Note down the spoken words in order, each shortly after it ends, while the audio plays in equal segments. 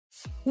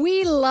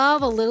We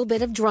love a little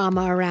bit of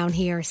drama around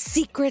here.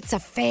 Secrets,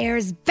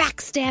 affairs,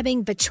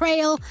 backstabbing,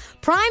 betrayal.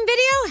 Prime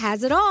Video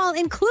has it all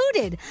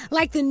included,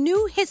 like the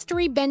new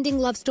history-bending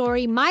love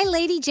story, My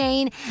Lady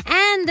Jane,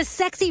 and the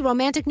sexy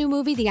romantic new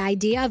movie, The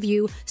Idea of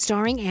You,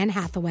 starring Anne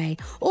Hathaway.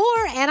 Or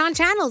add-on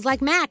channels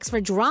like Max for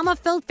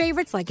drama-filled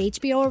favorites like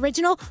HBO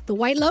original, The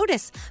White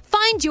Lotus.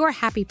 Find your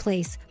happy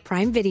place.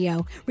 Prime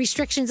Video.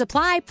 Restrictions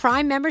apply.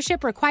 Prime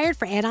membership required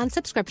for add-on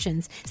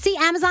subscriptions. See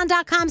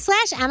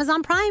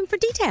Amazon.com/Amazon Prime for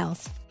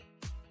details.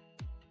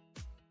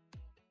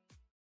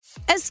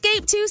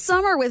 Escape to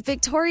summer with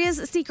Victoria's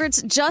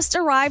Secret's just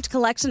arrived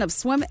collection of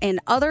swim and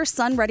other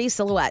sun-ready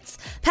silhouettes.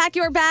 Pack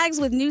your bags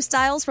with new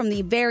styles from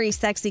the Very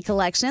Sexy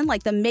collection,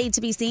 like the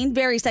made-to-be-seen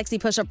Very Sexy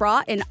push-up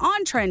bra in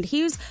on-trend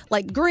hues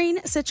like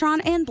green, citron,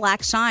 and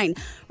black shine.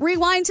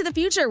 Rewind to the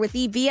future with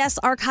the VS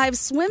Archive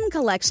Swim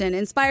collection,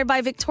 inspired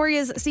by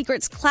Victoria's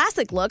Secret's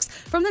classic looks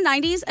from the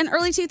 90s and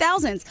early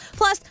 2000s.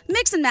 Plus,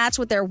 mix and match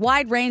with their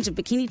wide range of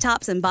bikini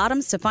tops and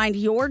bottoms to find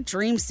your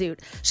dream suit.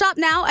 Shop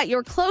now at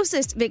your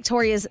closest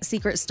Victoria's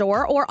Secret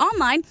store or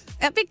online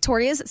at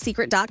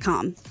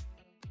victoriassecret.com.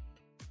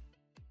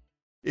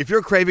 If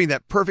you're craving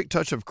that perfect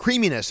touch of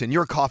creaminess in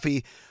your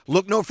coffee,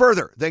 look no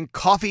further than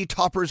Coffee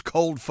Topper's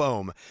Cold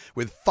Foam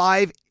with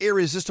 5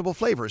 irresistible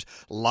flavors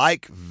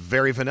like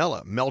very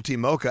vanilla, melty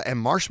mocha, and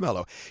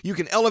marshmallow. You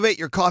can elevate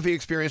your coffee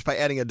experience by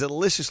adding a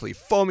deliciously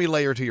foamy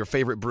layer to your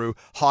favorite brew,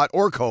 hot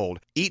or cold.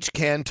 Each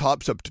can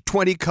tops up to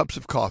 20 cups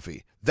of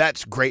coffee.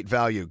 That's great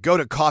value. Go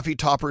to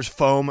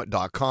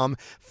coffeetoppersfoam.com,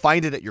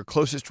 find it at your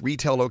closest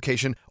retail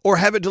location, or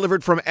have it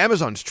delivered from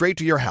Amazon straight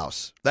to your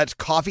house. That's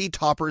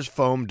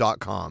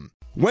coffeetoppersfoam.com.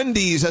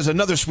 Wendy's has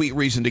another sweet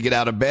reason to get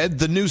out of bed,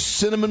 the new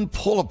Cinnamon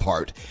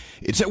Pull-Apart.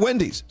 It's at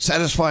Wendy's,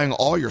 satisfying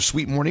all your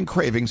sweet morning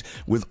cravings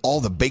with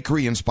all the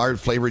bakery-inspired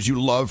flavors you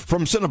love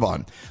from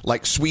Cinnabon,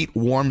 like sweet,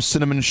 warm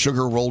cinnamon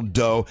sugar rolled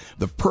dough,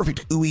 the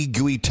perfect ooey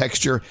gooey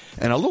texture,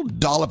 and a little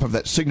dollop of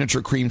that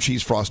signature cream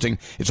cheese frosting.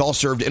 It's all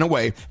served in a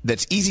way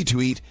that's easy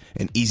to eat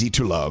and easy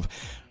to love.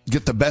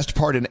 Get the best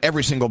part in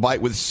every single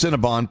bite with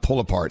Cinnabon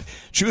Pull-Apart.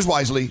 Choose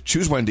wisely,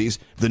 choose Wendy's,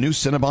 the new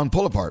Cinnabon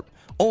Pull-Apart.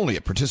 Only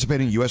at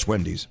participating U.S.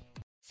 Wendy's.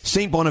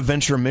 St.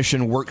 Bonaventure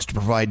Mission works to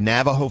provide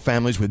Navajo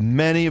families with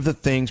many of the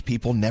things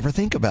people never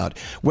think about.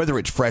 Whether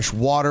it's fresh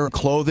water,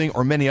 clothing,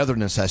 or many other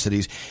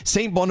necessities,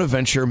 St.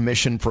 Bonaventure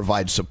Mission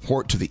provides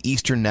support to the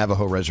Eastern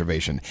Navajo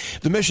Reservation.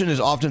 The mission is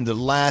often the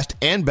last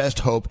and best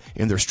hope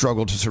in their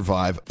struggle to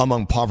survive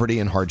among poverty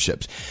and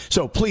hardships.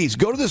 So please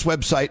go to this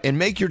website and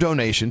make your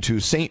donation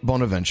to St.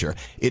 Bonaventure.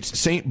 It's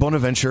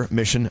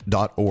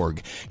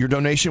stbonaventuremission.org. Your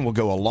donation will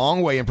go a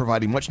long way in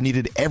providing much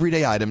needed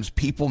everyday items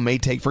people may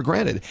take for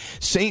granted.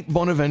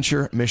 stbonaventuremission.org. Don't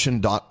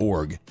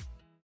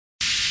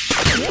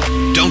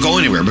go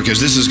anywhere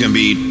because this is going to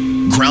be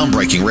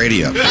groundbreaking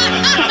radio.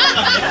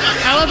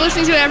 I love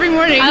listening to it every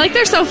morning. I like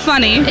they're so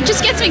funny. It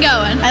just gets me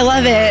going. I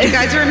love it. You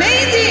guys are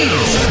amazing.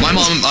 My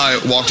mom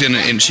walked in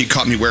and she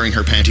caught me wearing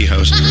her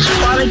pantyhose.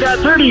 Finally got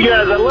through to you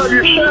guys. I love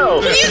your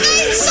show. You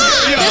guys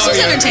suck. This was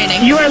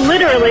entertaining. You are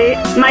literally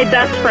my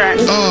best friend.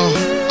 Oh,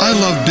 I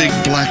love big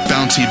black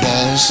bouncy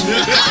balls.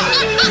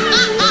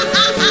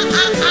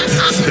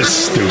 This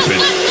is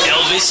stupid.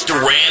 Elvis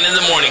Duran in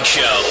the Morning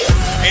Show.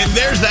 And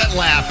there's that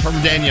laugh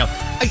from Danielle.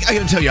 I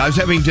got to tell you, I was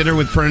having dinner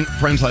with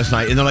friends last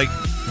night, and they're like,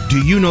 do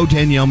you know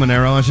Danielle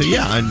Monero? I said,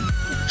 yeah, I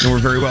know her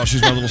very well.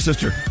 She's my little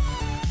sister.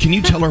 Can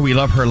you tell her we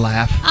love her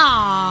laugh?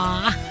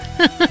 Aww.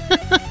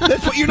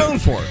 That's what you're known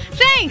for.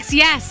 Thanks,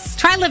 yes.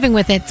 Try living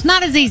with it. It's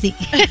not as easy.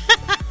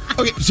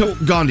 Okay, so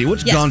Gandhi,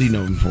 what's Gandhi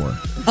known for?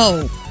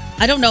 Oh,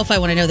 I don't know if I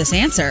want to know this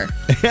answer.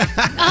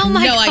 Oh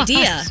my God. No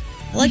idea.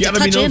 I like You to got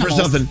to be touch known animals.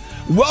 for something.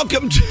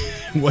 Welcome to...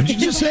 What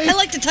did you just say? I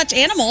like to touch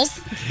animals.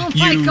 Oh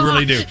my You God.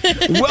 really do.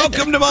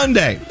 Welcome to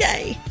Monday.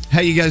 Yay.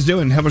 How you guys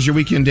doing? How was your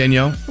weekend,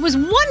 Danielle? It was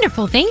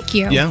wonderful, thank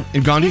you. Yeah?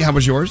 And Gandhi, how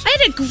was yours? I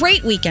had a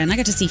great weekend. I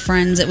got to see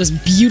friends. It was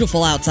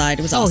beautiful outside.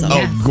 It was awesome.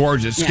 yeah. Oh,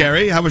 gorgeous. Yeah.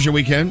 Scary, how was your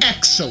weekend?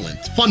 Excellent.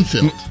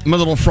 Fun-filled. My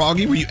little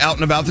froggy, were you out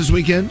and about this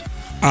weekend?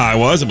 I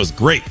was. It was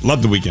great.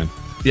 Loved the weekend.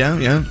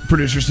 Yeah.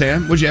 Producer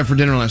Sam, what'd you have for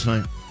dinner last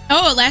night?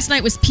 Oh, last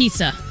night was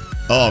pizza.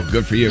 Oh,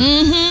 good for you.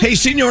 Mm-hmm. Hey,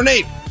 Senior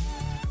Nate,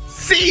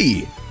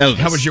 See.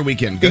 how was your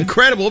weekend? Good?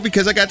 Incredible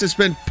because I got to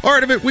spend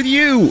part of it with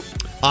you.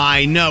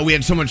 I know. We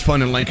had so much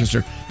fun in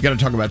Lancaster. Got to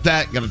talk about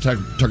that. Got to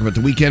talk about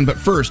the weekend. But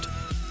first,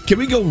 can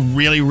we go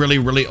really, really,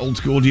 really old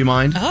school? Do you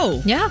mind?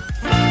 Oh. Yeah.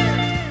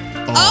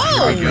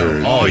 Here we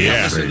go. Oh,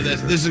 yeah. Listen to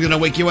this. This is going to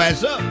wake your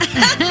ass up.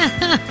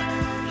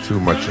 Too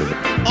much of it.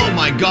 Oh,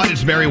 my God.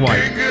 It's Barry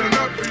White.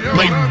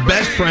 My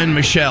best friend,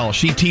 Michelle,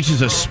 she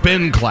teaches a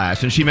spin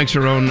class, and she makes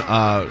her own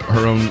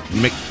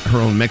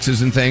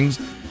mixes and things.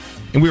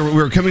 And we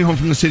were coming home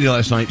from the city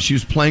last night. She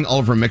was playing all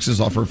of her mixes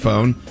off her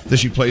phone that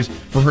she plays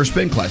for her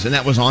spin class. And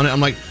that was on it.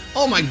 I'm like,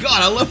 oh, my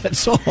God, I love that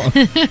song.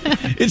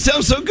 It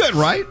sounds so good,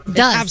 right? It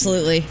does.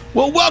 Absolutely.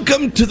 Well,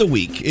 welcome to the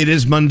week. It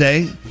is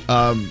Monday,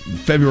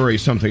 February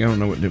something. I don't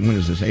know. When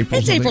is this? April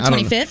It's something? April I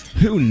don't know. 25th.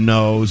 Who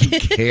knows? Who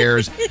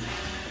cares?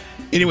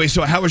 Anyway,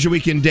 so how was your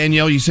weekend,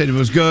 Danielle? You said it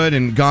was good,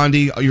 and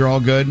Gandhi, you're all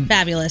good?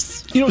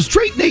 Fabulous.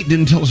 Straight Nate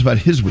didn't tell us about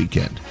his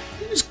weekend.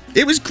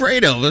 It was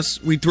great,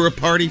 Elvis. We threw a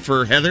party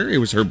for Heather. It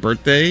was her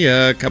birthday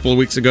a couple of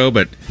weeks ago,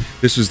 but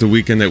this was the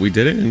weekend that we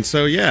did it. And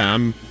so, yeah,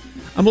 I'm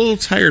a little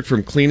tired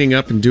from cleaning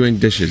up and doing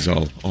dishes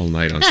all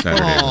night on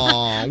Saturday.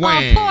 Aw,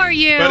 Oh, poor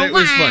you. But it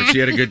was fun. She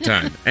had a good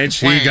time. And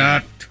she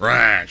got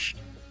trashed.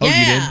 Oh,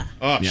 you did?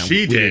 Oh, Yeah, she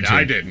we did. too.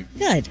 I didn't.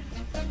 Good.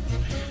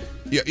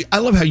 Yeah, I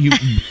love how you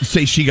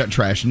say she got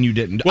trashed and you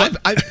didn't. What?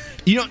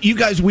 You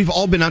guys, we've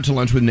all been out to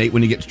lunch with Nate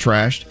when he gets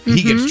trashed.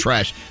 He gets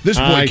trashed. This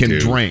boy I can do.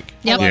 drink.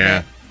 Yep.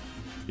 Yeah.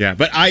 Yeah,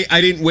 but I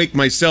didn't wake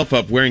myself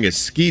up wearing a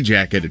ski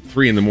jacket at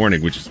 3 a.m,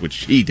 which is what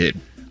she did.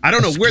 I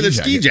don't know where the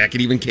ski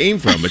jacket even came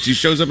from, but she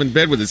shows up in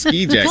bed with a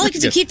ski jacket. Probably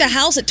because you keep the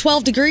house at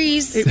 12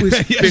 degrees. It was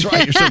That's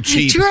right. You're so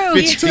cheap. True.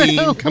 15.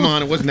 True. Come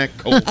on, it wasn't that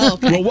cold. Oh,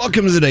 okay. Well,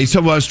 welcome to the day.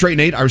 So, Straight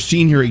Nate, our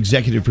senior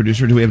executive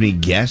producer, do we have any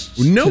guests?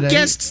 No today?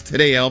 guests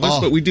today, Elvis,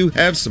 Oh. but we do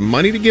have some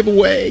money to give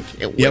away.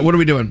 Can't Yeah, wait. what are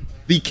we doing?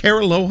 The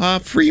Caraloha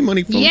free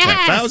money phone Yes.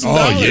 tap. $1,000.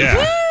 Oh,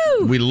 yeah.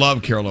 We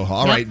love Carol Oha.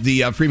 All right,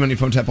 the free money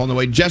phone tap on the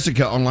way.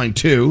 Jessica on line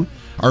 2,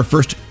 our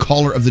first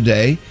caller of the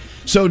day.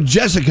 So,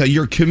 Jessica,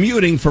 you're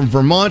commuting from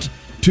Vermont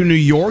to New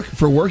York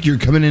for work. You're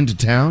coming into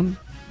town.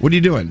 What are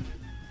you doing?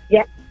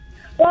 Yeah.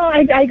 Well,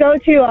 I go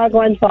to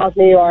Glens Falls,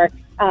 New York,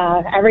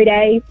 every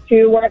day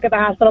to work at the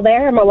hospital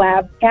there. I'm a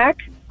lab tech.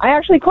 I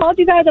actually called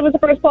you guys. I was the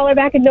first caller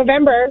back in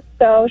November.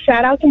 So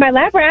shout out to my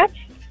lab rats.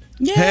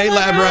 Hey,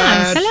 lab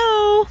rats.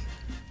 Hello.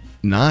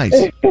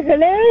 Nice.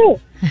 Hello.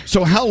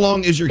 So, how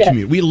long is your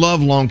commute? We love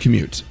long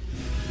commutes.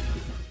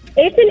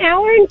 It's an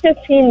hour and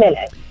 15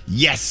 minutes.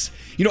 Yes.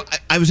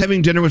 I was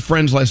having dinner with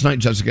friends last night,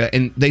 Jessica,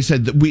 and they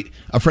said that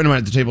a friend of mine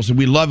at the table said,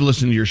 we love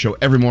listening to your show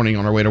every morning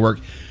on our way to work.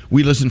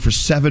 We listen for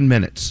 7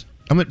 minutes.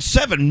 I went,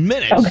 7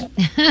 minutes?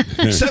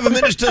 Okay. 7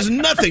 minutes does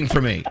nothing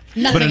for me.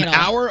 But an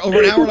hour,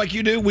 over an hour like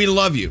you do, we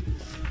love you.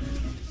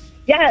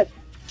 Yes.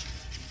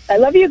 I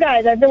love you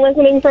guys. I've been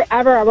listening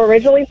forever. I'm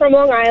originally from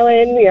Long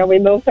Island. We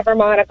moved to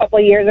Vermont a couple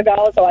of years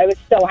ago, so I was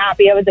so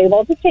happy I was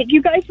able to take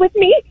you guys with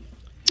me.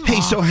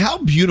 Hey, so how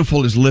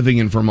beautiful is living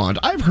in Vermont?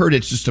 I've heard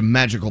it's just a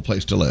magical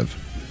place to live.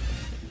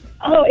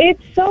 Oh,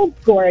 it's so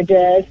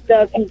gorgeous.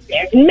 There's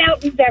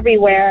mountains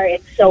everywhere.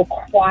 It's so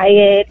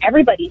quiet.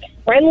 Everybody's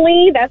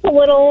friendly. That's a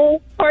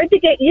little hard to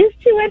get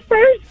used to at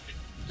first.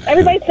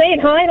 Everybody's saying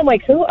hi, and I'm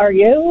like, who are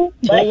you?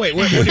 Oh, wait,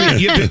 what do you mean?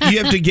 You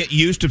have to get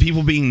used to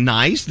people being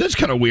nice? That's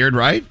kind of weird,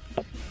 right?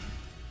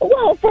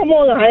 Well, from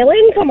Long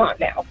Island? Come on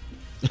now.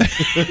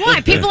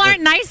 Why? People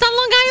aren't nice on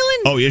Long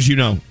Island? Oh, yes, you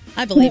know.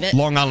 I believe it.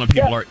 Long Island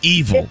people are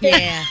evil.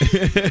 Yeah.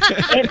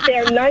 If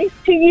they're nice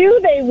to you,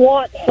 they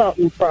want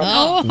something from you.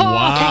 Oh,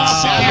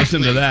 Wow.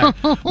 Listen to that.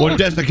 Well,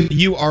 Jessica,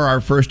 you are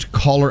our first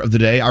caller of the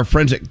day. Our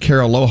friends at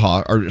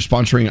Caraloha are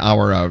sponsoring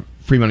our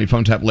free money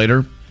phone tap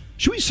later.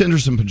 Should we send her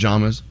some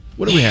pajamas?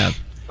 What do we have?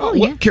 Oh,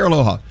 yeah.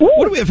 Caraloha.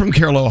 What do we have from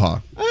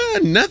Caraloha?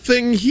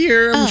 Nothing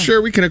here. I'm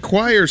sure we can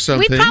acquire We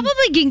something.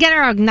 probably can get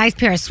her a nice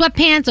pair of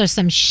sweatpants or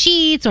some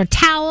sheets or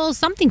towels,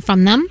 something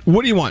from them.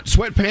 What do you want?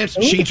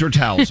 Sweatpants, sheets, or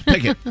towels?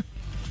 Pick it.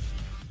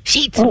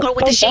 Sheets. Go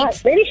with the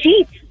sheets. God, maybe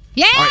sheets.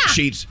 Yeah. All right,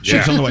 sheets.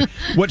 Sheets on the way.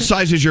 What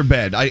size is your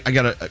bed? I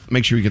got to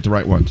make sure you get the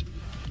right ones.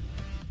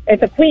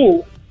 It's a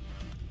queen.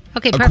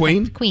 Okay, A perfect.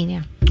 queen? Queen,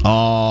 yeah.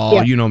 Oh,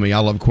 Yeah. You know me. I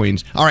love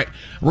queens. All right.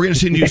 We're going to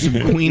send you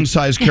some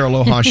queen-size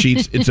Caraloha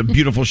sheets. It's a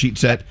beautiful sheet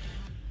set.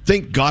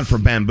 Thank God for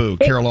bamboo.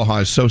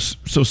 Caraloha is so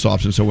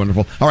soft and so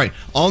wonderful. All right.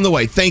 On the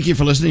way. Thank you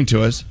for listening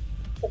to us.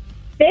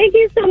 Thank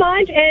you so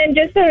much. And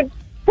just a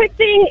quick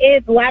thing,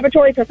 it's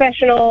Laboratory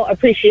Professional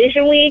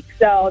Appreciation Week.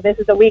 So this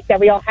is a week that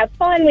we all have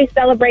fun. We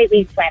celebrate.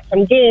 We have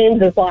some games.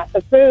 There's lots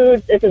of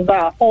food. This is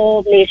a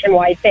whole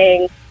nationwide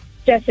thing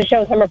just to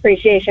show some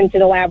appreciation to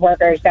the lab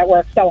workers that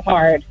work so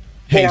hard.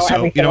 Hey, every so,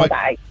 you know single what?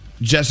 day.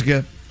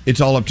 Jessica,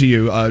 it's all up to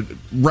you.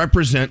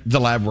 Represent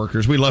the lab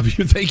workers. We love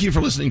you. Thank you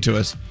for listening to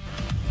us.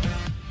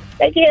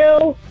 Thank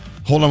you.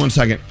 Hold on one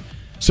second.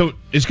 So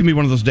it's going to be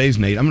one of those days,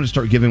 Nate. I'm going to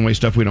start giving away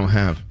stuff we don't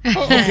have.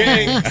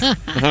 Okay.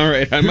 All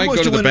right. I might wants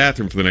go to to the win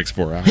bathroom for the next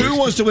 4 hours. Who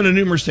wants to win a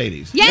new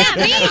Mercedes? Yeah,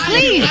 me,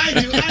 please.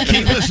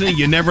 Keep listening.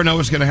 You never know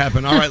what's going to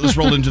happen. All right, let's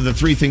roll into the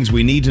 3 things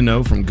we need to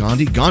know from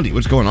Gandhi. Gandhi,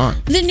 what's going on?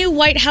 The new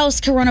White House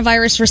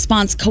coronavirus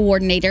response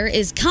coordinator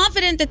is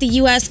confident that the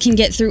U.S. can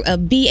get through a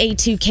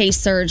BA2 case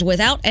surge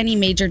without any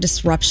major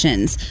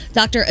disruptions.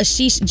 Dr.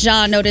 Ashish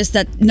Jha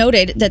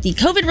noted that the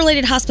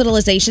COVID-related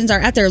hospitalizations are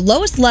at their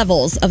lowest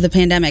levels of the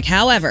pandemic.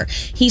 However,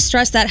 he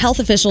stressed that health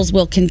officials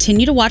will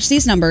continue to watch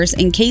these numbers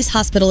in case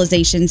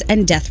hospitalizations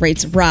and death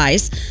rates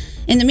rise.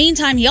 In the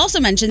meantime, he also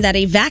mentioned that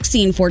a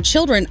vaccine for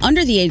children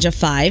under the age of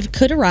 5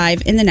 could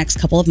arrive in the next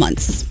couple of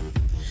months.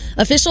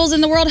 Officials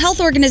in the World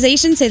Health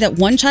Organization say that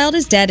 1 child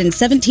is dead and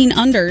 17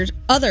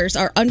 others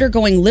are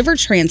undergoing liver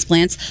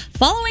transplants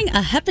following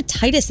a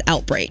hepatitis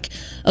outbreak.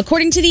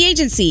 According to the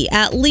agency,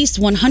 at least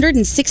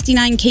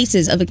 169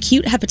 cases of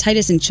acute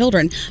hepatitis in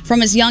children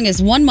from as young as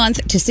 1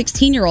 month to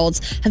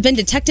 16-year-olds have been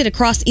detected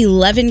across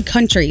 11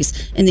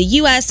 countries. In the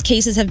U.S.,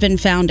 cases have been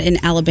found in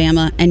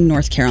Alabama and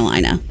North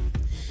Carolina.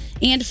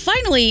 And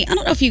finally, I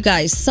don't know if you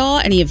guys saw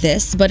any of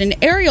this, but an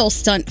aerial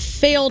stunt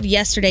failed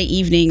yesterday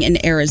evening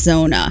in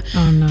Arizona.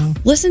 Oh, no.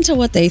 Listen to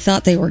what they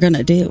thought they were going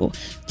to do.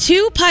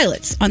 2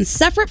 pilots on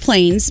separate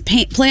planes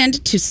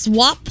planned to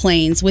swap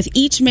planes, with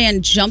each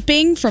man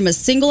jumping from a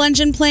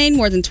single-engine plane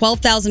more than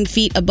 12,000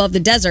 feet above the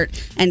desert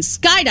and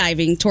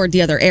skydiving toward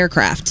the other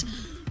aircraft.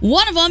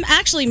 One of them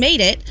actually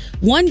made it.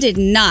 One did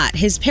not.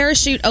 His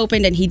parachute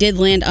opened and he did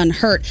land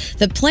unhurt.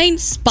 The plane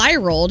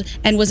spiraled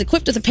and was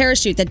equipped with a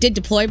parachute that did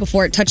deploy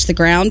before it touched the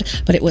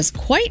ground, but it was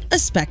quite a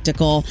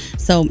spectacle.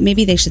 So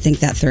maybe they should think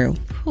that through.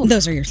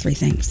 Those are your 3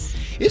 things.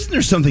 Isn't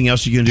there something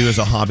else you can do as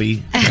a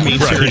hobby? I mean,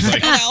 seriously.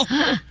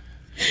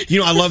 You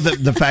know, I love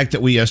the fact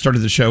that we started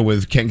the show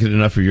with Can't Get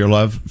Enough of Your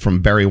Love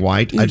from Barry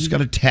White. I just got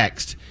a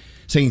text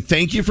saying,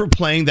 thank you for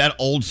playing that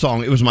old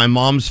song. It was my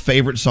mom's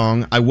favorite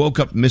song. I woke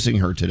up missing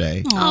her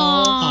today.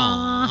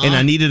 Aww. And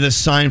I needed a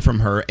sign from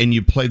her, and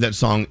you played that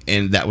song,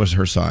 and that was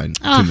her sign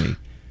to me.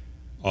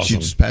 Awesome. She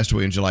just passed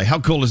away in July. How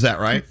cool is that,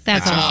 right?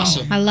 That's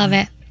awesome. I love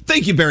it.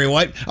 Thank you, Barry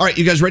White. All right,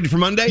 you guys ready for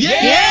Monday?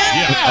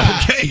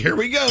 Yeah! Okay, here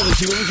we go. Let's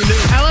see what we can do.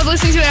 I love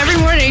listening to it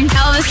every morning.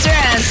 Elvis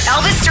Duran.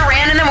 Elvis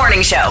Duran in the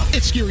Morning Show.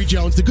 It's Scary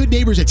Jones. The good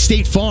neighbors at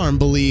State Farm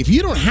believe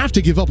you don't have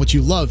to give up what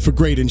you love for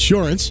great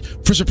insurance.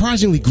 For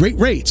surprisingly great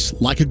rates,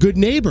 like a good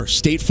neighbor,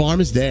 State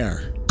Farm is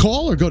there.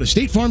 Call or go to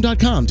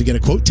statefarm.com to get a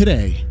quote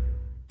today.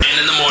 And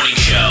in the Morning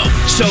Show.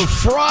 So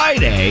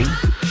Friday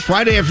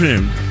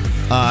afternoon,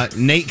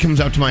 Nate comes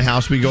up to my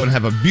house. We go and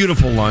have a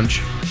beautiful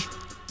lunch.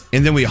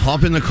 And then we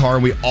hop in the car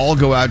and we all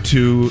go out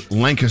to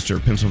Lancaster,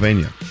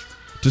 Pennsylvania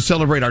to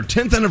celebrate our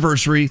 10th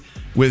anniversary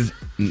with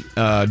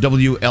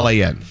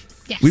WLAN.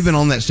 Yes. We've been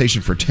on that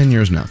station for 10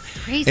 years now.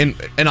 Crazy.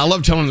 And I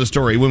love telling the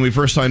story. When we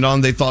first signed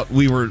on, they thought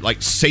we were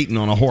like Satan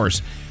on a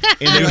horse.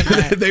 And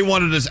they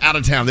wanted us out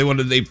of town.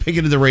 They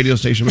picketed the radio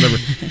station, whatever.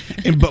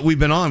 But we've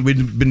been on.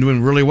 We've been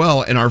doing really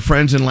well. And our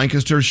friends in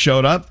Lancaster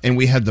showed up and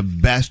we had the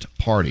best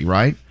party,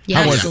 right?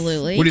 Yeah,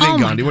 absolutely. What do you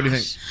think, Gandhi? What do you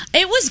think?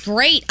 It was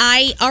great.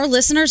 Our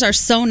listeners are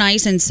so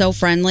nice and so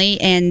friendly,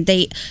 and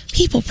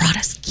people brought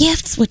us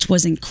gifts, which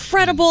was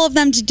incredible of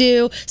them to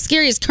do.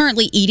 Scary is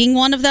currently eating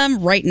one of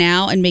them right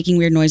now and making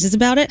weird noises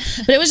about it.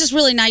 But it was just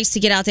really nice to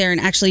get out there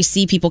and actually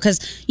see people, because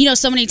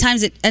so many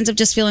times it ends up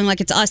just feeling like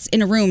it's us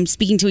in a room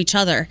speaking to each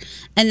other,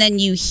 and then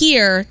you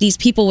hear these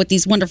people with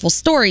these wonderful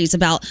stories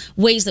about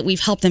ways that we've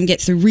helped them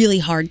get through really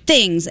hard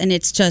things, and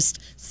it's just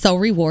so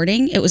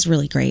rewarding. It was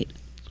really great.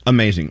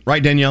 Amazing.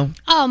 Right, Danielle?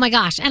 Oh, my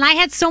gosh. And I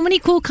had so many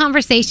cool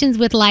conversations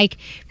with,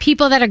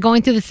 people that are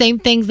going through the same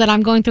things that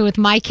I'm going through with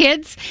my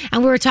kids.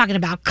 And we were talking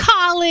about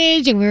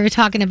college, and we were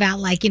talking about,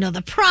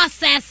 the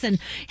process and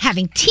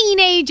having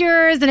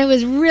teenagers. And it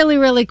was really,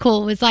 really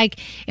cool. It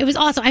was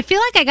awesome. I feel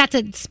like I got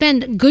to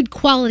spend good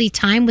quality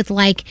time with,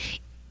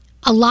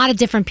 a lot of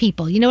different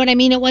people. You know what I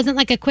mean? It wasn't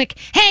like a quick,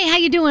 hey, how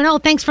you doing? Oh,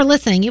 thanks for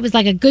listening. It was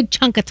like a good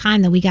chunk of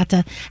time that we got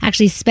to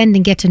actually spend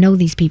and get to know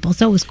these people.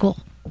 So it was cool.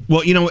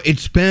 Well,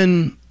 it's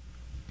been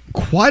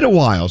quite a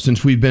while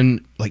since we've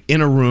been in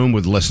a room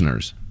with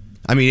listeners.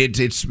 I mean,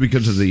 it's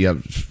because of the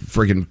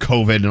friggin'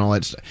 COVID and all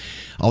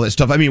that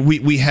stuff. I mean,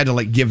 we had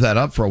to give that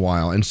up for a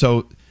while, and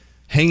so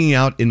hanging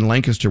out in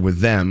Lancaster with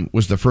them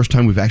was the first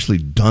time we've actually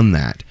done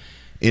that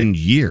in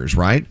years,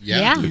 right?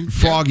 Yeah.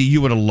 Froggy,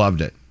 you would have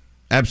loved it.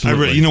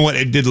 Absolutely. You know what?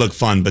 It did look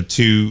fun, but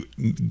to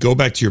go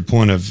back to your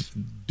point of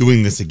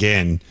doing this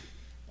again,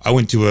 I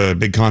went to a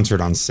big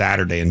concert on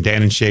Saturday, and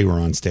Dan and Shay were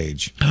on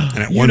stage. And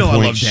at one point, I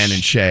love Dan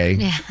and Shay.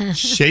 Yeah.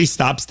 Shay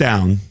stops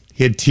down.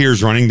 He had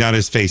tears running down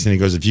his face, and he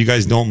goes, if you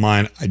guys don't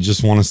mind, I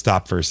just want to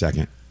stop for a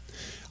second.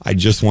 I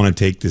just want to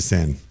take this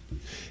in.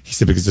 He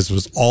said, because this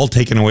was all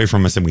taken away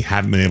from us, and we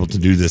haven't been able to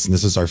do this, and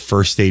this is our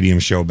first stadium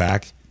show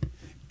back.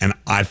 And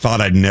I thought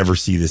I'd never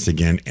see this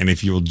again. And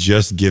if you will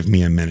just give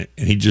me a minute.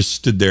 And he just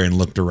stood there and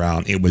looked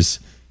around. It was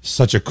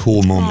such a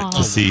cool moment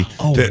to see.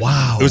 Oh,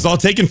 wow. It was all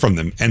taken from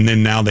them. And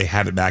then now they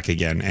have it back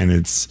again. And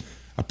it's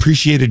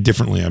appreciated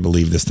differently, I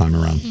believe, this time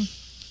around.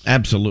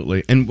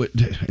 Absolutely. And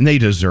they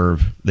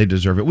deserve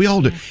it. We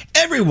all do.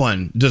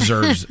 Everyone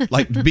deserves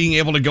being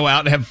able to go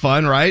out and have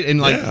fun, right? And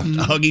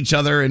hug each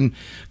other. And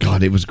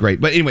God, it was great.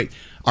 But anyway,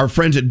 our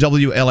friends at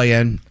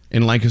WLAN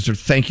in Lancaster,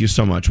 thank you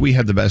so much. We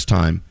had the best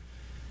time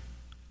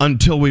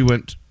until we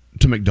went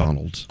to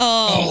McDonald's.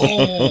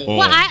 Oh.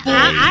 Well,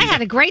 I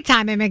had a great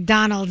time at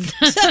McDonald's.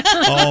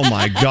 Oh,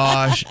 my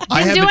gosh.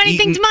 Didn't do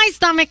anything to my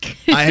stomach.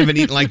 I haven't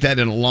eaten like that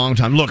in a long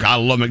time. Look, I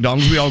love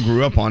McDonald's. We all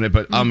grew up on it,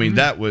 but I mean,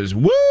 that was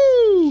woo.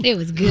 It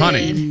was good.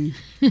 Honey,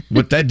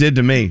 what that did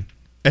to me.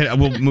 And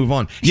we'll move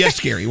on. Yes,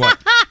 Scary, what?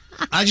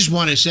 I just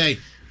want to say,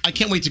 I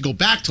can't wait to go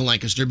back to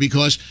Lancaster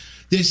because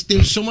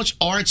There's so much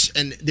arts,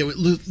 and there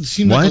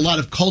seemed like a lot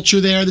of culture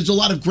there. There's a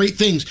lot of great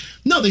things.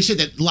 No, they said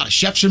that a lot of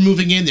chefs are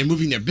moving in. They're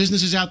moving their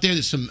businesses out there.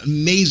 There's some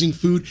amazing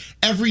food.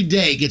 Every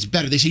day gets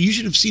better. They say you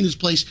should have seen this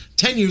place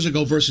 10 years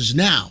ago versus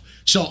now.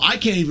 So I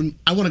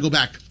want to go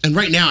back. And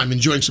right now I'm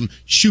enjoying some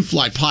shoe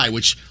fly pie,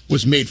 which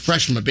was made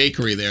fresh from a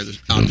bakery there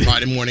on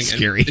Friday morning.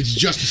 Scary. And it's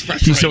just as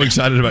fresh. He's right so now.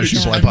 excited about shoe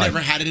fly I've pie. never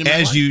had it in my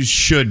As life. you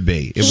should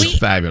be. It was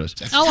fabulous.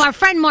 Oh, our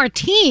friend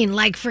Martine,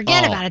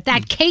 forget Oh. about it.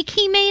 That cake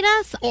he made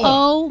us,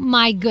 oh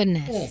my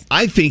goodness.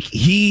 I think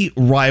he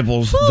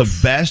rivals the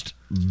best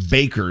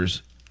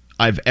bakers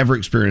I've ever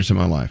experienced in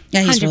my life.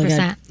 Yeah, he's really good.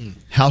 100%.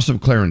 House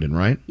of Clarendon,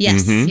 right?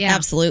 Yes, Mhm.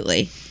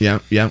 absolutely. Yeah.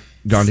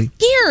 Gandhi?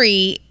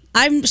 Gary,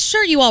 I'm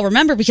sure you all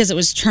remember because it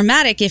was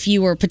traumatic if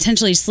you were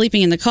potentially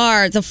sleeping in the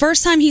car. The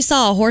first time he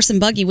saw a horse and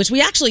buggy, which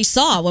we actually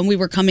saw when we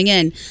were coming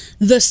in,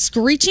 the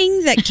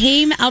screeching that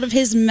came out of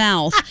his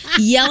mouth,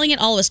 yelling at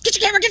all of us, get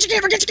your camera, do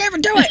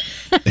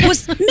it,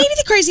 was maybe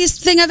the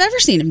craziest thing I've ever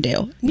seen him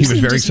do. He was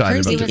very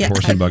excited about the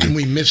horse and buggy. And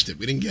we missed it.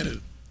 We didn't get it.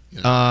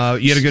 You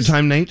had a good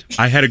time, Nate?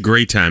 I had a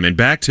great time. And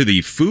back to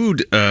the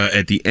food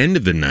at the end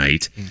of the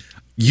night,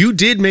 you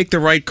did make the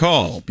right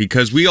call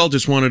because we all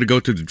just wanted to go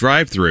through the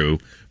drive-thru.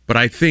 But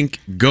I think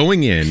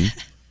going in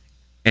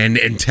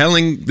and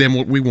telling them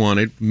what we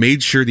wanted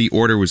made sure the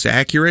order was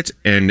accurate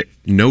and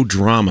no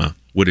drama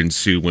would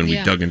ensue when we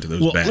dug into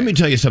those bags. Let me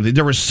tell you something.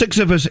 There were 6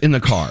 of us in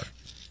the car.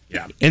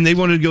 Yeah. And they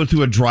wanted to go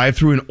through a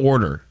drive-thru and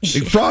order.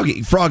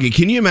 Froggy,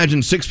 can you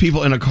imagine 6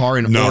 people in a car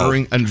and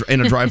ordering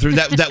in a drive-thru?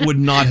 That would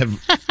not have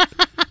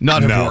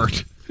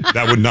worked.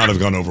 That would not have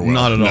gone over well.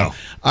 Not at all.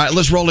 All right,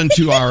 let's roll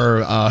into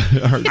our I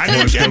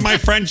didn't get my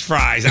French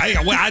fries.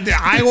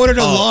 I ordered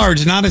a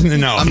large, not as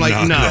no. I'm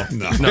like,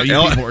 no.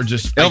 You people are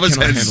just. I Elvis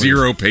cannot had handle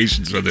zero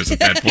patience with us at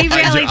that point. He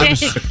really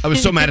did. I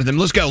was so mad at them.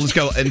 Let's go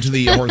into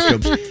the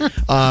horoscopes.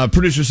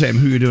 Producer Sam,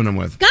 who are you doing them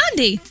with?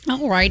 Gandhi.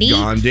 Alrighty.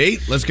 Gandhi.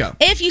 Let's go.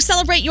 If you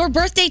celebrate your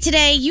birthday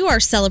today, you are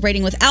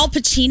celebrating with Al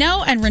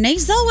Pacino and Renee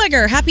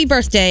Zellweger. Happy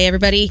birthday,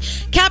 everybody.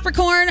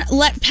 Capricorn,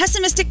 let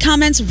pessimistic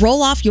comments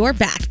roll off your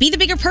back. Be the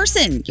bigger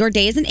person. Your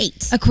day is an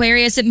 8.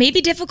 Aquarius, it may be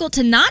difficult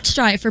to not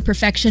strive for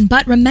perfection,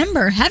 but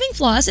remember, having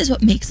flaws is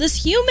what makes us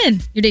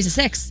human. Your day's a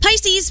 6.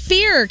 Pisces,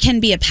 fear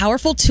can be a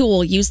powerful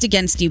tool used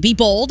against you. Be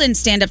bold and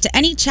stand up to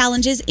any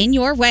challenges in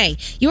your way.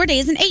 Your day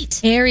is an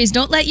 8. Aries,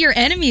 don't let your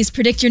enemies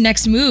predict your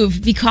next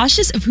move. Be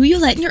cautious of who you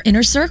let in your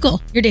inner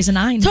circle. Your day's a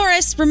 9.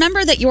 Taurus,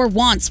 remember that your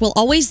wants will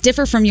always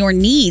differ from your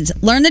needs.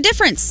 Learn the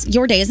difference.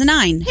 Your day is a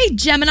 9. Hey,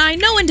 Gemini,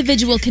 no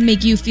individual can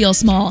make you feel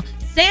small.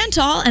 Stand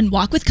tall and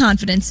walk with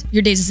confidence.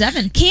 Your day's a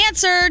 7.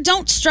 Cancer,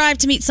 don't strive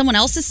to meet someone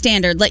else's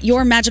standard. Let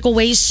your magical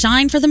ways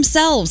shine for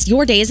themselves.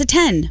 Your day is a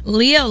 10.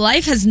 Leo,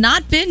 life has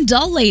not been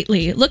dull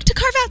lately. Look to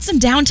carve out some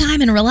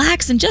downtime and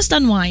relax and just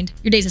unwind.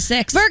 Your day's a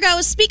 6.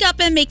 Virgo, speak up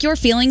and make your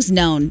feelings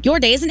known. Your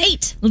day is an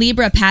 8.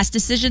 Libra, past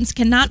decisions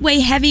cannot weigh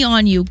heavy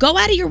on you. Go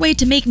out of your way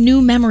to make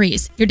new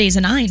memories. Your day's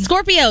a 9.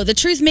 Scorpio, the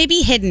truth may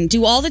be hidden.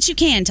 Do all that you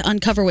can to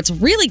uncover what's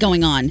really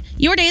going on.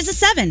 Your day is a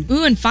 7.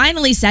 Ooh, and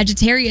finally,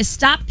 Sagittarius,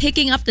 stop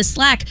picking up the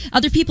slack.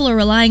 Other people are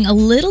relying a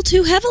little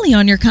too heavily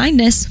on your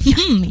kindness.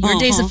 Your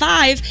day's a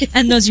 5.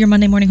 And those are your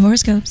Monday morning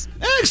horoscopes.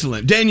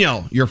 Excellent.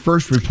 Danielle, your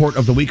first report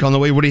of the week on the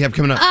way. What do you have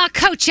coming up?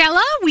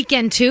 Coachella,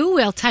 weekend 2.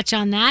 We'll touch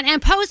on that.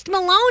 And Post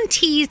Malone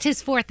teased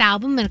his 4th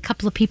album and a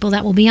couple of people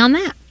that will be on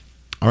that.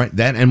 All right,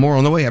 that and more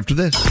on the way after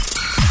this.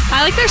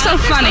 I like they're so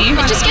funny.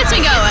 It just gets me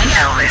going.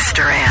 Elvis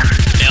Duran.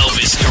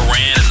 Elvis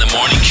Duran in the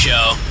morning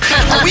show.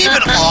 Are we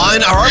even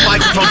on? Are our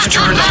microphones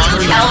turned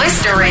on?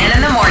 Elvis Duran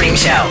in the morning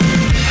show.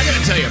 I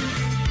gotta tell you,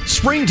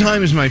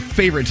 springtime is my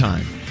favorite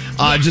time.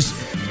 The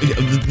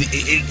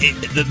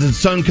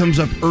sun comes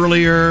up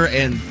earlier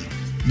and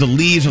the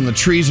leaves on the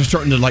trees are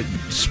starting to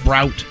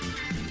sprout.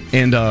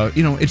 And,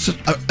 it's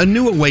a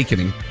new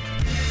awakening.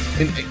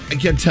 And I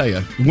can't tell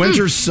you,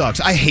 winter sucks.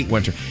 I hate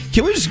winter.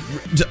 Can we just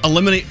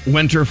eliminate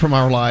winter from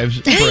our lives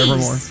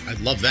forevermore? I'd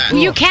love that.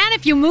 You can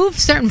if you move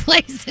certain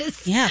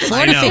places. Yeah,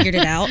 Florida figured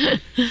it out.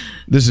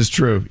 This is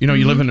true. You know,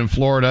 you living in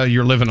Florida,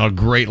 you're living a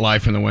great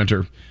life in the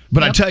winter.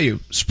 But I tell you,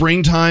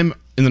 springtime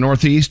in the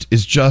Northeast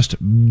is just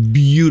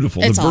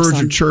beautiful. It's the birds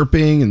awesome. are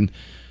chirping, and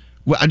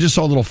I just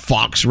saw a little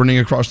fox running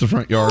across the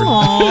front yard.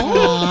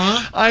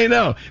 Aww. I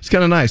know. It's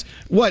kind of nice.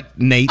 What,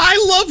 Nate?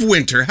 I love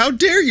winter. How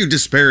dare you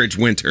disparage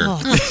winter?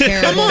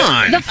 Come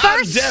on.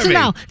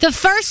 The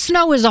first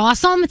snow is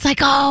awesome. It's like,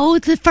 oh,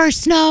 it's the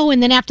first snow.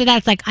 And then after that,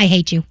 it's like, I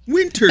hate you.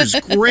 Winter's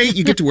great.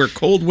 You get to wear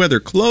cold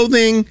weather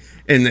clothing,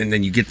 and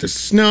then you get the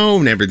snow,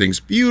 and everything's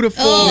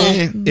beautiful.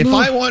 If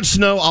I want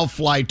snow, I'll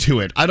fly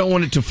to it. I don't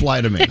want it to fly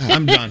to me.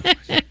 I'm done.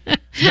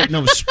 But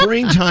no,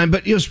 springtime.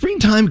 But,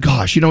 springtime,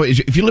 gosh,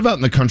 if you live out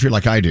in the country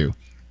like I do,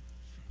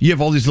 you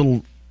have all these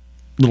little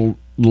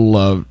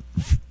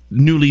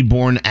newly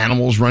born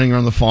animals running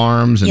around the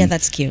farms. And Yeah,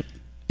 that's cute.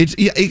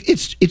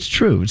 It's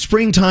true. It's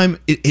springtime.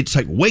 It's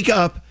like, wake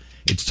up.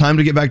 It's time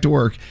to get back to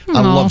work.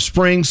 I love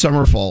spring,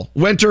 summer, fall.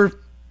 Winter,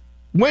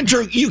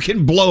 you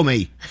can blow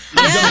me.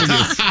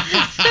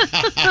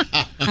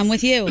 I I'm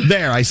with you.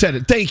 There, I said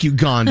it. Thank you,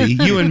 Gandhi.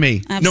 You and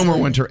me. No more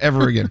Absolutely. winter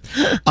ever again.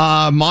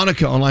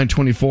 Monica on line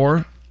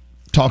 24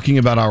 talking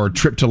about our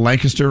trip to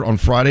Lancaster on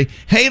Friday.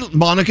 Hey,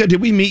 Monica, did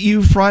we meet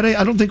you Friday?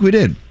 I don't think we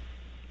did.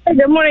 Hey,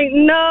 good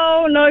morning.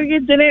 No, you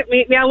didn't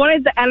meet me. I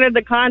wanted to enter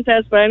the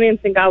contest, but I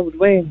didn't think I would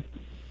win.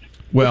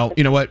 Well,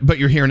 you know what? But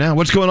you're here now.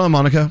 What's going on,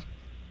 Monica?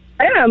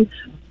 I am.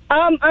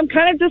 I'm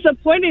kind of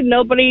disappointed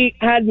nobody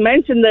had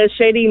mentioned the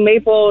Shady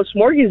Maple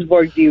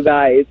Smorgasbord to you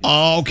guys.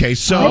 Oh, okay.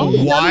 So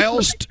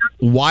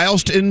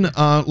whilst in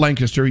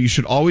Lancaster, you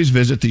should always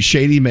visit the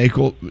Shady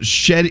Maple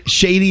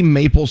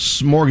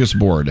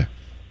Smorgasbord.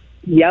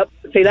 Yep.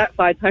 Say that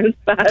 5 times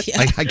fast.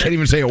 I can't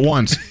even say it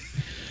once.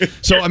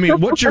 So, I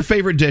mean, what's your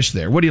favorite dish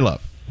there? What do you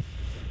love?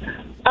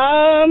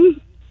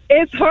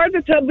 It's hard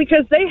to tell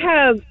because they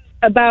have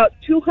about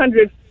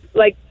 200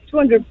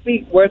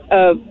 feet worth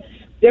of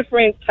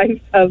different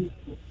types of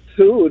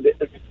food.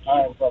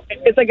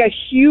 It's like a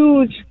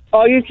huge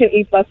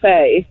all-you-can-eat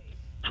buffet.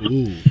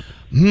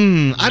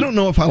 I don't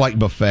know if I like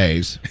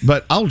buffets,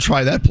 but I'll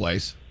try that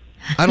place.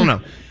 I don't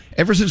know.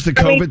 Ever since the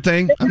COVID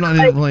thing, I'm not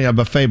even really a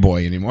buffet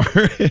boy anymore.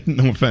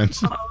 No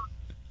offense.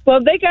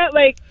 Well, they got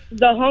like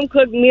the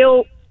home-cooked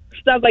meal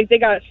stuff. Like they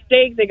got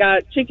steak, they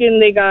got chicken,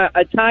 they got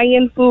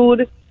Italian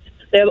food.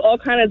 They have all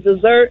kind of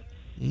dessert.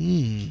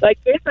 Like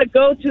it's a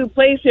go-to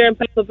place here in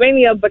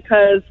Pennsylvania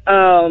because,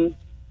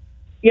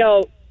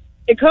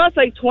 it costs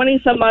like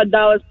 $20-some-odd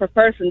per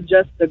person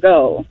just to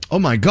go. Oh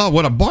my God,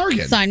 what a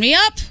bargain! Sign me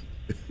up.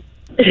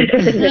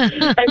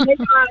 And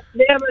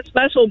they have a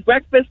special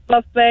breakfast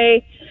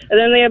buffet, and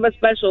then they have a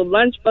special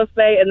lunch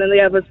buffet, and then they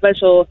have a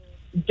special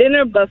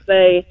dinner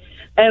buffet.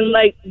 And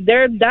like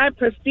they're that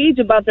prestige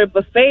about their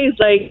buffets.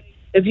 Like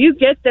if you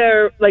get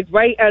there like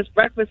right as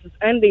breakfast is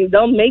ending,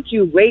 they'll make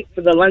you wait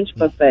for the lunch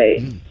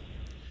buffet.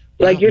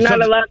 Like you're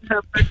not allowed to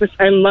have breakfast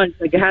and lunch.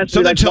 Like it has to. So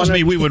be that like tells one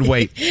me or we two. would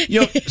wait.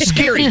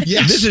 Scary.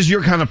 Yes. This is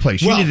your kind of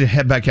place. Well, you need to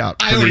head back out.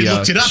 I for already the,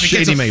 looked it up. It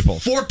gets Shady a Maple.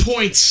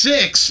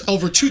 4.6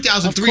 over Of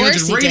 2,300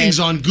 course he ratings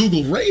did. on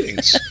Google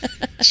ratings.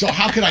 So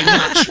how could I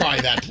not try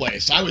that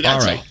place? I would.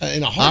 That's All right.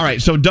 in a heartbeat. All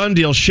right. So done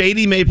deal.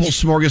 Shady Maple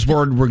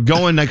Smorgasbord. We're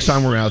going next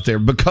time we're out there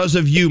because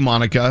of you,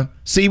 Monica.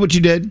 See what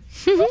you did?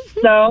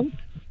 So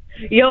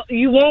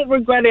you won't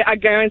regret it. I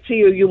guarantee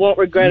you, you won't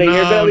regret it.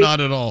 You're No, gonna be-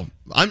 not at all.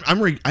 I'm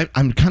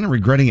kind of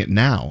regretting it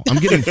now. I'm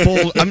getting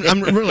full. I'm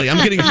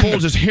getting full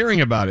just hearing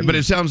about it. But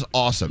it sounds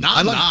awesome.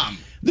 Nom.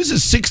 This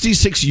is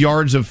 66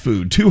 yards of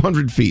food,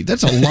 200 feet.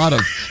 That's a lot of.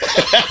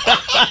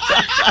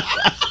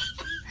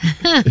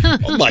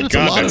 Oh my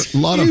God, a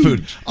lot of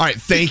food. All right,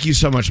 thank you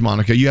so much,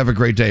 Monica. You have a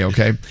great day.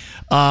 Okay,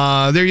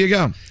 there you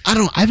go.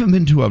 I haven't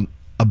been to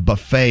a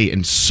buffet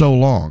in so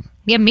long.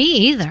 Yeah, me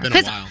either. been a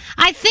Because while.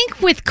 I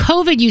think with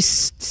COVID, you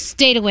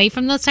stayed away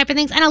from those type of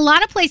things. And a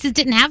lot of places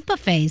didn't have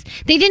buffets.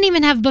 They didn't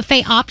even have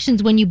buffet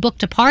options when you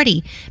booked a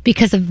party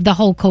because of the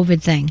whole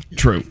COVID thing.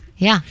 True.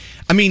 Yeah.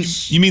 I mean,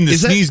 You mean the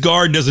sneeze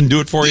guard doesn't do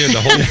it for you? The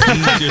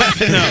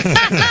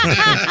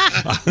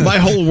whole my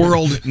whole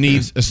world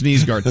needs a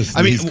sneeze guard.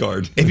 sneeze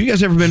guard. Have you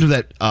guys ever been to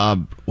that?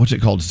 What's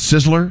it called?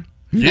 Sizzler.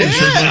 Yeah. Of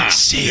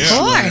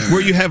course.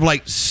 Where you have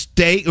like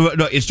steak.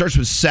 No, it starts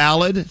with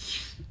salad,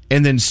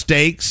 and then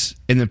steaks,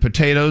 and then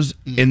potatoes,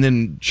 and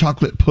then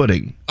chocolate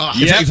pudding.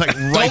 It's like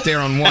right there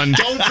on one.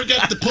 Don't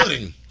forget the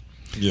pudding.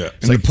 Yeah,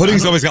 and the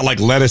pudding's always got like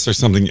lettuce or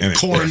something in it.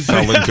 Corn. That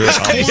fell into it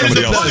on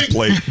somebody else's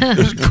plate.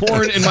 There's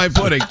corn in my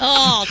pudding.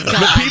 Oh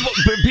God.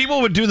 But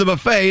people would do the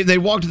buffet. They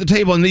walk to the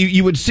table, and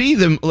you would see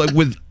them like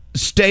with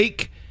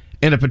steak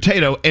and a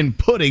potato and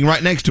pudding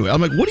right next to it.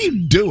 I'm like, what are you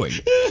doing?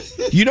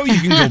 You know you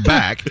can go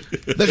back.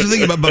 That's the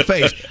thing about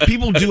buffets.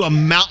 People do a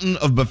mountain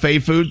of buffet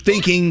food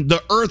thinking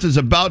the earth is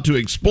about to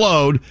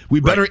explode. We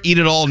better eat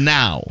it all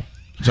now.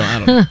 So I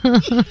don't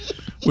know.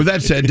 With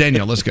that said,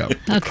 Danielle, let's go.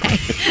 Okay.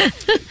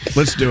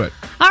 Let's do it.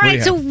 All What do right,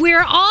 you so have?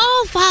 we're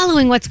all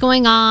following what's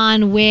going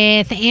on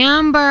with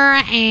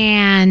Amber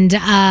and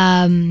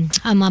Johnny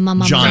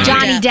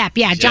Depp.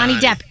 Yeah, Johnny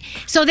Depp.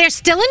 So they're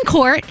still in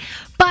court.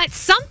 But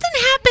something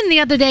happened the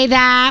other day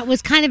that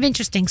was kind of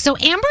interesting. So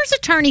Amber's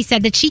attorney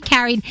said that she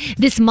carried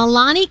this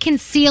Milani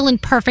Conceal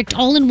and Perfect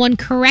all-in-one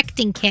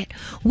correcting kit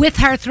with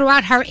her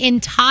throughout her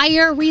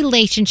entire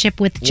relationship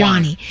with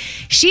Johnny.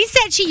 She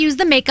said she used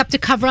the makeup to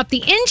cover up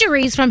the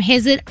injuries from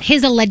his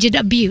alleged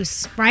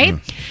abuse, right?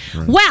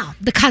 Well,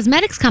 the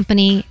cosmetics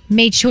company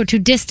made sure to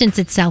distance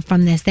itself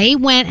from this. They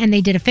went and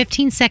they did a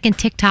 15-second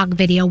TikTok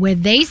video where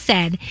they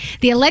said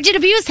the alleged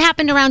abuse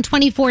happened around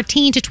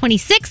 2014 to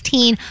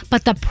 2016,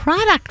 but the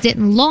product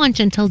didn't launch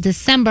until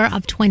December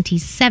of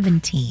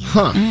 2017.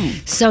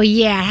 So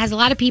yeah, it has a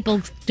lot of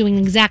people doing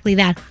exactly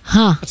that.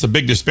 That's a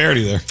big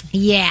disparity there.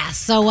 Yeah,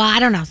 so I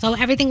don't know. So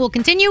everything will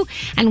continue,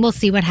 and we'll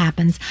see what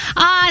happens.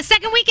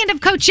 Second weekend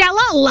of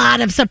Coachella, a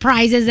lot of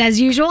surprises as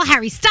usual.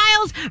 Harry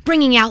Styles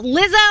bringing out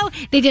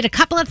Lizzo. They did a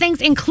couple of things,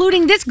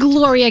 including this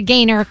Gloria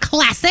Gaynor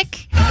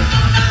classic.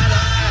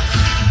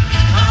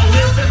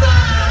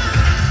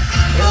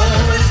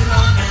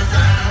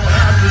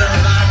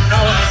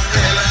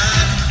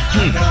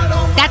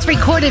 That's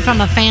recorded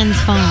from a fan's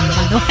phone,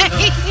 by the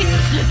way.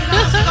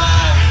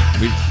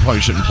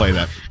 probably shouldn't play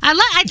that.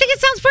 I think it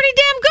sounds pretty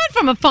damn good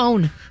from a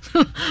phone.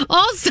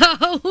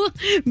 Also,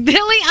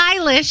 Billie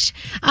Eilish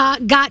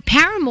got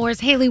Paramore's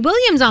Hayley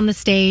Williams on the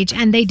stage,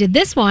 and they did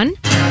this one.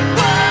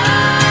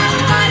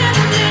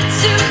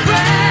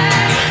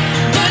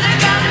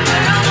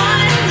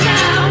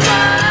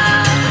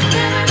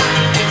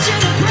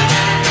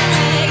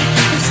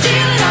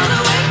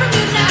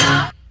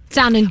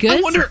 Sounding good.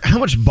 I wonder how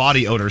much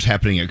body odor is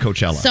happening at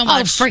Coachella. So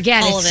much. Oh,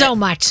 forget it. So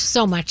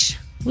much.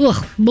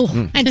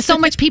 Ugh. And so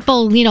much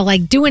people,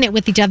 like doing it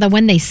with each other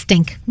when they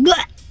stink. Blah.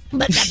 All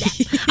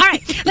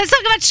right, let's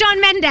talk about Shawn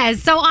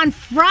Mendes. So on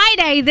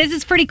Friday, this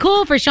is pretty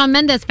cool for Shawn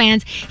Mendes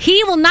fans.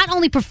 He will not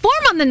only perform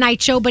on The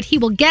Night Show, but he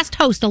will guest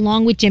host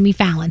along with Jimmy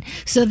Fallon.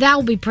 So that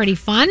will be pretty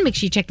fun. Make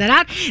sure you check that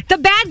out. The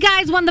Bad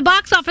Guys won the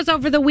box office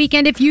over the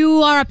weekend. If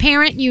you are a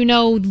parent, you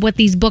know what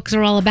these books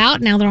are all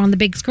about. Now they're on the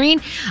big screen.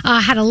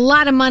 Had a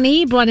lot of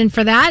money brought in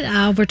for that,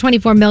 over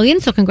 $24 million.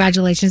 So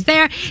congratulations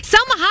there.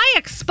 Selma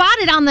Hayek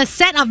spotted on the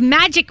set of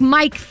Magic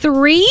Mike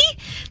 3.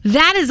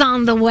 That is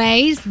on the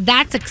way.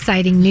 That's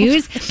exciting news.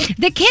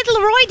 The Kid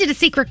Laroi did a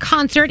secret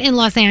concert in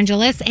Los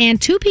Angeles,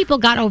 and 2 people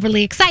got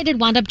overly excited,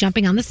 wound up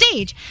jumping on the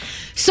stage.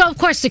 So, of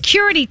course,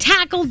 security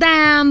tackled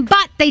them,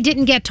 but they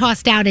didn't get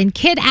tossed out, and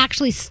Kid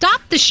actually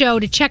stopped the show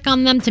to check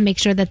on them to make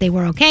sure that they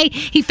were okay.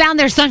 He found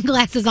their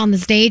sunglasses on the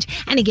stage,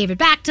 and he gave it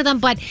back to them,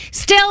 but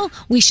still,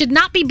 we should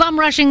not be bum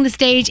rushing the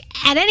stage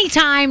at any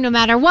time, no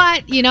matter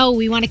what.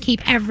 We want to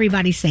keep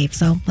everybody safe,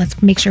 so let's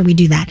make sure we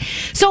do that.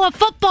 So a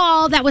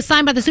football that was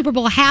signed by the Super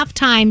Bowl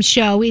halftime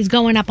show is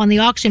going up on the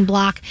auction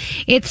block.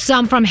 It's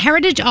from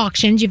Heritage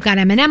Auctions. You've got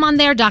Eminem on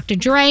there, Dr.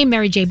 Dre,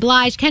 Mary J.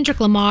 Blige, Kendrick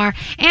Lamar,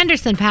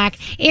 Anderson .Paak.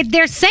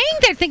 They're saying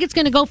they think it's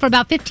going to go for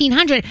about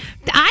 $1,500.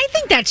 I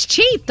think that's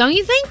cheap. Don't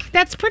you think?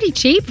 That's pretty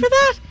cheap for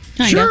that?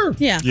 Sure.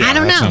 Yeah. I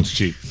don't know. That sounds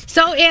cheap.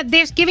 So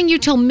they're giving you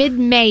till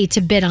mid-May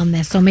to bid on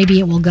this, so maybe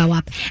it will go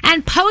up.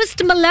 And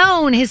Post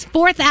Malone, his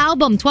 4th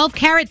album, 12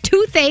 Carat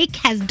Toothache,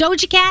 has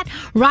Doja Cat,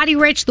 Roddy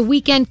Ricch, The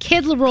Weeknd,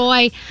 Kid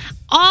Laroi,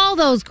 all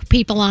those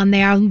people on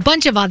there, a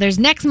bunch of others.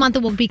 Next month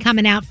it will be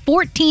coming out,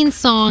 14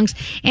 songs,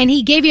 and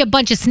he gave you a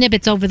bunch of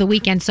snippets over the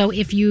weekend, so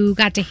if you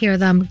got to hear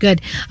them, good,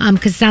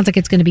 because it sounds like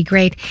it's going to be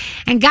great.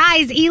 And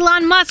guys,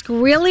 Elon Musk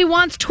really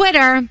wants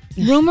Twitter.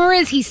 Rumor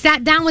is he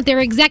sat down with their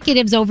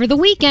executives over the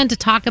weekend to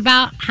talk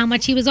about how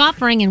much he was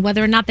offering and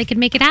whether or not they could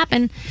make it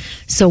happen.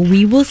 So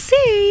we will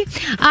see.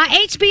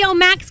 HBO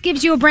Max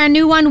gives you a brand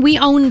new one, We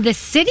Own the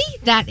City.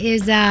 That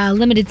is a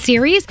limited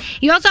series.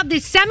 You also have the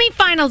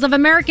semifinals of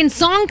American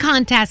Song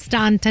Contest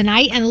on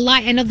tonight, and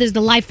I know there's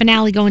the live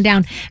finale going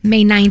down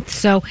May 9th,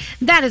 so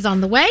that is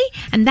on the way,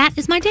 and that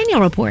is my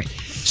Danielle report.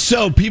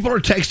 So people are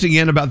texting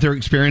in about their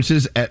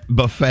experiences at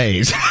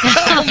buffets.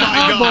 Oh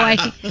my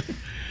God.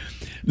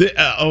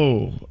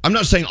 Boy. I'm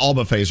not saying all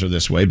buffets are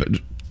this way, but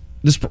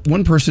this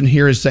one person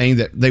here is saying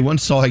that they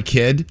once saw a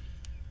kid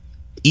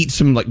eat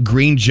some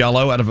green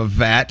Jello out of a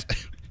vat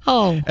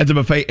at the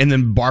buffet and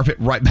then barf it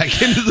right back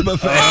into the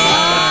buffet.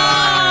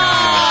 Oh.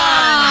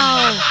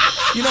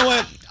 You know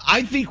what?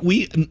 I think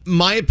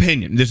my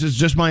opinion, this is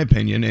just my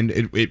opinion, and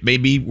it may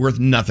be worth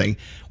nothing.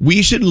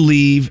 We should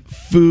leave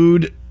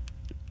food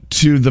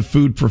to the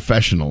food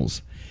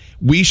professionals.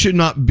 We should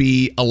not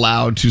be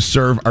allowed to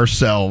serve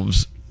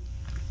ourselves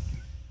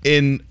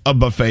in a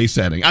buffet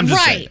setting. I'm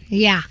just saying.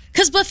 Yeah.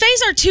 Because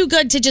buffets are too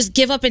good to just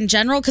give up in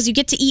general because you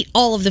get to eat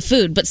all of the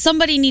food. But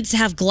somebody needs to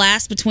have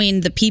glass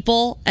between the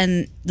people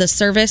and the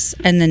service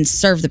and then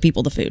serve the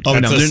people the food. Oh,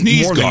 no, there's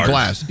more than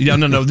glass.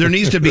 No. There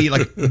needs to be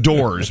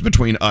doors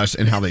between us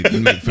and how they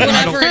make food.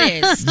 Whatever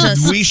it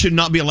is. We should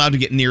not be allowed to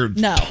get near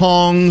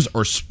tongs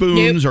or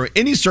spoons or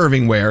any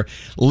servingware.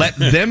 Let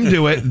them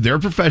do it. They're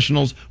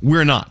professionals.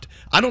 We're not.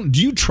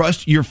 Do you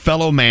trust your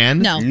fellow man?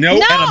 No. At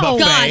a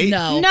buffet?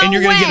 God, no. And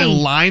you're going to way. get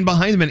in line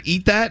behind them and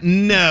eat that?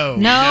 No.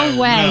 No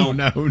way.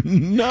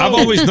 No. I've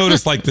always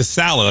noticed the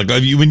salad.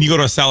 When you go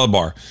to a salad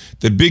bar,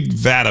 the big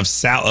vat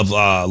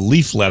of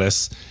leaf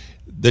lettuce,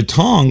 the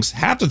tongs,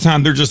 half the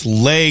time they're just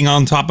laying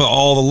on top of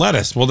all the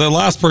lettuce. Well, the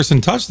last person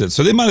touched it,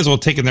 so they might as well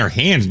take in their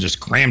hands and just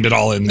crammed it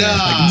all in there.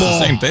 It's the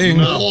same thing.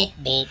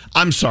 No.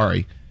 I'm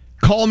sorry.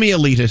 Call me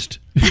elitist.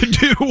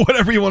 Do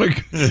whatever you want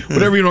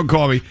to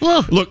call me.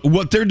 Look,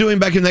 what they're doing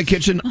back in that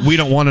kitchen, we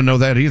don't want to know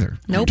that either.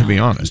 Nope. To be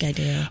honest. I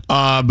do.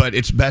 But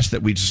it's best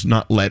that we just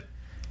not let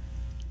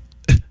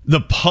the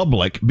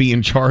public be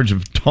in charge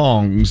of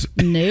tongs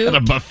at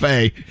a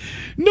buffet.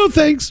 No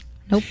thanks.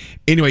 Nope.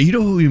 Anyway, you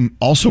know who we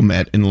also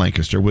met in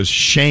Lancaster was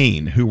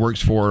Shane, who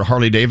works for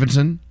Harley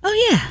Davidson.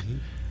 Oh, yeah.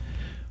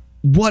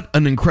 What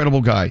an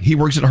incredible guy. He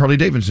works at Harley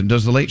Davidson,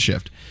 does the late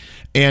shift.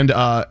 And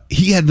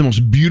he had the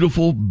most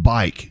beautiful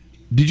bike.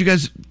 Did you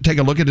guys take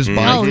a look at his bike?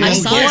 Oh, I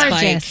saw his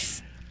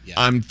gorgeous.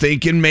 I'm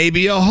thinking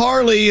maybe a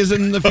Harley is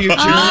in the future.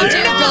 Oh,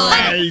 dear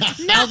God.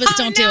 Elvis,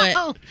 don't do it.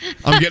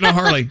 I'm getting a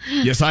Harley.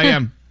 Yes, I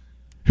am.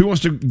 Who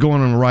wants to go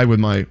on a ride with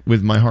my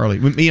Harley?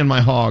 With me and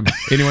my hog?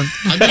 Anyone?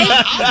 I'll get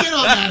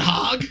on that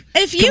hog.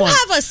 If you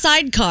have a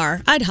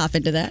sidecar, I'd hop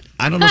into that.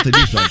 I don't know if they do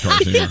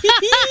sidecars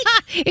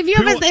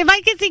anymore. If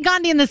I could see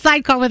Gandhi in the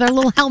sidecar with her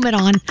little helmet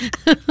on.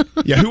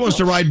 Yeah, who wants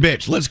to ride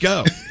bitch? Let's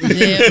go.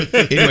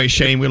 Anyway,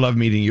 Shane, we love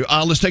meeting you.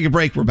 Let's take a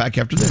break. We're back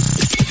after this.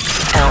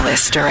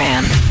 Elvis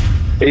Duran.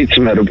 Ate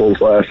some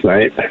edibles last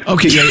night.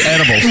 Okay, yeah,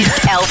 edibles.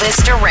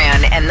 Elvis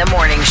Duran and the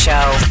Morning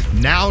Show.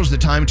 Now's the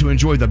time to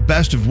enjoy the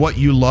best of what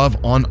you love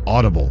on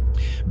Audible.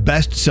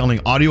 Best-selling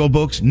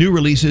audiobooks, new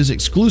releases,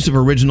 exclusive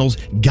originals,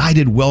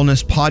 guided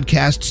wellness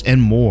podcasts,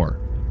 and more.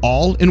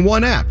 All in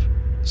one app.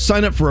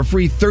 Sign up for a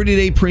free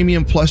 30-day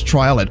premium plus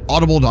trial at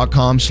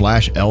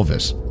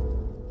audible.com/Elvis.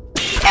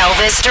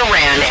 Elvis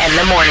Duran and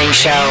the Morning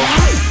Show.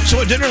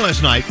 So at dinner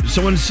last night,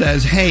 someone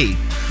says, hey,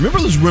 remember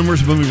those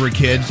rumors when we were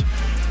kids?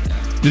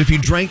 That if you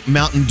drank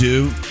Mountain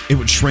Dew, it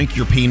would shrink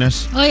your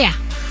penis? Oh, yeah.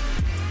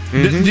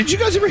 Did you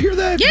guys ever hear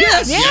that?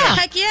 Yes.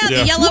 Heck yeah.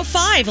 The Yellow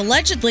 5,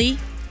 allegedly.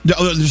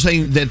 They're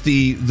saying that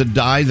the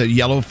dye, the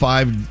Yellow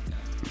 5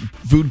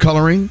 food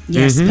coloring,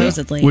 Yes,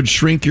 supposedly. would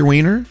shrink your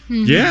wiener?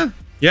 Yeah.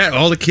 Yeah,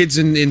 all the kids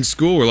in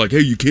school were like,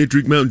 hey, you can't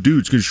drink Mountain Dew.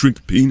 It's going to shrink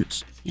the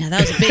penis. Yeah,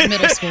 that was a big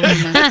middle school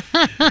rumor.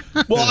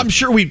 Well, I'm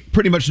sure we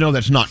pretty much know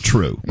that's not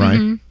true,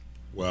 right?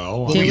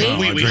 Well, Do we?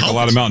 I drank a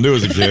lot of Mountain Dew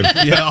as a kid.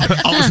 Yeah,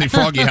 obviously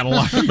Froggy had a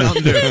lot of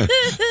Mountain Dew.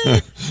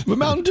 But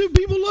Mountain Dew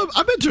people love.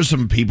 I bet there's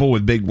some people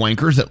with big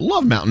wankers that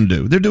love Mountain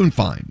Dew. They're doing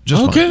fine.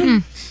 Just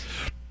fine.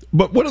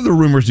 But what other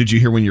rumors did you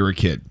hear when you were a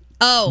kid?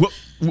 Oh.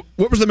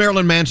 What was the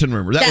Marilyn Manson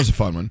rumor? That was a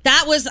fun one.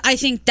 I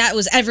think that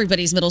was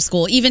everybody's middle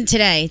school. Even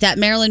today, that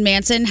Marilyn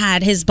Manson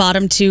had his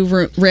bottom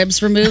two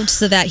ribs removed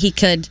so that he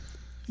could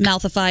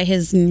mouthify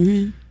his...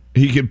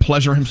 He could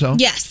pleasure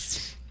himself?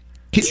 Yes.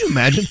 Can you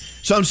imagine?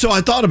 So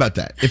I thought about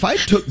that. If I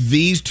took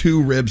these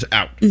two ribs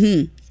out,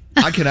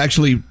 I could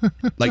actually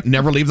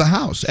never leave the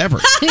house ever.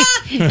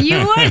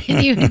 You would.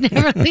 You would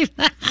never leave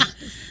the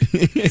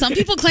house. Some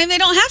people claim they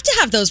don't have to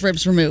have those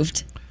ribs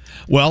removed.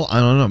 Well, I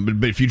don't know,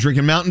 but if you're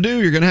drinking Mountain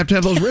Dew, you're going to have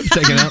those ribs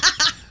taken out.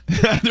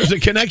 There's a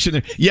connection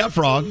there. Yeah,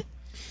 Frog.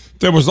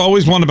 There was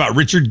always one about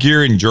Richard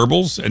Gere and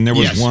gerbils, and there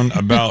was one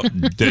about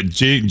that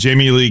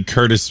Jamie Lee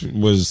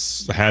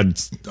Curtis had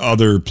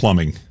other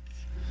plumbing.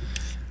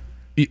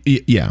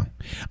 Yeah,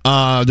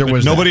 there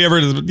was nobody ever.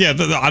 Yeah,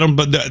 I don't.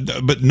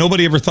 But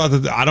nobody ever thought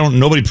that.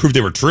 Nobody proved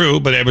they were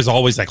true. But it was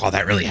always like, oh,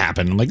 that really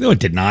happened. I'm like, no, it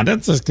did not.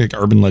 That's just like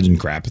urban legend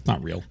crap. It's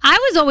not real. I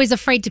was always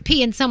afraid to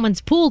pee in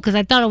someone's pool because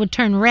I thought it would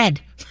turn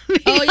red.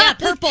 Oh yeah,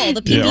 purple.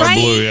 The pee right?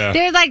 Blue, yeah.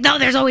 They're like, no,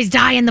 there's always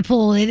dye in the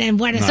pool,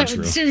 and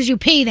as soon as you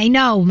pee, they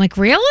know. I'm like,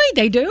 really?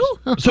 They do?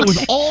 So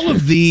with all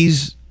of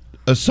these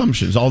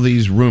assumptions, all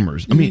these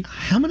rumors, I mean,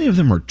 how many of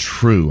them are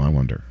true? I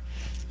wonder.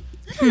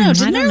 I don't know.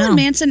 Did Marilyn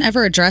Manson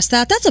ever address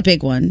that? That's a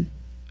big one.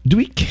 Do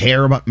we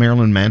care about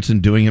Marilyn Manson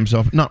doing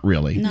himself? Not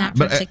really. Not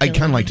but I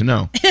kind of like to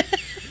know.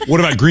 What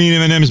about green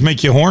M&Ms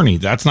make you horny?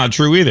 That's not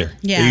true either.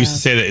 Yeah. They used to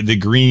say that the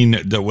green,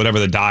 whatever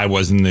the dye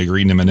was in the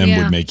green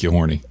M&M would make you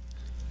horny.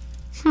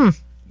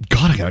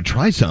 God, I got to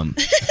try some.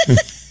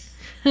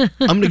 I'm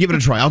going to give it a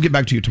try. I'll get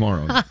back to you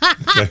tomorrow.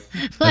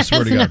 I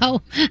swear to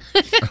God.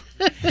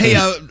 Hey,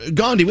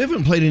 Gandhi, we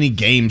haven't played any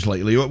games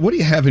lately. What do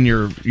you have in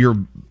your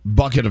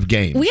bucket of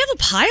games? We have a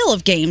pile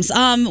of games.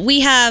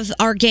 We have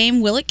our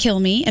game, Will It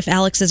Kill Me? If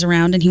Alex is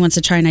around and he wants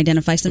to try and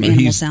identify some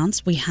animal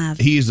sounds, we have...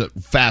 He's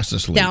fast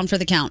asleep. Down for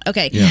the count.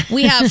 Okay. Yeah.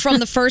 We have From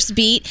the First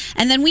Beat.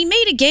 And then we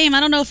made a game. I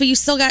don't know if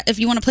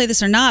you want to play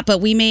this or not,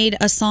 but we made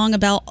a song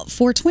about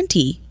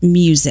 420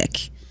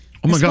 music.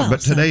 Oh my God, but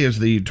today is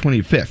the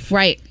 25th.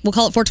 Right. We'll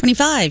call it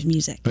 425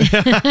 music.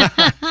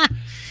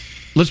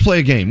 Let's play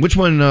a game. Which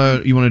one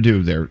you want to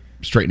do there,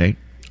 Straight Nate?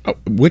 Oh,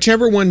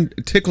 whichever one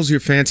tickles your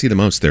fancy the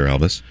most there,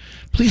 Elvis.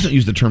 Please don't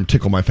use the term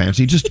tickle my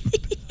fancy. Just,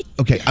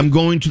 okay, I'm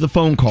going to the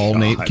phone call,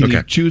 Nate. Can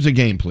you choose a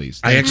game,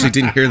 please? I actually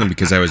didn't hear them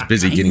because I was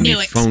busy getting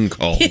a phone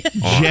call.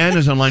 Jen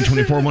is on line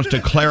 24, wants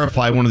to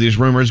clarify one of these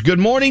rumors. Good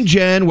morning,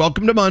 Jen.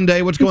 Welcome to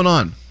Monday. What's going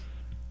on?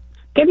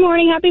 Good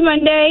morning. Happy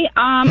Monday.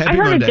 I heard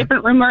Monday. a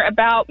different rumor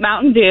about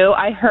Mountain Dew.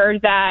 I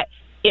heard that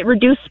it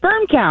reduced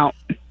sperm count.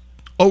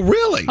 Oh,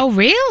 really? Oh,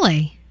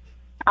 really?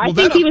 I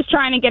think he was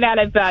trying to get out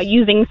of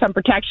using some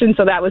protection,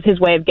 so that was his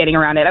way of getting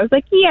around it. I was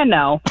like, yeah,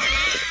 no.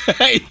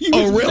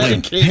 Oh,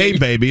 really? Hey,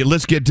 baby,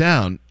 let's get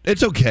down.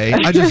 It's okay.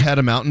 I just had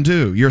a Mountain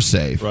Dew. You're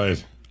safe.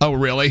 Right. Oh,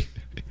 really?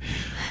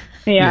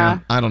 Yeah.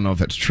 I don't know if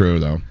that's true,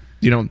 though.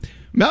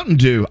 Mountain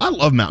Dew, I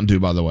love Mountain Dew,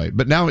 by the way.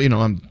 But now, I'm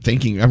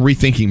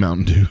rethinking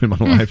Mountain Dew in my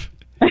life.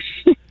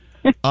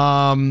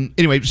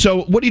 Anyway,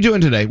 so what are you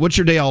doing today? What's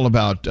your day all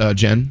about,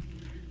 Jen?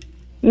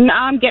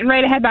 I'm getting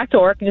ready to head back to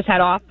work. I just had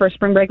off for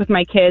spring break with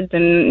my kids,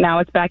 and now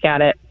it's back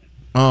at it.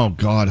 Oh,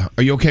 God.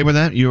 Are you okay with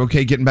that? You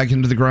okay getting back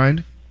into the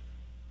grind?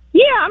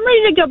 Yeah, I'm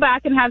ready to go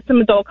back and have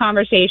some adult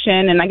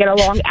conversation, and I get a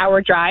long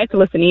hour drive to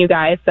listen to you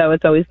guys, so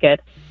it's always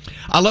good.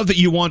 I love that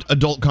you want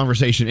adult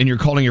conversation, and you're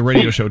calling your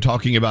radio show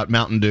talking about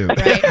Mountain Dew.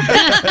 Right.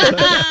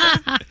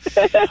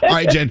 All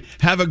right, Jen,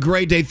 have a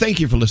great day. Thank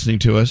you for listening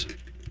to us.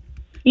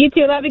 You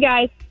too. Love you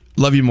guys.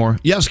 Love you more.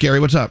 Yes, Gary,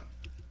 what's up?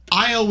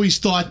 I always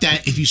thought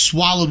that if you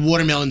swallowed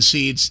watermelon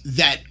seeds,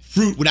 that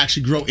fruit would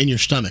actually grow in your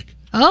stomach.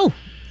 Oh.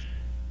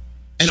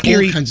 And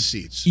Scary. all kinds of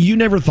seeds. You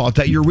never thought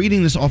that. You're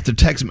reading this off the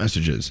text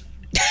messages.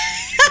 No,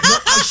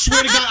 I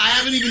swear to God, I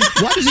haven't even.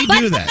 Why does he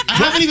do that? I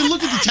haven't even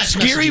looked at the text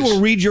Scary messages.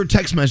 will read your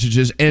text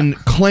messages and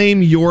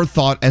claim your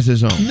thought as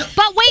his own.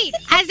 But wait,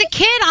 as a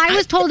kid, I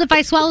was told if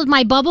I swallowed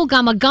my bubble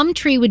gum, a gum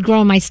tree would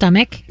grow in my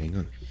stomach.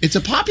 It's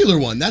a popular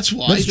one. That's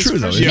why. That's true,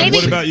 though. Yeah,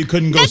 what about you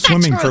couldn't go That's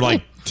not swimming true. for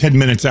like 10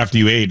 minutes after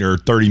you ate or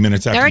 30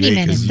 minutes after 30 you ate?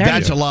 minutes, 'cause- 30.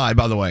 That's a lie,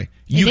 by the way.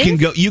 You It can is?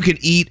 go. You can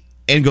eat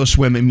and go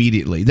swim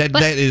immediately. That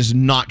But- is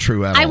not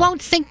true at all. I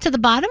won't sink to the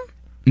bottom?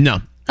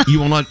 No, you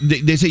will not.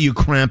 They say you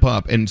cramp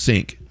up and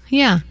sink.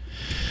 Yeah.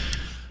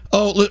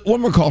 Oh,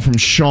 one more call from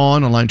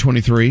Sean on line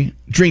 23.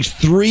 Drinks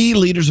 3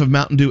 liters of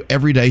Mountain Dew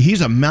every day.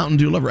 He's a Mountain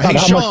Dew lover. Hey, How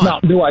Sean. much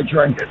Mountain Dew I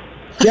drink?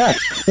 Yes.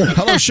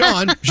 Hello,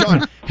 Sean.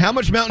 Sean, how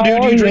much Mountain Dew How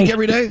do are you drink you?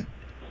 every day?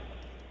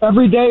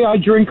 Every day I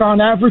drink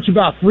on average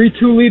about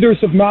 2 liters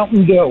of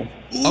Mountain Dew.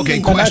 Okay,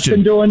 And I've question.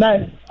 been doing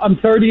that. I'm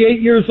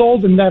 38 years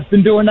old, and I've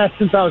been doing that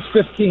since I was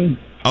 15.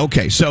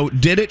 Okay, so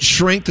did it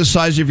shrink the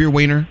size of your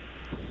wiener?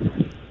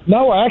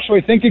 No, I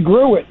actually think it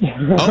grew it.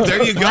 Oh,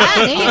 there you go.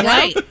 All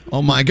right.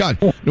 Oh, my God.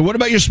 Now, what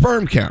about your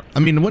sperm count? I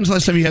mean, when's the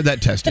last time you had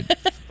that tested?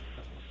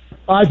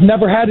 I've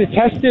never had it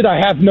tested. I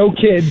have no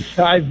kids.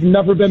 I've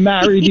never been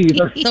married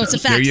either. So it's a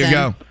fact. There you then.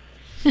 go.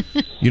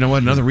 You know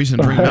what? Another reason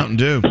to drink Mountain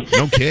Dew.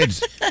 No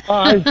kids.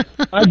 I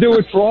do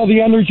it for all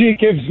the energy it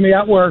gives me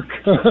at work.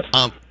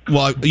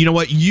 Well, you know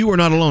what? You are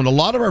not alone. A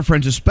lot of our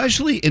friends,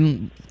 especially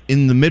in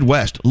the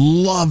Midwest,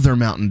 love their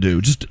Mountain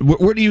Dew. Just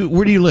where do you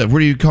live? Where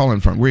are you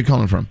calling from? Where are you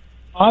calling from?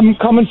 I'm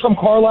coming from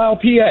Carlisle,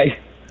 PA.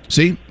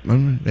 See,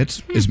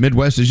 it's as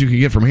Midwest as you can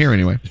get from here,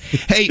 anyway.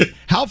 Hey,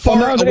 how far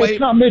Well, no, away? It's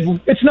not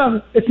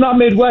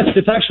Midwest.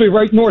 It's actually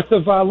right north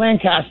of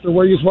Lancaster,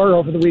 where you were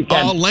over the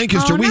weekend. Oh,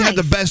 Lancaster. We had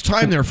the best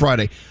time there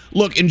Friday.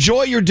 Look,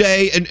 enjoy your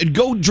day and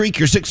go drink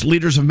your 6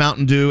 liters of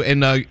Mountain Dew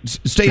and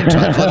stay in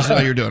touch. Let us know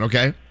how you're doing,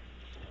 okay?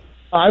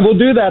 I will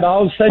do that.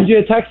 I'll send you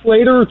a text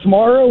later or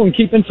tomorrow and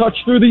keep in touch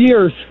through the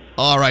years.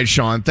 All right,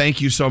 Sean.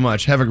 Thank you so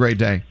much. Have a great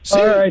day.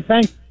 All right,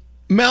 thanks.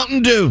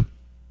 Mountain Dew.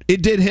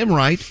 It did him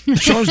right.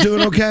 Sean's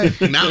doing okay.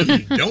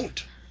 Mountain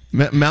don't.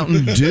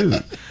 Mountain Dew.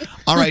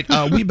 All right,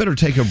 we better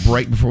take a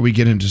break before we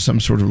get into some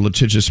sort of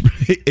litigious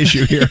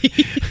issue here.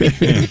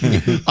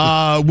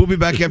 We'll be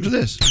back after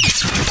this.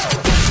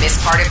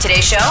 Miss part of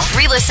today's show?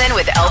 Re-listen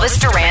with Elvis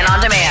Duran on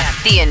demand.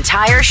 The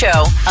entire show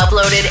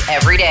uploaded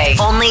every day,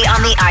 only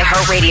on the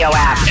iHeartRadio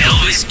app.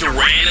 Elvis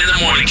Duran in the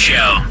Morning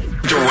Show.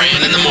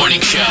 Duran in the Morning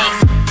Show.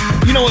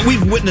 You know what?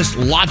 We've witnessed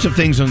lots of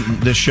things on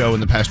this show in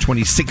the past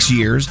 26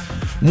 years.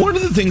 One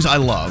of the things I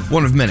love,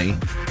 one of many,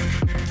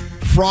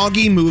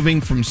 Froggy moving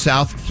from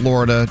South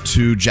Florida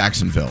to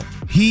Jacksonville.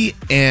 He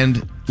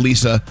and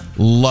Lisa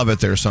love it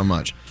there so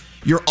much.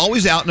 You're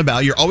always out and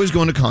about. You're always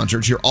going to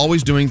concerts. You're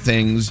always doing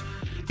things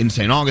in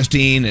St.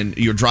 Augustine, and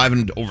you're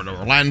driving over to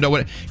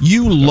Orlando.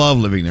 You love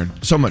living there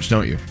so much,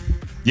 don't you?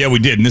 Yeah, we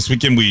did. And this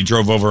weekend we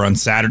drove over on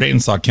Saturday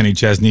and saw Kenny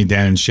Chesney,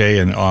 Dan and Shay,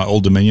 and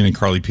Old Dominion and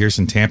Carly Pierce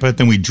in Tampa.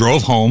 Then we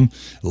drove home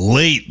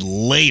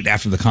late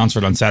after the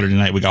concert on Saturday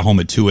night. We got home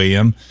at 2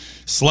 a.m.,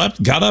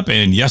 slept, got up,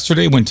 and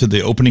yesterday went to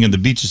the opening of the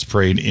Beaches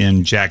Parade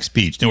in Jack's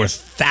Beach. There were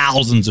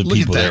thousands of Look at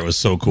people that. there. It was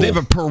so cool. They have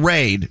a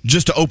parade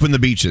just to open the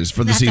beaches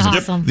for the That's season.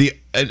 awesome.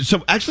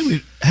 So actually,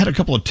 we had a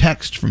couple of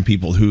texts from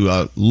people who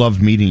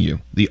loved meeting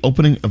you. The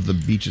opening of the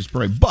Beaches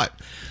Parade. But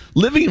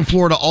living in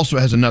Florida also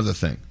has another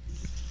thing.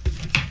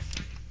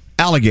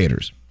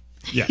 Alligators.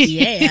 Yes.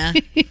 Yeah.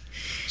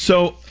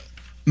 So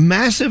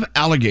massive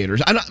alligators.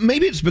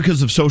 Maybe it's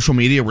because of social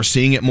media. We're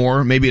seeing it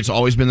more. Maybe it's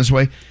always been this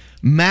way.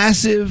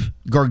 Massive,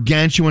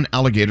 gargantuan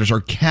alligators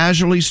are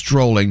casually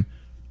strolling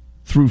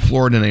through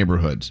Florida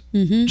neighborhoods,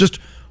 just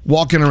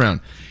walking around.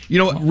 You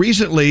know,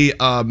 recently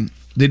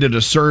they did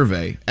a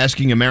survey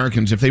asking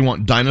Americans if they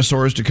want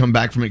dinosaurs to come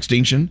back from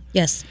extinction.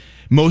 Yes.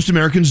 Most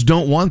Americans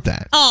don't want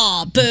that.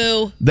 Aw,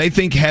 boo. They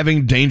think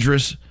having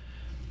dangerous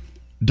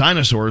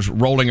dinosaurs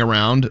rolling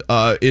around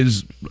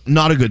is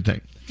not a good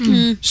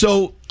thing.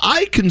 So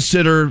I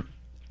consider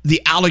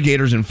the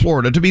alligators in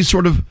Florida to be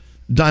sort of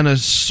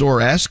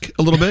dinosaur-esque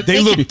a little bit.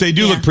 They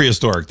do look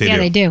prehistoric.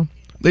 They do.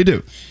 They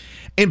do.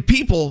 And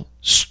people,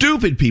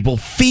 stupid people,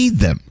 feed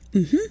them.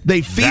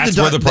 They feed That's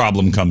where the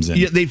problem comes in.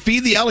 Yeah, they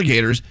feed the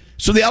alligators,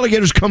 so the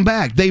alligators come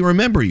back. They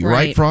remember you,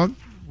 right, Frog?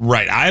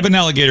 Right. I have an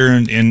alligator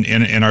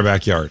in our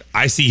backyard.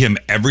 I see him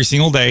every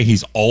single day.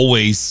 He's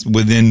always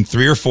within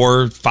 3 or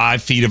 4,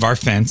 5 feet of our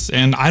fence,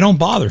 and I don't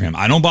bother him.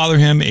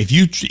 If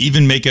you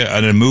even make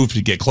a move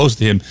to get close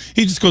to him,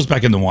 he just goes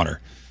back in the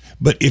water.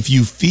 But if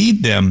you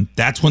feed them,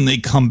 that's when they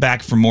come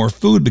back for more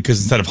food,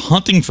 because instead of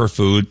hunting for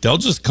food, they'll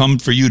just come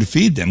for you to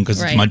feed them because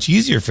it's much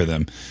easier for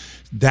them.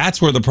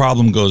 That's where the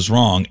problem goes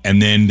wrong,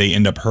 and then they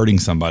end up hurting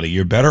somebody.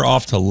 You're better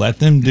off to let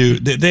them do.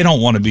 They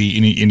don't want to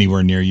be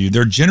anywhere near you.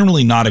 They're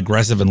generally not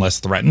aggressive unless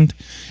threatened,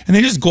 and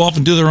they just go off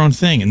and do their own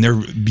thing, and they're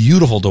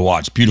beautiful to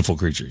watch, beautiful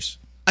creatures.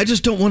 I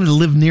just don't want to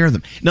live near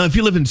them. Now, if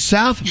you live in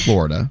South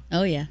Florida,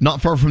 Oh, yeah. not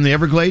far from the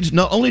Everglades,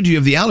 not only do you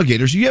have the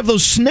alligators, you have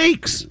those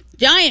snakes.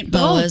 Giant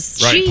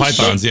boas. Right,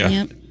 pythons, yeah.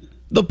 Yep.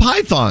 The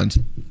pythons.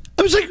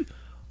 I was like,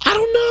 I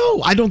don't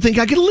know. I don't think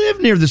I could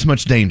live near this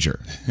much danger.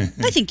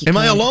 I think you Am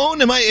I could.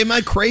 alone? Am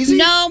I crazy?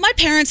 No, my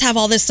parents have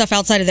all this stuff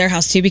outside of their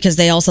house too because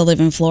they also live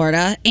in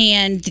Florida.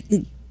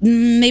 And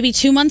maybe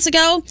 2 months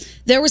ago,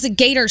 there was a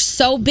gator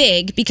so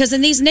big because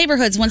in these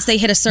neighborhoods, once they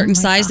hit a certain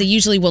size, they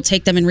usually will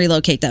take them and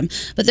relocate them.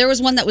 But there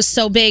was one that was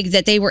so big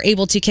that they were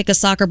able to kick a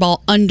soccer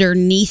ball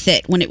underneath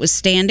it when it was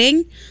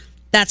standing.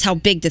 That's how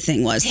big the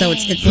thing was. So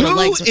its little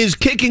legs. Who is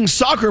kicking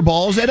soccer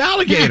balls at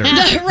alligators?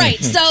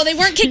 Right. So they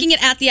weren't kicking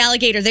it at the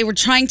alligator. They were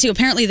trying to.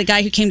 Apparently, the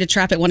guy who came to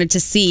trap it wanted to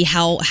see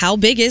how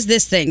big is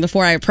this thing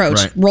before I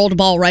approached. Right. Rolled a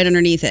ball right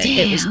underneath it.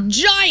 It was Damn.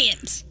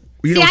 giant.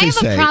 You See, know I what they have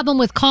say? a problem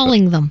with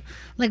calling them.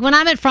 Like when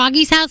I'm at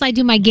Froggy's house, I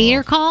do my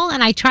gator call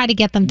and I try to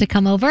get them to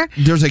come over.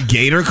 There's a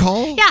gator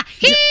call? Yeah.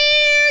 Here,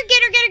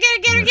 gator.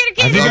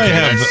 I think I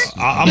have.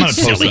 I'm going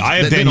to post it. I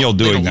have Danielle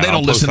doing that. They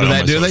don't listen to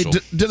that, do they?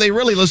 Do they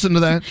really listen to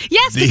that?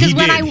 Yes, because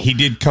he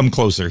did come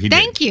closer. He did.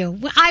 Thank you.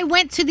 I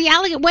went to the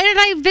alligator. Where did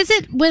I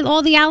visit with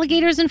all the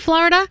alligators in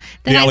Florida?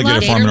 The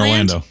alligator farm in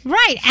Orlando.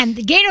 Right, and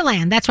the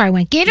Gatorland. That's where I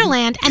went.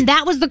 Gatorland, and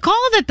that was the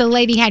call that the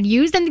lady had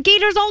used, and the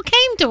gators all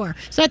came to her.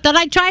 So I thought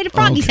I'd try it at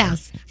Froggy's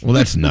house. Well,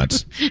 that's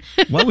nuts.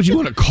 Why would you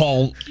want to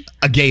call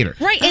a gator?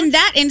 Right. In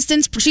that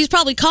instance, she's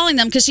probably calling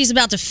them because she's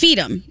about to feed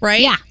them,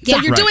 right? Yeah. So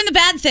you're Right. doing the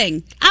bad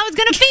thing. I was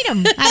going to feed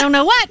them. I don't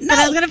know what, but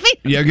I was going to feed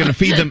them. You're going to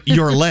feed them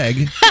your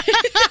leg.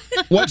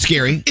 What's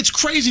scary? It's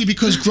crazy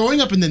because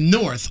growing up in the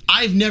North,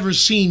 I've never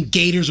seen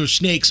gators or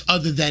snakes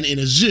other than in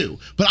a zoo.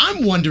 But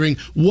I'm wondering,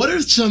 what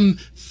are some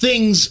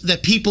things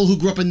that people who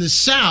grew up in the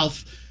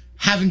South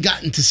haven't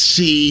gotten to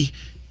see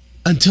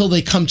until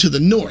they come to the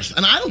North?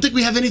 And I don't think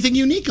we have anything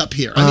unique up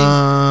here.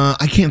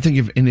 I can't think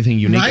of anything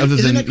unique Right? other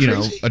Isn't than, that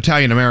crazy?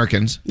 Italian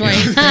Americans. Right.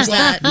 There's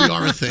that. We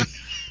are a thing.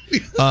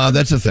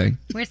 That's a thing.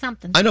 We're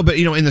something. I know, but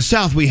in the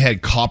South we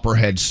had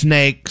copperhead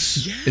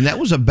snakes, and that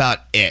was about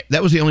it.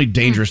 That was the only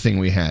dangerous thing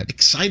we had.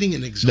 Exciting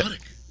and exotic.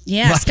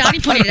 Yeah, Scotty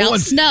pointed I don't out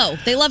want- snow.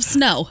 They love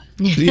snow.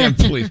 Yeah,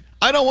 please.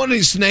 I don't want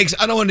any snakes.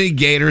 I don't want any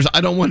gators.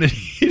 I don't want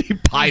any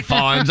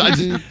pythons. I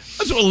just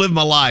want to live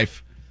my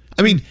life.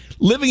 I mean,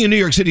 living in New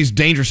York City is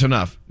dangerous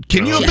enough.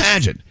 Can you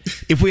imagine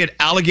if we had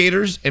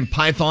alligators and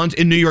pythons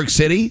in New York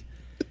City?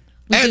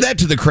 Add that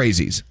to the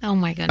crazies. Oh,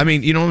 my goodness. I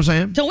mean, you know what I'm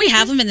saying? Don't we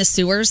have them in the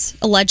sewers,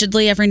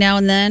 allegedly, every now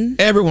and then?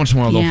 Every once in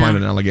a while, they'll Yeah. find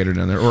an alligator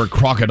down there or a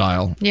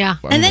crocodile. Yeah.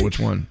 I don't know which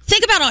one.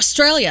 Think about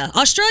Australia.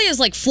 Australia is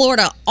like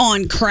Florida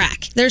on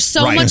crack. There's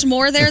so Right. much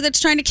more there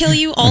that's trying to kill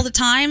you all the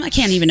time. I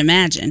can't even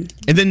imagine.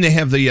 And then they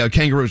have the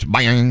kangaroos,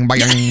 bang,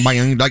 bang,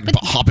 bang, like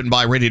hopping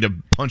by, ready to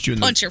punch you in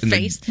Punch your in the-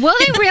 face. Will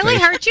they in the really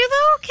face. hurt you,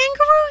 though,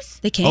 kangaroos?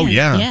 They can. Oh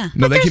yeah.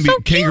 No, they can be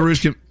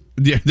kangaroos.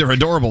 Yeah, they're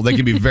adorable. They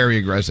can be very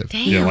aggressive.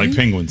 Damn. Yeah, like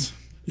penguins.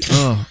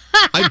 Oh,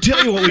 I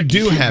tell you what, we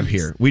do have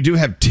here. We do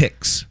have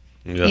ticks.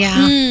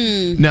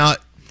 Yeah. Now,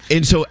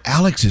 and so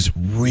Alex is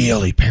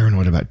really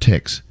paranoid about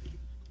ticks.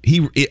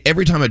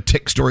 Every time a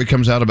tick story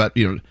comes out about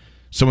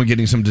someone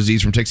getting some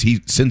disease from ticks, he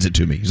sends it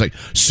to me. He's like,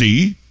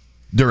 "See,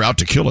 they're out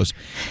to kill us."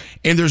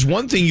 And there's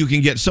one thing you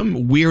can get,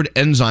 some weird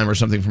enzyme or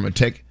something from a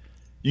tick.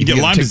 You get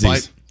Lyme tick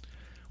disease.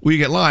 Well, you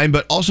get Lyme,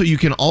 but also you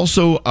can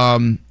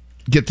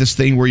get this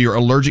thing where you're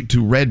allergic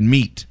to red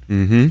meat.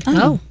 Mm-hmm.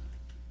 Oh.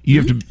 You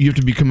have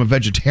to become a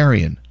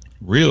vegetarian.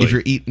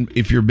 Really?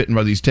 If you're bitten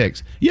by these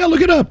ticks. Yeah,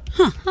 look it up.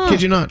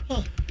 Kid you not.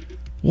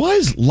 Why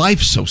is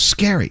life so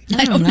scary?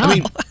 I don't know. I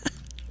mean,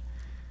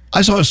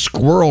 I saw a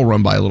squirrel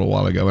run by a little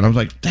while ago, and I was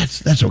like,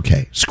 "That's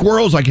okay.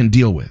 Squirrels I can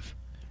deal with,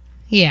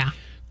 Yeah.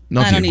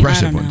 not the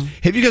aggressive ones."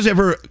 Have you guys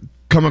ever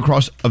come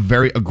across a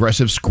very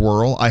aggressive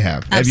squirrel? I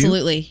have. Have you?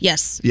 Absolutely.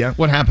 Yes. Yeah.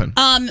 What happened?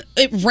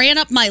 It ran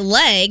up my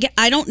leg.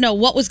 I don't know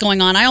what was going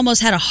on. I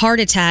almost had a heart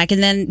attack.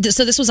 And then,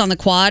 so this was on the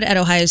quad at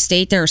Ohio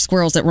State. There are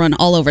squirrels that run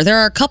all over. There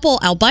are a couple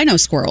albino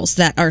squirrels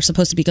that are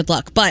supposed to be good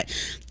luck, but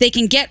they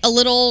can get a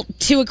little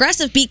too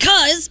aggressive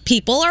because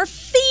people are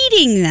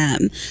feeding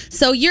them.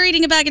 So you're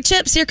eating a bag of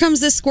chips. Here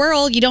comes this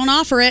squirrel. You don't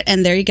offer it,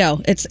 and there you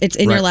go. It's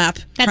in your lap.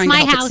 That's trying to my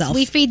help house. itself.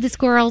 We feed the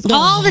squirrels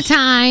all the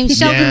time.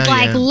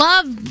 Sheldon's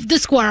love the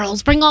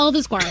squirrels. Bring all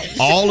the squirrels.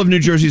 All of New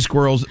Jersey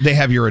squirrels, they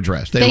have your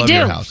address. They love do.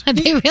 your house.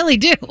 They really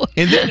do.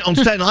 And then on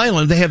Staten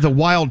Island, they have the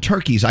wild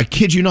turkeys. I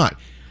kid you not.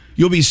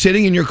 You'll be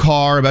sitting in your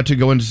car about to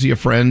go in to see a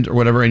friend or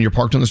whatever, and you're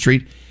parked on the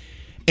street,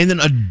 and then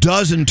a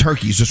dozen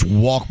turkeys just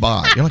walk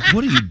by. You're like,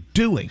 what are you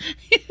doing?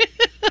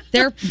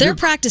 They're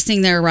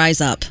practicing their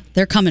rise up.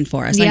 They're coming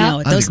for us. Yep. I know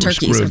it. I Those think we're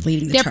turkeys are screwed.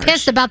 leading the They're charge.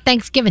 pissed about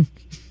Thanksgiving.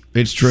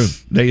 It's true.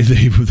 They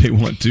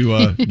want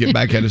to get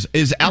back at us.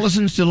 Is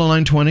Allison still on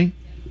line 20?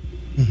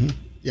 Mm-hmm.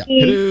 Yeah.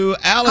 Hello,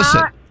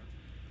 Allison.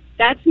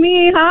 That's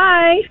me.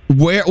 Hi.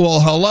 Where?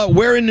 Well, hello.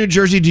 Where in New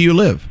Jersey do you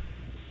live?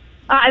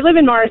 I live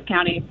in Morris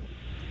County.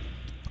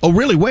 Oh,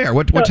 really? Where?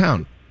 What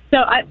town? So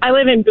I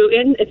live in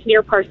Boonton. It's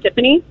near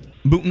Parsippany.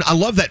 Boonton. I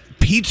love that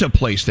pizza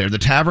place there. The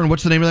tavern.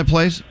 What's the name of that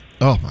place?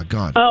 Oh my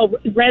God. Oh,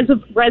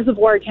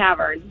 Reservoir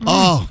Tavern.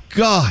 Oh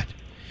God.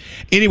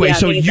 Anyway, Yeah,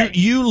 so amazing.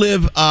 you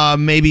live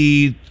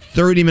maybe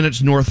 30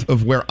 minutes north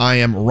of where I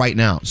am right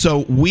now. So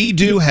we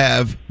do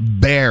have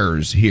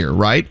bears here,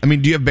 right? I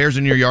mean, do you have bears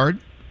in your yard?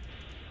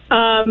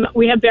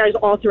 We have bears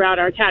all throughout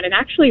our town, and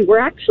actually, we're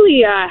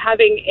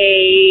having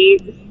a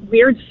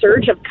weird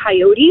surge of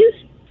coyotes.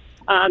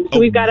 So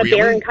we've got a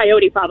bear and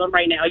coyote problem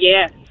right now.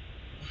 Yeah.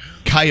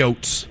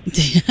 Coyotes.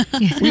 This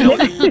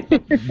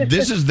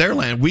is their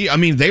land.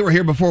 They were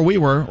here before we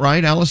were,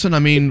 right, Allison?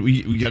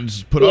 We got to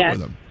just put up with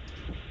them.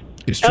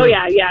 It's true. Oh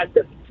yeah.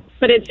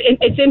 But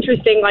it's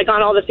interesting. Like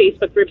on all the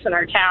Facebook groups in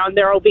our town,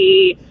 there will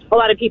be a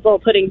lot of people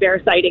putting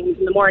bear sightings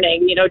in the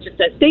morning. Just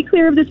to stay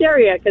clear of this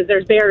area because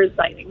there's bears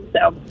sightings.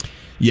 So.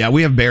 Yeah,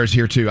 we have bears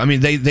here too.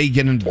 They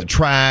get into the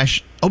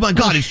trash. Oh my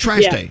God, it's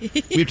trash day.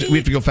 We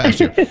have to go fast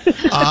here.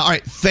 All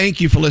right,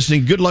 thank you for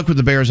listening. Good luck with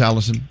the bears,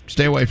 Allison.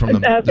 Stay away from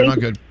them. They're not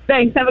good.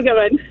 Thanks. Have a good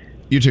one.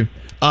 You too.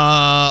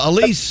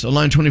 Elise, on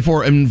line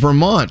 24 in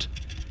Vermont.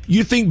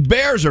 You think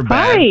bears are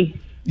bad? Hi.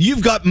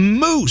 You've got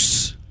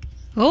moose.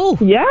 Oh.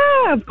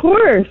 Yeah, of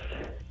course.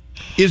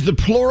 Is the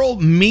plural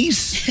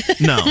meese?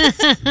 No.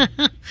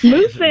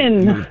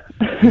 Moosin.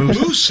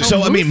 Moose.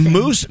 So,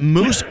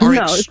 moose are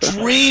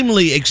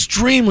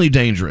extremely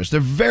dangerous. They're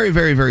very,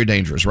 very, very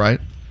dangerous, right?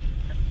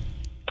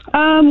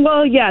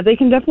 Well, yeah, they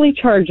can definitely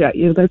charge at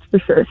you, that's for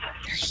sure.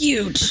 They're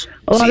huge.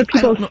 A lot of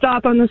people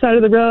stop on the side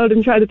of the road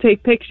and try to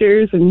take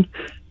pictures, and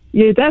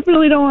you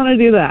definitely don't want to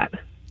do that.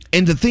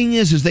 And the thing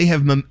is they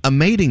have a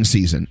mating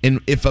season. And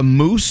if a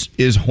moose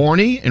is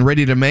horny and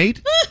ready to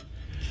mate,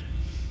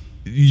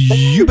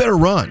 you better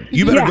run.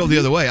 You better go the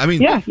other way.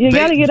 You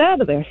got to get out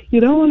of there. You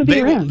don't want to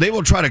be around. They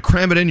will try to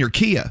cram it in your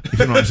Kia, if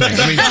you know what I'm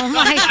saying. Oh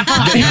my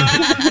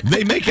God.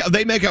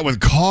 They make out with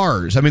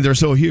cars. They're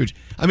so huge.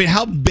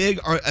 How big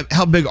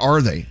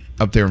are they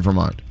up there in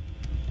Vermont?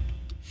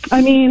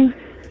 I'd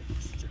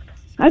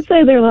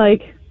say they're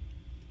like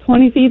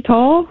 20 feet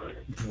tall.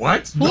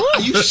 What? No,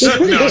 are you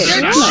serious?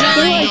 They're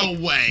No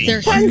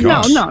way.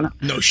 No.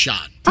 No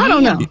shot. I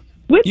don't know.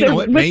 With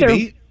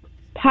their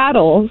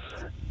paddles.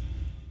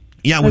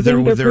 Yeah,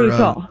 they're pretty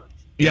tall.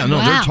 Yeah,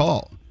 no, they're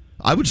tall.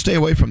 I would stay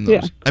away from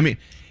those.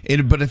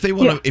 Yeah. But if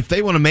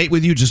they want to mate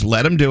with you, just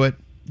let them do it.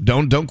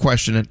 Don't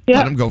question it. Yep.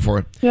 Let them go for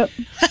it. Yep.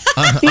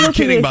 I'm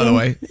kidding, by the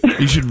way.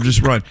 You should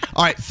just run.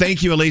 All right,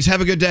 thank you, Elise.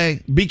 Have a good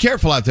day. Be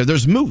careful out there.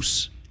 There's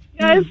moose.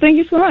 Guys, thank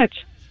you so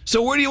much.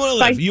 So where do you want to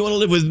live? You want to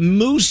live with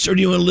moose or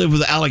do you want to live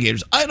with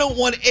alligators? I don't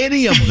want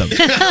any of them.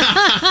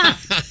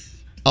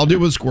 I'll do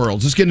it with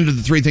squirrels. Let's get into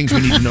the three things we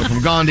need to know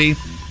from Gandhi.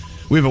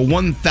 We have a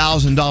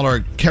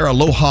 $1,000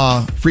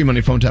 Caraloha free money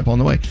phone tap on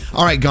the way.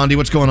 All right, Gandhi,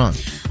 what's going on?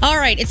 All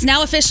right, it's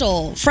now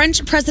official.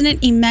 French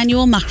President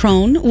Emmanuel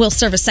Macron will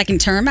serve a second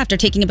term after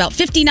taking about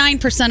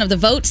 59% of the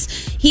votes.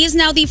 He is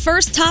now the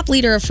first top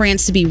leader of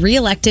France to be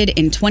reelected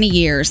in 20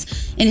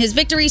 years. In his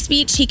victory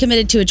speech, he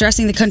committed to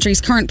addressing the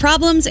country's current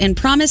problems and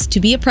promised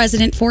to be a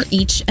president for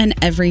each and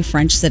every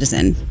French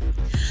citizen.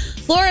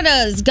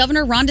 Florida's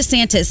Governor Ron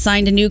DeSantis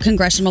signed a new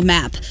congressional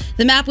map.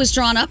 The map was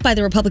drawn up by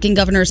the Republican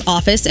governor's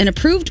office and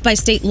approved by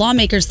state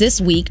lawmakers this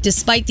week,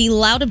 despite the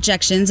loud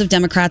objections of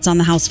Democrats on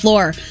the House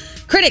floor.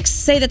 Critics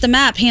say that the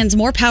map hands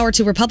more power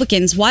to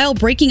Republicans while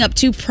breaking up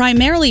two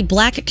primarily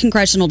black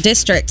congressional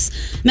districts.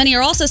 Many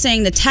are also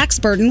saying the tax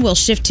burden will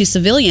shift to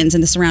civilians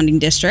in the surrounding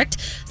district.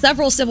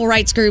 Several civil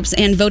rights groups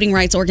and voting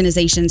rights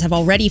organizations have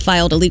already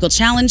filed a legal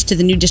challenge to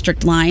the new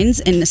district lines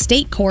in the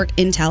state court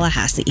in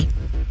Tallahassee.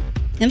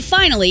 And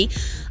finally,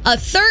 a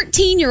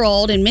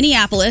 13-year-old in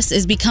Minneapolis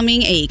is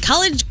becoming a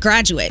college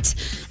graduate.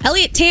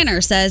 Elliot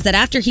Tanner says that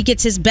after he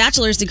gets his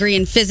bachelor's degree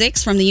in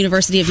physics from the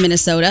University of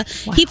Minnesota,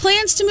 he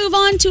plans to move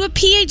on to a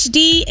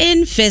PhD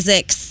in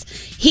physics.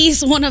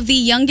 He's one of the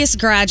youngest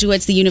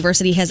graduates the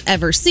university has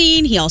ever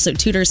seen. He also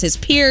tutors his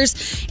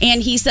peers,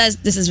 and he says,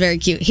 this is very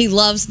cute, he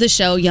loves the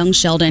show Young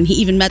Sheldon. He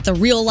even met the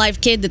real-life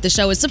kid that the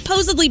show is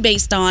supposedly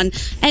based on,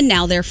 and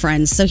now they're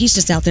friends. So he's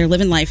just out there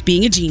living life,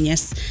 being a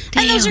genius.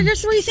 And those are your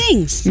three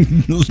things.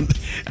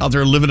 Out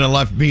there living a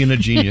life being a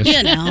genius.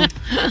 You know.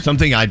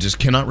 Something I just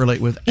cannot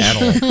relate with at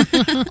all.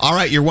 All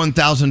right, your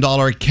 $1,000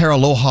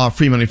 Caraloha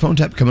free money phone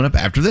tap coming up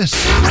after this.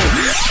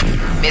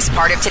 Miss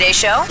part of today's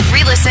show?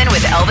 Re-listen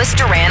with Elvis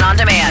Duran on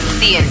demand.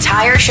 The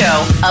entire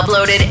show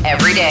uploaded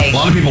every day. A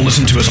lot of people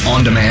listen to us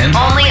on demand.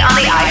 Only on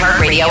the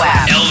iHeartRadio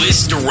app.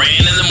 Elvis Duran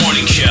in the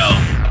Morning Show.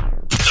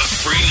 The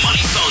free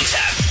money phone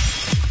tap.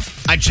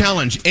 I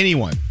challenge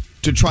anyone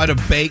to try to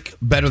bake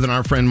better than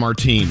our friend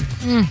Martine.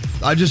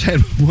 I just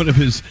had one of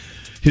his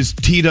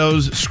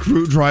Tito's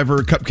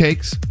screwdriver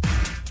cupcakes.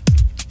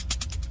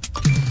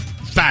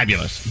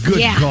 Fabulous.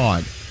 Good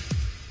God.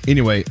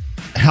 Anyway,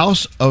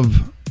 House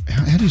of,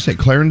 how do you say,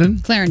 Clarendon?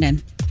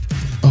 Clarendon.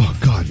 Oh,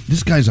 God.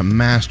 This guy's a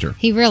master.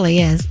 He really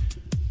is.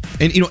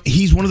 And,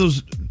 he's one of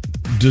those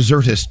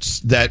dessertists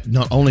that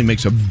not only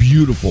makes a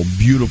beautiful,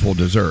 beautiful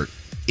dessert,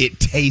 it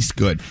tastes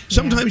good.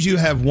 Sometimes you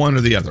have one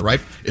or the other,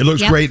 right? It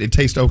looks great. It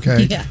tastes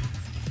okay. Yeah.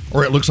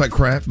 Or it looks like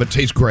crap, but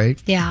tastes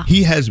great. Yeah.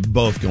 He has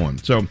both going.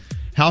 So,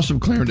 House of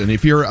Clarendon,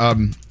 if you're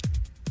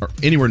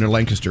anywhere near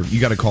Lancaster, you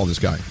got to call this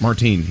guy.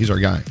 Martine, he's our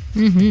guy.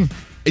 Mm-hmm.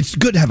 It's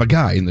good to have a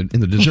guy in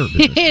the dessert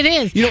business. It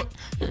is. You know,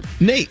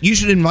 Nate, you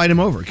should invite him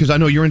over because I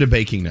know you're into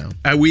baking now.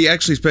 We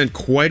actually spent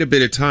quite a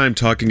bit of time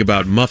talking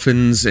about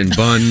muffins and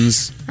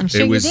buns. I'm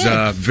sure it you was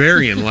did.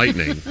 very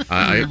enlightening.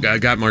 I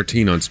got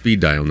Martine on speed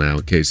dial now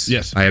in case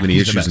I have any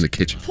he's the issues best. in the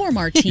kitchen. Poor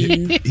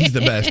Martine. He's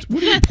the best.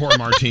 What do you mean, poor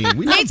Martine?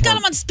 Nate's got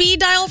him on speed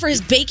dial for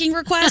his baking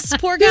requests.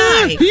 Poor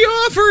guy. He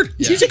offered.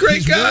 Yeah. He's a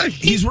great guy.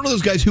 He's one of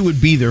those guys who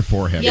would be there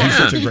for him. Yeah. He's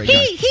such a great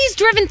guy. He's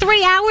driven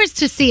 3 hours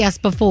to see us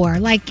before.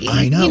 Like,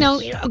 I know. you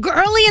know,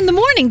 early in the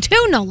morning,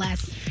 too, no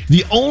less.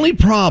 The only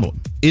problem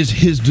is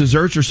his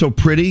desserts are so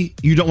pretty,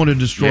 you don't want to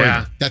destroy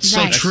them. That's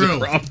so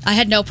true. I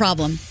had no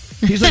problem.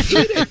 He's like,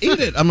 eat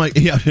it. I'm like,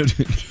 yeah.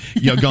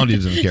 Gandhi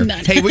doesn't care.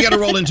 None. Hey, we got to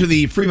roll into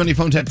the free money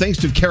phone tap thanks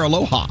to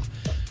Caraloha.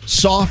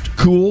 Soft,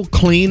 cool,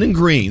 clean, and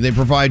green. They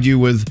provide you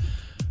with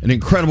an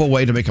incredible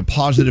way to make a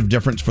positive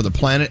difference for the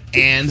planet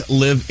and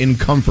live in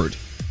comfort.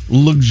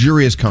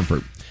 Luxurious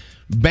comfort.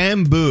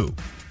 Bamboo.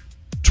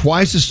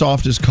 Twice as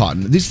soft as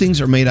cotton. These things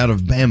are made out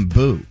of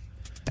bamboo.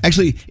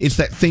 Actually, it's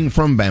that thing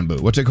from bamboo.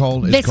 What's it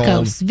called? It's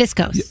Viscose.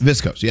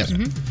 Viscose, yes.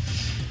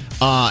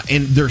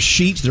 And their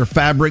sheets, their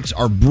fabrics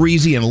are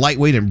breezy and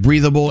lightweight and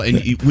breathable. And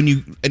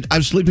I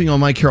was sleeping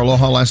on my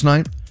Caraloha last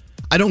night.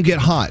 I don't get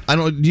hot. Do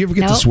you ever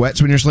get the Nope.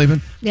 sweats when you're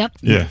sleeping? Yep.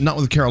 Yeah. Not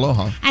with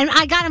Caraloha. And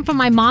I got him from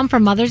my mom for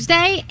Mother's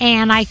Day,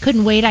 and I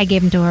couldn't wait. I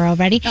gave him to her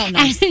already. Oh,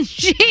 nice. And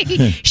she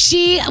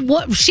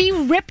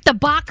ripped the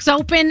box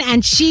open,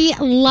 and she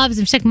loves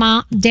him. She's like,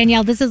 Mom,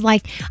 Danielle, this is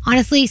like,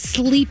 honestly,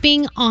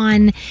 sleeping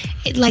on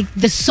like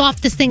the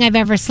softest thing I've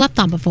ever slept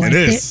on before. It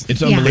is.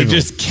 It's Yeah. unbelievable. They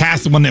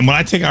just when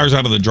I take ours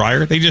out of the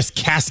dryer, they just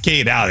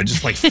cascade out. It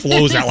just like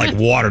flows out like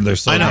water. They're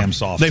so I know. damn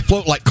soft. They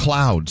float like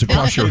clouds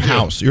across your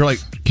house. You're like,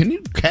 can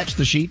you catch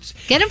the sheets?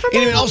 Get him from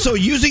And mom. also,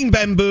 using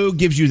bamboo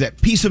gives you that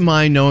peace of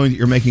mind knowing that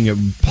you're making a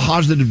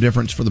positive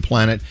difference for the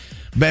planet.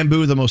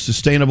 Bamboo, the most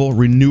sustainable,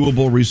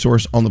 renewable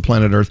resource on the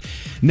planet Earth.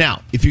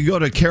 Now, if you go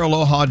to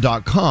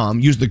Caraloha.com,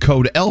 use the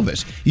code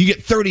Elvis, you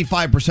get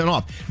 35%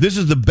 off. This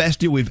is the best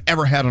deal we've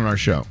ever had on our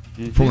show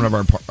for one of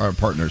our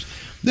partners.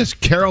 That's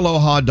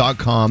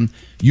Caraloha.com.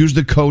 Use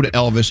the code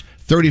Elvis,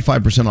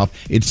 35% off.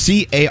 It's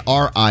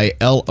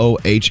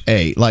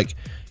Cariloha, like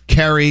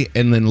Carrie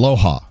and then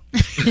Loha.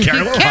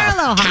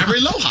 Caraloha.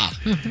 Caraloha.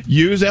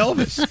 Use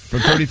Elvis for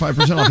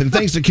 35% off. And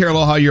thanks to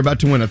Caraloha, you're about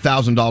to win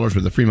 $1,000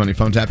 with the free money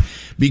phone tap.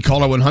 Be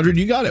caller 100.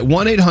 You got it.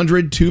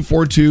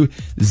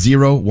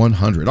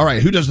 1-800-242-0100. All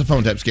right, who does the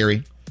phone tap,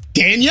 Scary?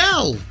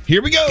 Danielle.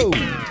 Here we go.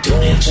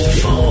 Don't answer the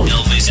phone.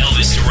 Elvis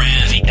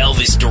Duran, the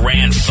Elvis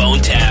Duran phone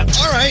tap.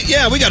 All right,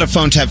 yeah, we got a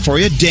phone tap for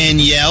you.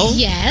 Danielle.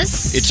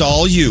 Yes. It's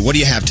all you. What do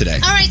you have today?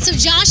 All right, so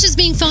Josh is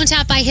being phone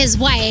tapped by his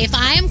wife.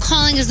 I am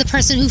calling as the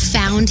person who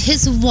found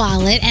his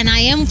wallet, and I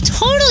am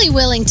totally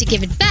willing to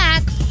give it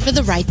back for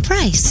the right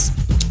price.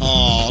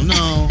 Oh,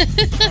 no.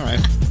 All right.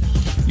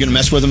 You going to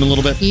mess with him a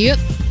little bit? Yep.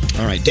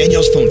 All right,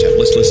 Danielle's phone tap.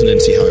 Let's listen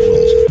and see how it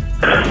rolls.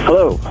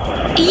 Hello.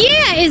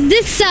 Yeah, is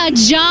this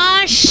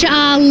Josh?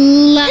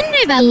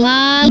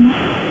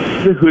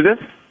 Who's this?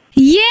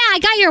 Yeah, I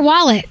got your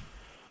wallet.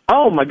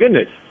 Oh my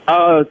goodness.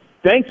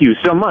 Thank you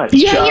so much.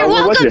 Yeah, you're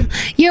where was welcome.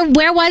 it?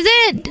 Where was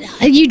it?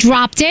 You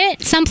dropped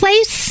it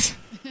someplace?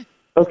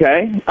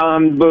 Okay.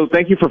 Well,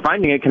 thank you for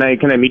finding it. Can I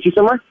meet you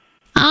somewhere?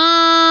 Yeah,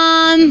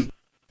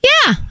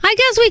 I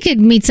guess we could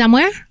meet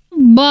somewhere.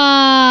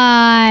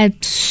 But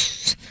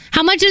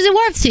how much is it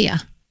worth to you?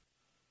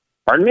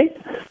 Pardon me?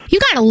 You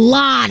got a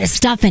lot of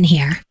stuff in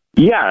here.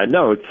 Yeah,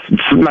 no, it's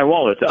my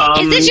wallet.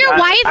 Is this your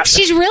wife?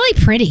 She's really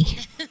pretty.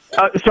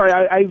 Sorry,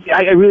 I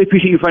really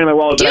appreciate you finding my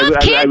wallet. Do you have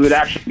kids? I would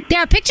actually. There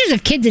are pictures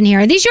of kids in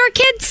here. Are these your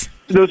kids?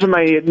 Those are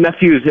my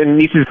nephews and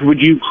nieces.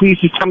 Would you please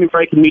just tell me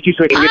where I can meet you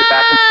so I can get it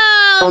back?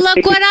 Oh,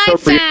 look what I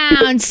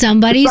found.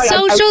 Somebody's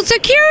Sorry, social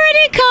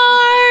security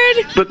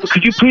card. But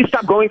could you please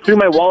stop going through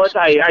my wallet?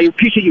 I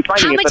appreciate you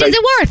finding How it. much is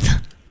it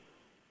worth?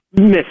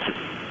 Miss,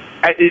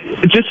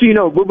 just so you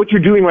know, what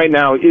you're doing right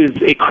now is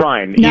a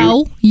crime.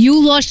 No,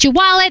 you lost your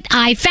wallet.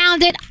 I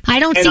found it. I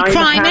don't see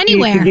crime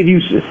anywhere.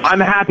 I'm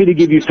happy to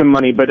give you some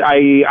money, but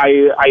I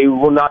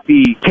will not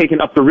be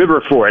taken up the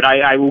river for it.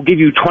 I will give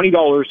you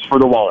 $20 for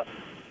the wallet.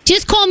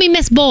 Just call me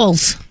Miss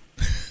Bowles.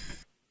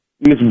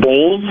 Miss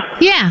Bowles?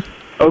 Yeah.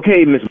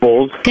 Okay, Miss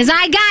Bowles. Because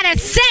I got a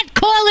set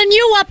calling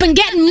you up and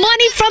getting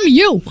money from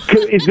you.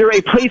 Is there a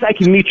place I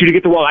can meet you to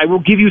get the wallet? I will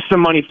give you some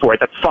money for it.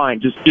 That's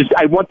fine. Just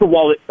I want the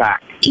wallet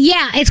back.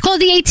 Yeah, it's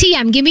called the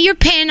ATM. Give me your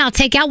PIN. I'll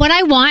take out what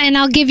I want, and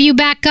I'll give you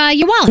back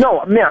your wallet.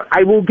 No, man,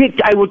 I will take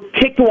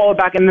the wallet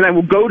back, and then I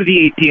will go to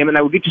the ATM, and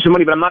I will get you some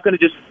money, but I'm not going to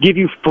just give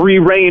you free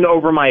reign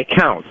over my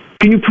account.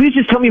 Can you please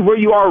just tell me where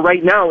you are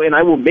right now, and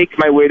I will make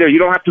my way there. You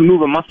don't have to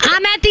move a muscle.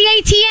 I'm at the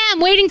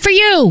ATM waiting for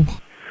you.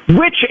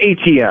 Which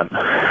ATM?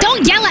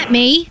 Don't yell at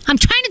me. I'm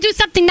trying to do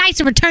something nice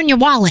and return your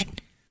wallet.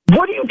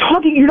 What are you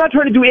talking? You're not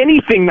trying to do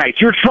anything nice.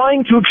 You're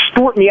trying to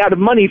extort me out of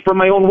money from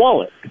my own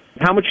wallet.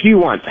 How much do you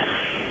want?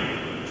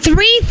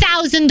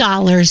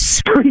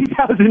 $3,000.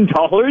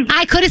 $3,000?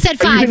 I could have said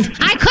 $5,000.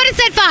 I could have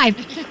said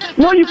 $5,000.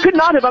 No, you could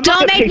not have. I'm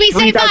Don't not make me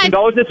say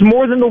 $3,000. It's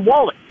more than the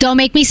wallet. Don't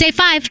make me say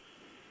 $5,000.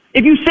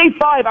 If you say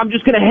 5, I'm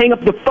just going to hang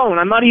up the phone.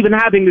 I'm not even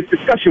having this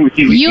discussion with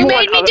you. You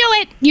made me do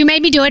it. You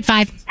made me do it,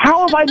 5.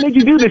 How have I made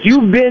you do this?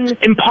 You've been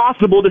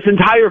impossible this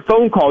entire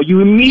phone call. You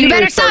immediately You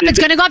better stop. started It's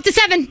going to go up to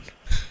 7.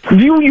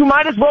 You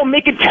might as well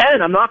make it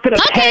 10. I'm not going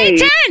to pay.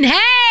 Okay, 10.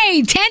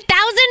 Hey,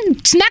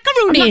 10,000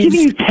 smackaroonies. I'm not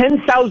giving you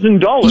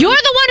 $10,000. You're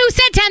the one who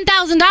said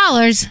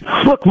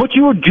 $10,000. Look, what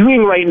you are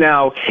doing right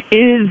now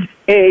is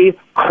a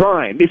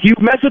crime. If you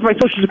mess with my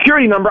Social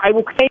Security number, I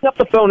will hang up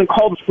the phone and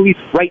call the police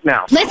right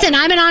now. Listen,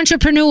 I'm an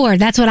entrepreneur.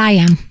 That's what I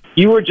am.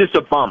 You are just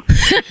a bump.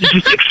 It's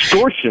just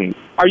extortion.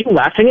 Are you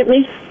laughing at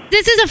me?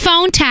 This is a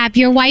phone tap.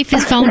 Your wife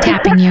is phone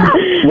tapping you.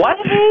 What,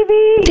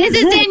 baby? This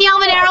is Danielle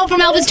Monero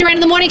from Elvis Duran in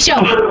the Morning Show.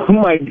 Oh,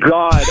 my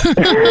God.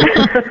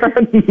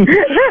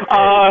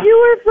 You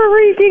were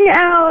freaking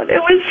out. It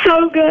was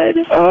so good.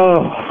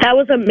 Oh. That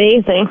was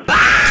amazing.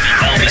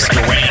 Elvis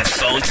Duran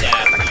phone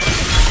tap.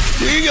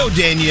 There you go,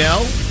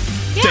 Danielle.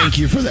 Thank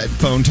you for that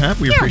phone tap.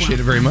 We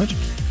appreciate it very much.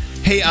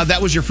 Hey, that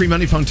was your free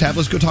money phone tap.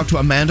 Let's go talk to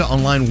Amanda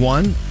on line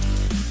 1.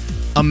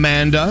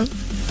 Amanda.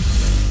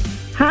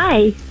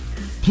 Hi.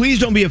 Please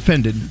don't be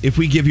offended if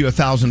we give you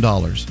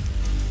 $1,000.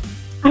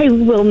 I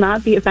will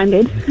not be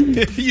offended.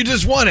 You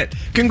just won it.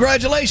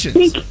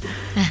 Congratulations.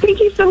 Thank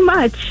you so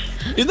much.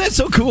 Isn't that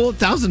so cool?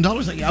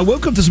 $1,000. I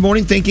woke up this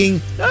morning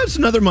thinking, oh, it's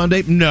another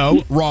Monday.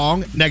 No,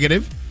 wrong,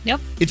 negative. Yep.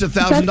 It's $1,000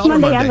 Best Monday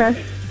Monday. ever.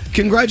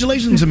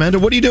 Congratulations, Amanda.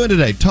 What are you doing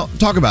today?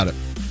 Talk about it.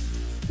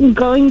 I'm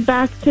going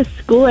back to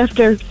school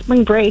after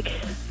spring break.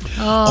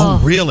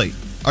 Oh, really?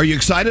 Are you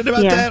excited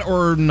about Yeah. that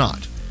or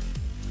not?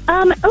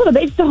 A little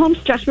bit. It's the home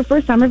stretch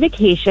before summer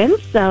vacation,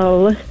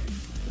 so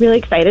really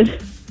excited.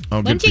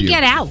 Oh, When good do for you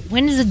get out?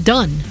 When is it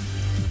done?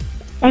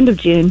 End of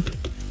June.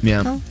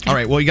 Yeah. All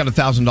right. Well, you got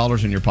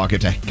 $1,000 in your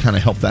pocket to kind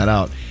of help that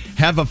out.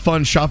 Have a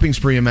fun shopping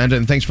spree, Amanda,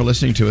 and thanks for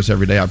listening to us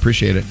every day. I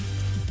appreciate it.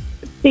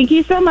 Thank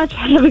you so much.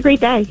 Have a great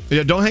day.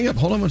 Yeah, don't hang up.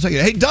 Hold on one second.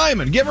 Hey,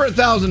 Diamond, give her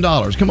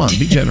 $1,000. Come on,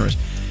 be generous.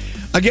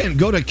 Again,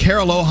 go to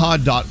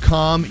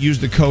caroloha.com. Use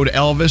the code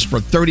Elvis for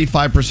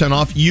 35%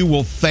 off. You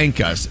will thank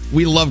us.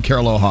 We love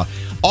Caroloha.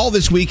 All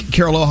this week,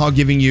 Caroloha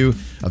giving you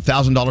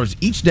 $1,000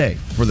 each day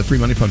for the free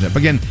money phone tap.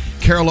 Again,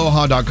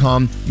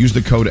 caroloha.com. Use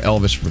the code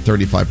Elvis for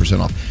 35%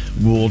 off.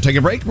 We'll take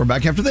a break. We're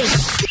back after this.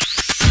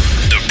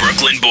 The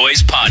Brooklyn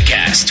Boys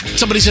Podcast.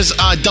 Somebody says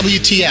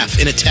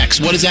WTF in a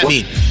text. What does that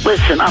mean?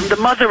 Listen, I'm the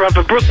mother of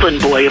a Brooklyn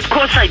boy. Of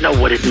course I know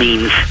what it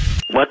means.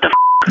 What the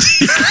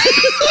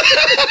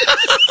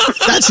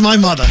That's my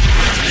mother.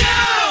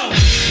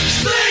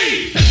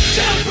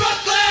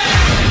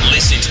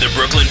 Listen to the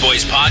Brooklyn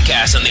Boys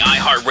Podcast on the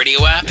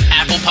iHeartRadio app,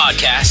 Apple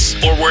Podcasts,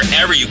 or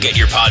wherever you get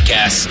your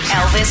podcasts.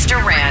 Elvis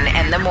Duran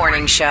and the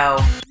Morning Show.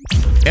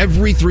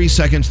 Every 3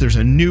 seconds, there's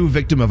a new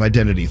victim of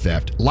identity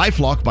theft.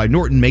 LifeLock by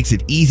Norton makes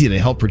it easy to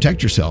help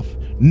protect yourself.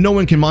 No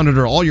one can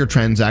monitor all your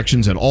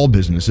transactions at all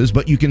businesses,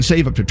 but you can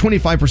save up to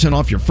 25%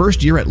 off your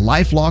first year at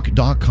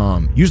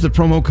LifeLock.com. Use the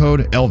promo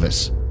code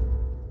Elvis.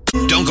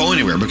 Don't go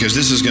anywhere because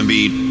this is going to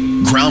be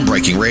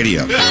groundbreaking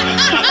radio.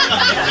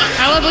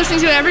 I love listening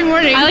to it every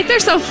morning. I like they're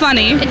so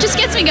funny. It just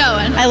gets me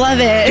going. I love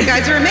it. You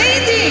guys are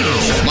amazing.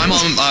 My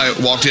mom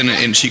walked in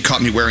and she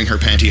caught me wearing her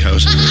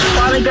pantyhose.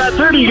 Finally got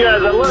through to you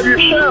guys. I love your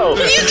show.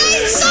 You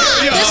guys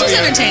suck. This was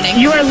entertaining.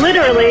 You are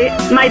literally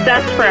my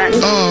best friend.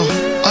 Oh,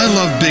 I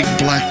love big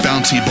black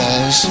bouncy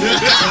balls.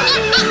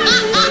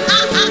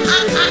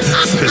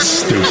 That's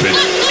stupid.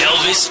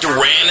 Elvis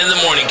Duran in the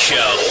Morning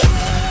Show.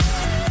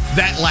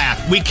 That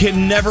laugh. We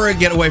can never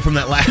get away from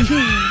that laugh.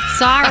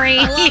 Sorry.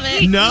 I love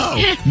it. No,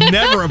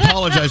 never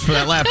apologize for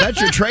that laugh. That's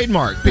your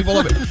trademark. People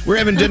love it. We're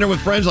having dinner with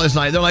friends last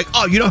night. They're like,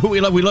 oh, you know who we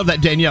love? We love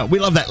that Danielle. We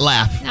love that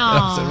laugh. And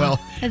I said, well,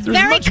 That's there's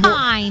very much more-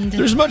 kind.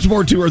 There's much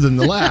more to her than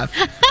the laugh.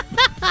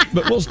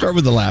 But we'll start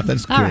with the laugh.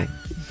 That's cool. All right.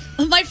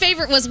 My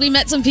favorite was we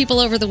met some people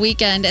over the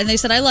weekend and they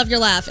said, I love your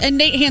laugh. And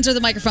Nate hands her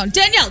the microphone.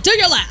 Danielle, do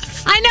your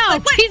laugh. I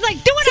know. He's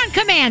like, do it on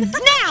command.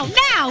 Now.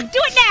 Do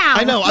it now.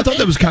 I know. I thought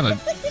that was kind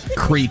of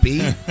creepy.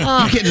 You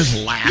can't just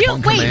laugh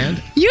on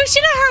command. You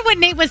should have heard what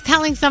Nate was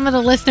telling some of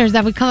the listeners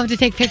that would come up to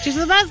take pictures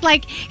with us.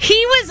 Like,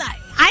 he was,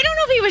 I don't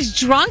know if he was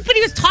drunk, but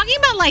he was talking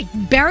about, like,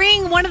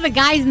 burying one of the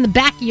guys in the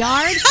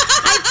backyard.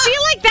 I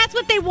feel like that's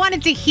what they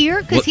wanted to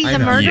hear because he's I a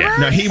know. murderer. Yeah.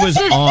 No, he was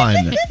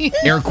on.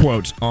 Air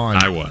quotes, on.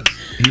 I was.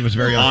 He was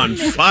very on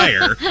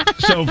fire.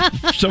 So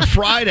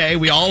Friday,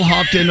 we all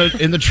hopped in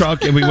the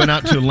truck and we went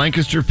out to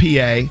Lancaster,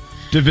 PA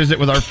to visit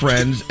with our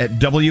friends at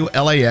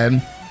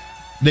WLAN.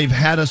 They've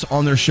had us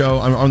on their show,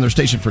 on their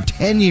station for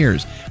 10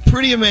 years.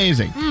 Pretty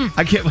amazing.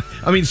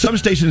 I mean, some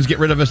stations get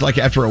rid of us like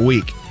after a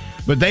week,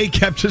 but they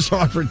kept us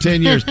on for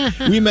 10 years.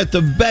 We met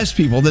the best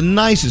people, the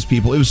nicest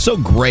people. It was so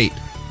great.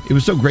 It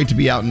was so great to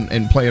be out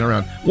and playing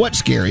around. What's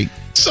scary?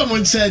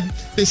 They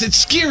said,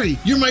 Scary,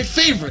 you're my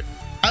favorite.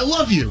 I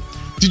love you.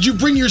 Did you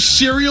bring your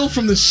cereal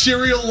from the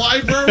cereal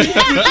library?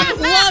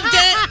 Loved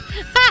it.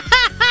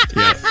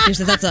 Yeah.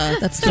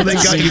 That's So they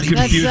got you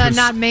confused That's with,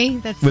 not me.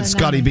 That's with not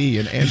Scotty me. B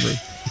and Andrew.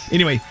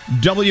 Anyway,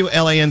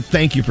 WLAN,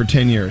 thank you for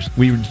 10 years.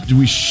 We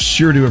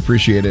sure do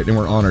appreciate it, and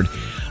we're honored.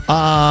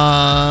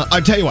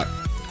 I tell you what,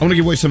 I want to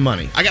give away some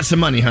money. I got some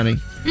money, honey.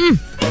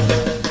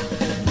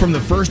 from the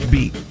first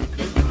beat.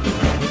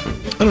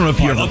 I don't know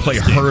if you ever play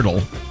Hurdle,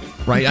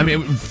 right? I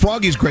mean,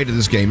 Froggy's great at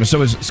this game, and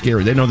so is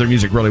Scary. They know their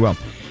music really well.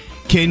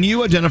 Can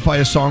you identify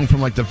a song from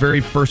like the very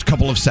first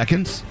couple of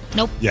seconds?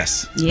 Nope.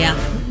 Yes. Yeah.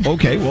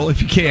 Okay, well,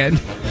 if you can,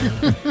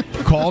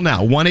 call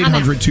now.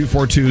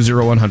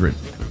 1-800-242-0100.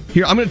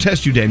 Here, I'm going to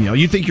test you, Danielle.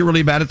 You think you're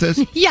really bad at this?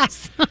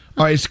 Yes. All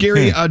right,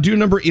 Scary, do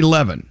number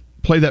 11.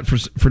 Play that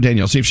for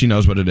Danielle. See if she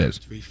knows what it is.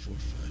 3, 4,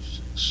 5,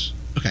 6.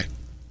 Okay.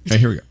 Okay,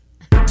 here we go.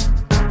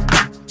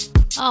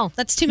 Oh,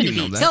 that's too many You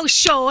know beats. that. So,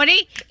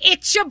 shorty,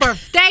 it's your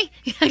birthday.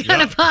 I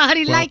got a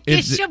party Well, like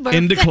it's your birthday.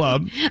 in the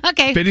club.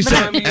 Okay. 50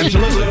 Cent,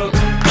 absolutely. All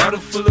right,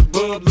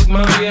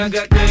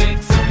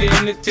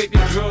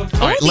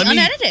 the let me,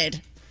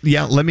 unedited.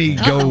 yeah, let me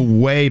go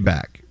way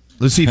back.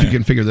 Let's see if you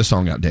can figure this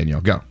song out,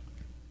 Danielle. Go.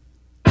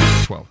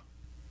 12.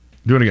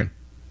 Do it again.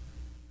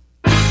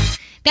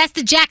 That's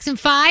the Jackson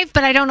 5,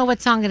 but I don't know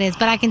what song it is,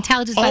 but I can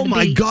tell just by Oh the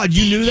my beat. God,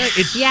 you knew that?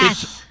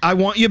 It's I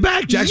Want You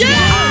Back, Jackson.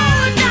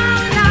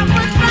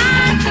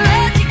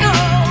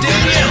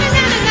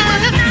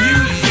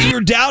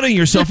 You're doubting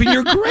yourself, and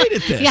you're great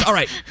at this. Yes. All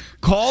right,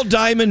 call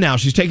Diamond now.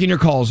 She's taking your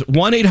calls.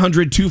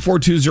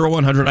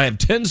 1-800-242-0100. I have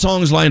 10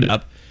 songs lined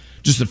up.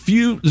 Just a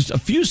few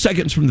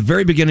seconds from the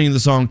very beginning of the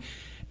song,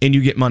 and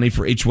you get money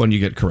for each one you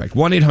get correct.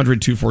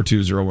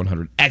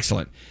 1-800-242-0100.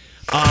 Excellent.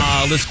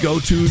 Let's go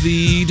to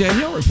the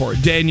Danielle report.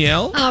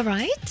 Danielle, All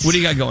right. what do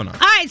you got going on? All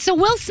right, so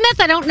Will Smith,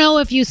 I don't know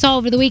if you saw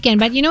over the weekend,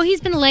 but he's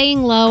been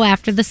laying low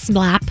after the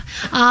slap.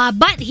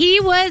 But he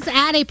was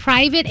at a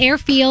private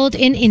airfield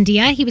in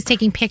India. He was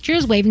taking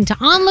pictures, waving to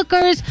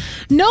onlookers.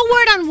 No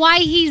word on why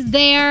he's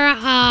there.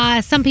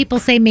 Some people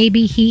say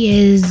maybe he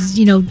is,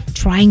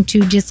 trying to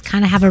just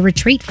kind of have a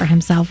retreat for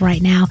himself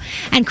right now.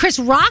 And Chris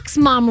Rock's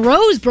mom,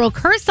 Rose, broke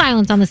her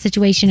silence on the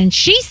situation. And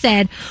she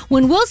said,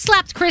 when Will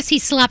slapped Chris, he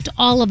slapped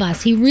all of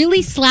us. He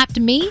really slapped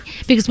me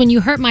because when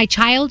you hurt my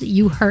child,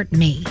 you hurt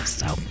me.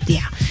 So,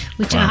 yeah,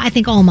 which I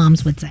think all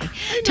moms would say.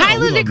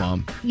 We love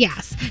Mom.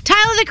 Yes.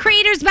 Tyler, the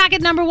Creator's back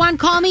at number 1.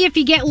 Call Me If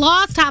You Get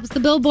Lost tops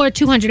the Billboard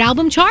 200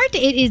 album chart.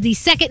 It is the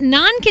second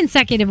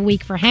non-consecutive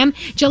week for him.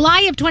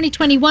 July of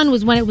 2021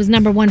 was when it was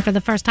number 1 for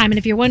the first time. And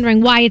if you're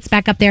wondering why it's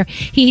back up there,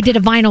 he did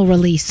a vinyl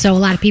release. So a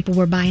lot of people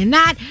were buying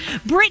that.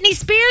 Britney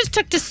Spears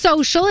took to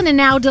social in a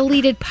now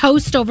deleted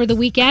post over the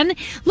weekend.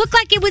 Looked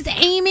like it was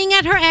aiming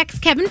at her ex,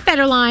 Kevin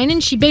Federline.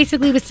 And she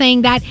basically was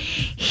saying that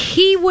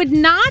he would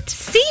not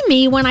see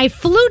me when I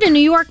flew to New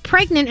York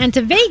pregnant and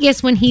to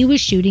Vegas when he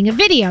was shooting a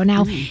video.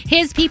 Now,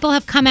 his people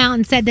have come out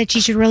and said that she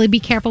should really be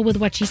careful with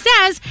what she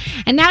says.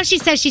 And now she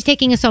says she's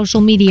taking a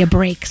social media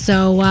break.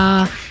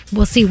 So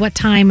we'll see what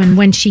time and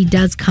when she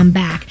does come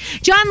back.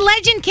 John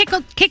Legend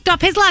kicked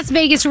off his Las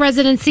Vegas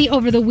residency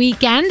over the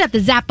weekend at the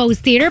Zappos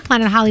Theater,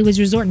 Planet Hollywood's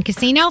Resort and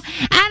Casino.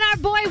 And our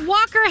boy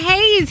Walker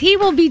Hayes, he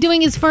will be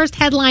doing his first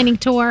headlining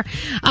tour.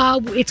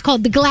 It's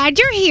called the Glad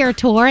You're Here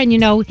tour. And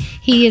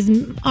he is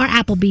our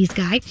Applebee's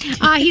guy.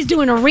 He's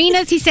doing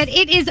arenas. He said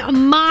it is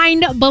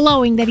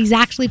mind-blowing that he's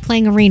actually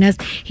playing arenas.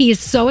 He is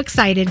so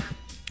excited.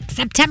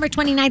 September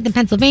 29th in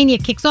Pennsylvania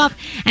kicks off,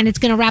 and it's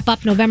going to wrap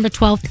up November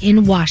 12th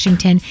in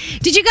Washington.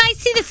 Did you guys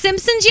see The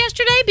Simpsons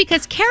yesterday?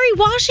 Because Kerry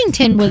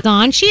Washington was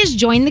on. She has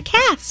joined the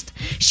cast.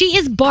 She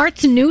is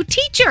Bart's new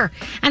teacher,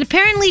 and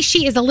apparently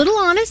she is a little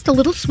honest, a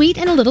little sweet,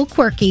 and a little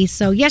quirky.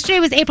 So yesterday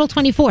was April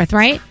 24th,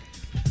 right?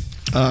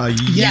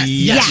 Yes.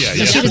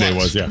 Yesterday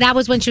was. That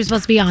was when she was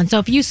supposed to be on. So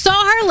if you saw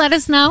her, let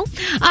us know.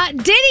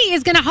 Diddy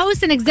is going to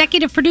host and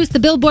executive produce the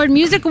Billboard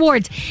Music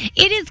Awards.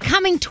 It is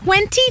coming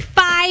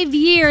 25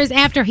 years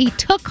after he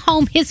took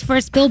home his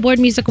first Billboard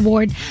Music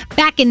Award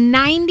back in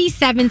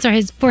 '97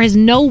 for his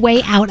No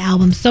Way Out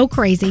album. So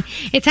crazy.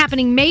 It's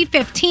happening May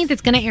 15th.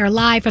 It's going to air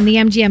live from the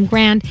MGM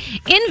Grand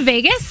in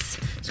Vegas.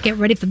 So get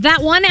ready for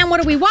that one. And what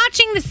are we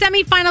watching? The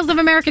semifinals of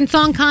American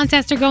Song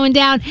Contest are going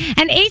down.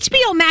 And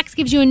HBO Max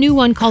gives you a new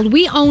one called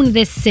We Own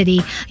This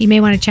City. You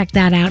may want to check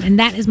that out. And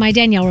that is my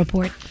Danielle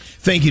report.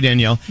 Thank you,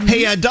 Danielle.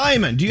 Hey,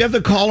 Diamond, do you have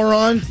the caller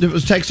on that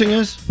was texting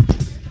us?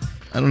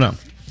 I don't know.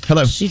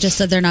 Hello. She just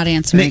said they're not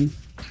answering.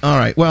 All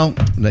right. Well,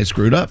 they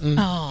screwed up. There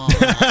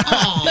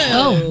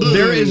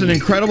is an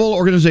incredible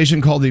organization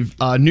called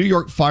the New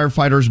York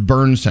Firefighters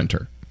Burn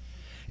Center.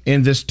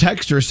 And this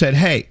texter said,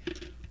 hey,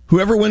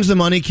 whoever wins the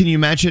money, can you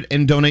match it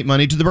and donate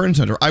money to the Burn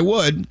Center? I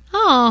would.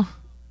 Oh.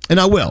 And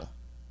I will.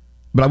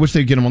 But I wish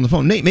they'd get him on the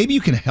phone. Nate, maybe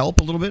you can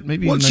help a little bit.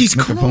 Maybe she's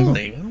make a phone call.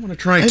 calling. I don't want to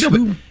try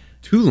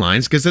two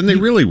lines because then they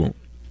really won't.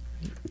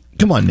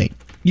 Come on, Nate.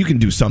 You can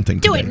do something.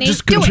 Do today. it, Nate.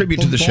 Just Do it.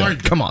 contribute to the show.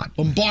 Bombard. Come on.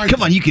 Bombard.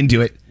 Come on, you can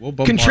do it. We'll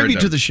bombard Contribute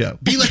them. to the show.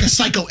 Be like a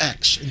Psycho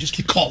X and just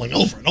keep calling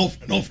over and over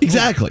and over.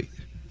 Exactly.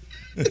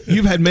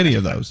 You've had many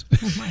of those.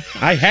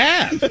 I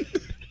have.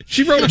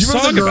 She wrote a You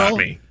remember song the girl- about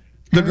me.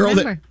 The girl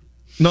that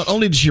not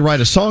only did she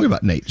write a song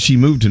about Nate, she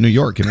moved to New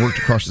York and worked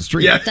across the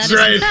street. Yeah, That that's is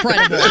right.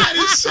 incredible. That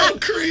is so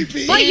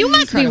creepy. Well, you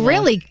must be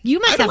really, you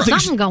must have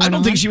something going on. I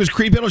don't think she was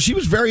creepy at all. She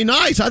was very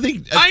nice. I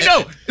think. I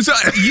know. So,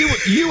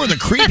 You were the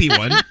creepy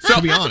one,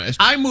 to be honest.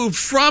 I moved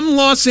from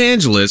Los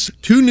Angeles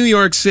to New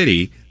York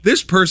City.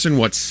 This person,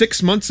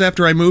 6 months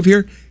after I moved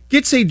here,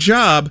 gets a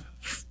job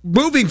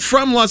moving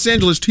from Los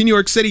Angeles to New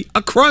York City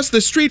across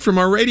the street from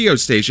our radio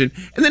station,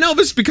 and then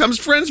Elvis becomes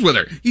friends with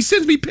her. He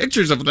sends me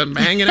pictures of them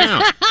hanging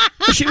out.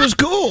 She was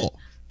cool.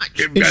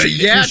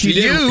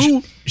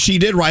 She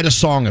did write a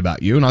song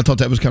about you, and I thought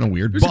that was kind of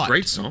weird. It was a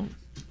great song.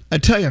 I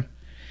tell you,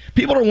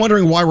 people are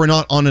wondering why we're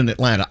not on in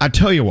Atlanta. I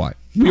tell you why.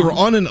 We were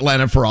on in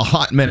Atlanta for a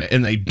hot minute,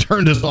 and they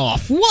turned us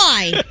off.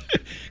 Why?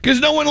 Because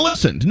no one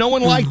listened. No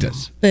one liked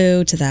us.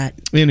 Boo to that.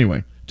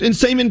 Anyway, and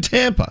same in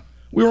Tampa.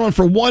 We were on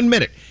for 1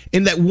 minute.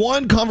 In that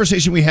one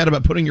conversation we had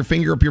about putting your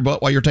finger up your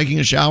butt while you're taking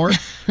a shower,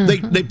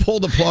 they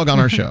pulled the plug on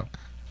our show.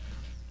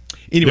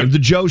 Anyway, the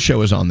Joe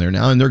Show is on there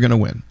now, and they're going to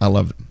win. I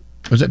love them.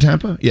 Was that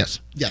Tampa? Yes.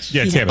 Yes.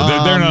 Yeah, Tampa.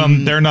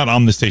 They're not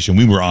on the station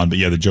we were on, but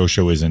yeah, the Joe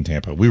Show is in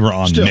Tampa. We were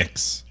on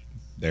Mix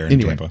there in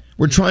Tampa.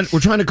 We're trying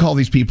to call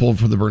these people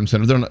for the Burn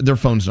Center. Their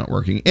phone's not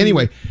working.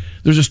 Anyway,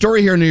 there's a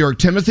story here in New York.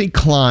 Timothy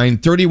Klein,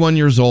 31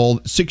 years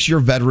old, 6-year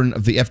veteran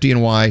of the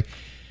FDNY,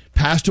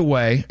 passed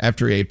away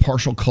after a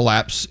partial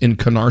collapse in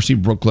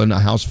Canarsie, Brooklyn, a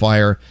house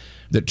fire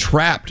that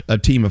trapped a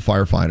team of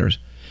firefighters.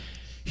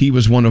 He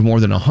was one of more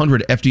than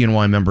 100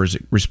 FDNY members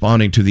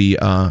responding to the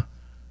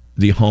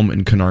home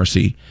in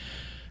Canarsie.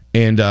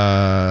 And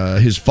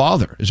his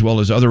father, as well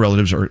as other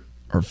relatives, are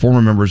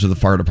former members of the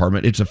fire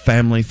department. It's a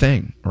family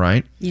thing,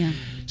 right? Yeah.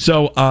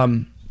 So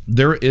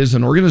there is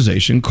an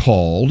organization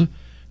called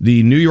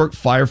the New York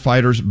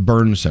Firefighters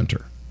Burn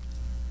Center.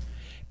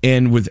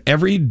 And with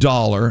every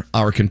dollar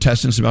our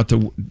contestants about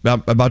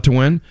to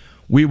win,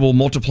 we will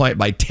multiply it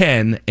by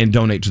 10 and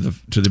donate to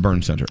the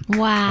Burn Center.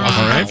 Wow. All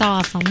right. That's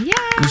awesome. Yeah.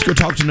 Let's go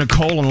talk to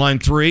Nicole on line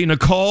 3.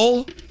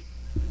 Nicole,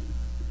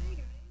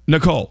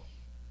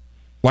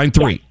 line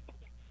 3. Yes.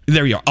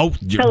 There you are. Oh,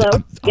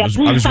 hello.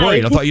 I was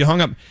worried. I thought you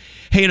hung up.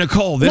 Hey,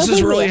 Nicole, this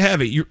is really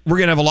heavy. We're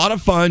going to have a lot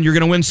of fun. You're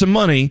going to win some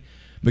money.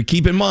 But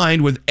keep in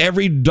mind, with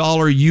every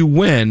dollar you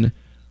win,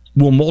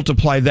 we'll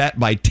multiply that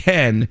by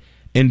 10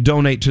 and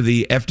donate to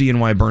the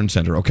FDNY Burn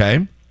Center,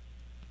 okay?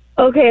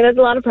 Okay, that's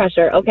a lot of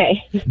pressure.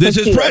 Okay. This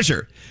is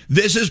pressure.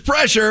 This is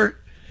pressure.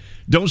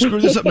 Don't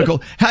screw this up,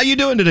 Nicole. How you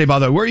doing today, by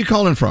the way? Where are you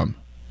calling from?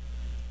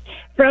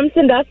 From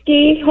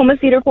Sandusky, home of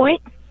Cedar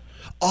Point.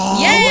 Oh,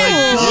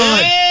 my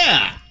God.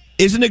 Yeah.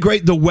 Isn't it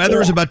great? The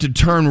weather is about to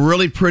turn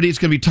really pretty. It's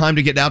going to be time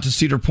to get out to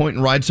Cedar Point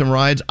and ride some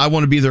rides. I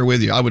want to be there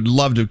with you. I would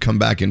love to come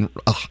back and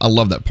I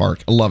love that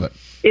park. I love it.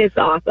 It's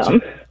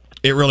awesome.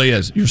 It really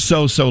is. You're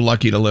so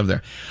lucky to live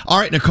there. All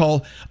right,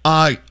 Nicole,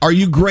 are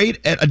you great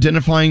at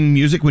identifying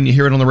music when you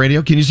hear it on the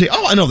radio? Can you say,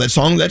 oh, I know that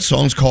song. That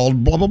song's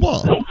called blah, blah,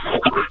 blah.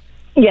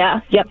 Yeah,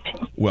 yep.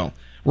 Well,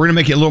 we're going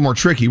to make it a little more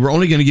tricky. We're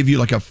only going to give you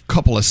like a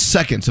couple of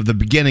seconds of the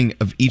beginning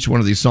of each one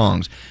of these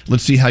songs.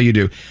 Let's see how you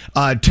do.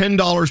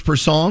 $10 per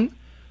song.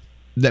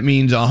 That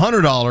means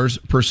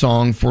 $100 per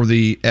song for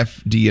the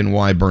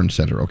FDNY Burn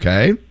Center,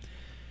 okay?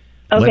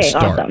 Okay, Let's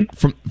start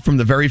awesome. From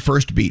the very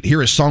first beat.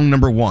 Here is song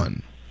number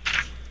 1.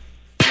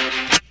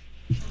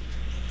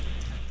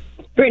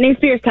 Britney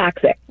Spears,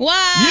 Toxic.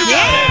 Wow. You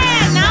got it.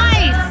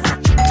 Nice.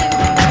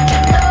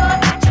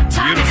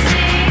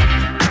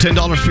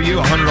 $10 for you,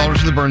 $100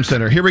 for the Burn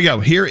Center. Here we go.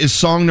 Here is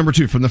song number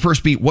 2 from the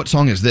first beat. What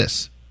song is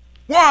this?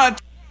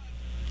 What?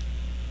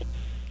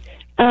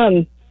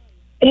 Hey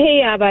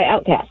Ya by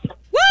Outkast.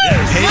 Woo!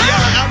 Hey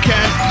Ya,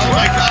 Outkast. Oh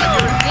my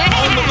God,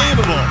 you're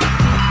unbelievable.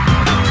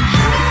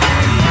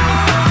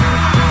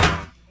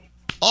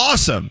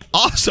 Awesome.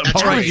 All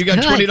right, you got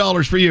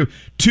 $20 for you,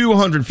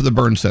 $200 for the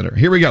Burn Center.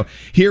 Here we go.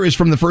 Here is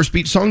from the first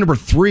beat, song number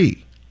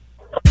 3.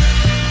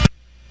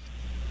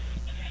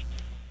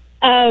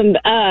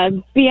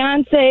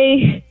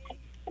 Beyonce.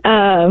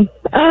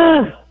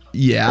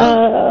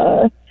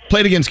 Yeah. Play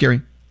it again,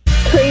 Scary.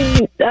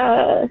 Crazy.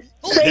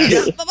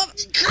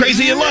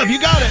 Crazy in Love.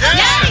 You got it.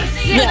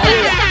 Yes.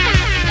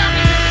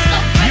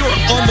 You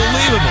are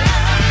unbelievable.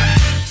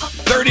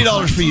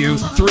 $30 for you,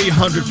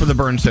 $300 for the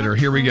Burn Center.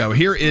 Here we go.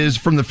 Here is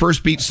from the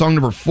first beat, song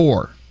number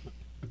 4.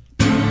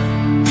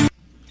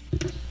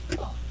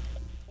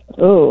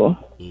 Ooh.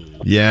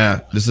 Yeah,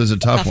 this is a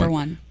tough Tougher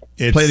one.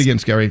 one. Play it again,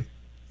 Scary.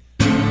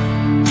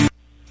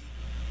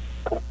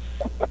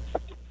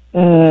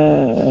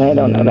 I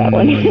don't know that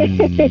one.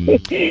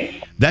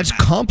 That's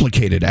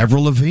Complicated,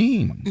 Avril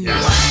Lavigne.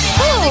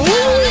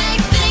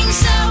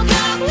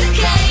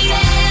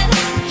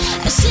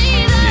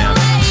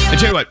 I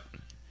tell you what,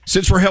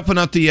 since we're helping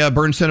out the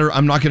Burn Center,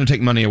 I'm not going to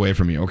take money away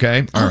from you,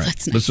 okay? All right.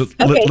 That's nice.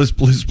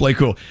 Let's play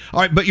cool. All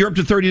right, but you're up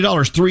to $30,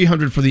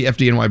 $300 for the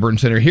FDNY Burn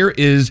Center. Here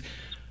is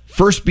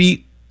first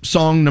beat,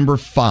 song number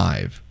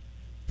 5.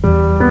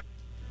 Oh.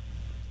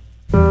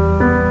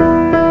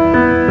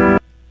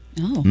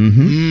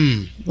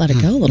 Mm-hmm. Let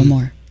it go a little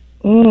more.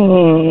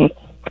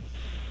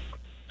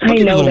 I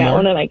know that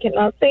one and I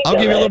cannot think I'll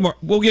give you a little more.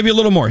 We'll give you a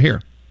little more.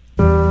 Here.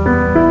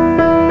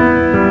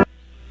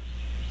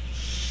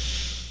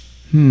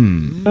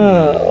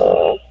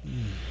 Oh.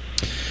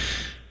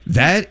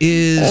 That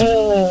is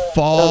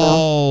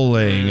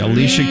Falling.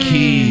 Alicia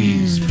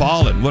Keys.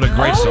 Falling. What a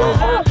great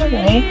song.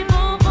 Okay.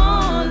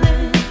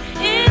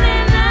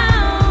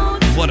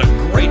 What a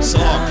great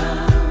song.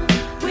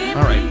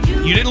 All right.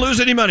 You didn't lose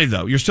any money,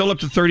 though. You're still up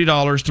to $30,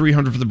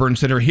 $300 for the Burn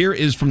Center. Here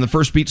is from the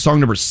First Beat, song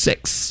number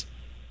 6.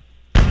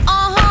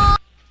 Oh,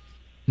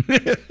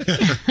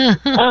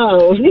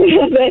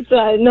 that's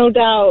no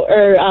doubt.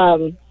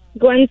 Or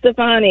Gwen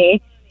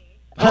Stefani.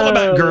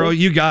 Hollaback Girl,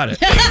 you got it.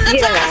 Yeah, I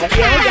got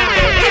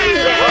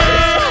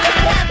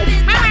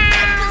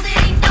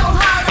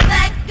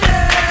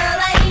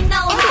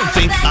I don't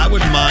think I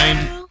would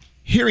mind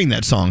hearing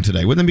that song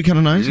today. Wouldn't that be kind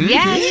of nice?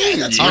 Yes. Yeah,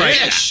 that's All my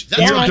right. ish.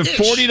 That's You're my up to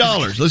ish.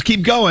 $40. Let's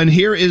keep going.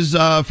 Here is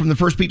from the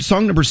First Beat,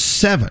 song number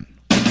 7.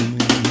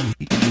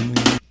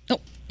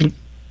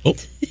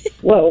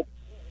 Whoa.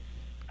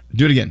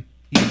 Do it again.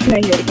 Can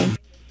I hear it again?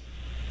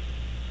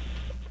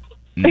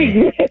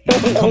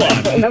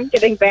 I'm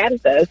getting bad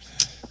at this.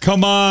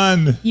 Come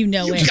on. You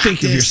know You it. just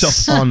think of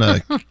yourself on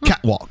a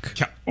catwalk.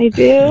 I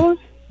do.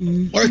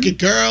 Work it,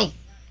 girl.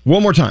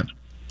 One more time.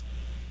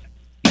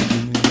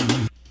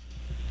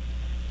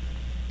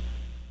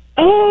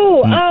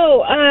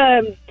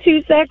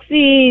 Too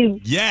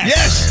sexy.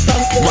 Yes.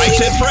 Right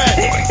said Fred.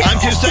 I'm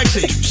too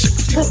sexy.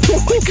 Oh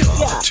my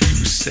God,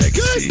 too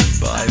sexy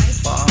by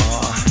far.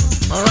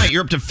 All right,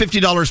 you're up to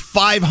 $50,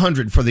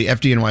 $500 for the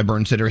FDNY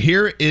Burn Center.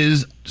 Here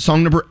is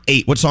song number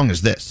 8. What song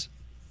is this?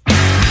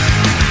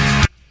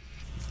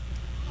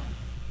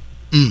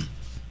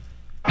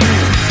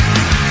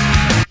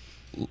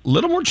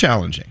 Little more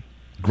challenging.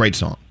 Great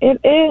song. It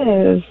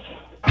is.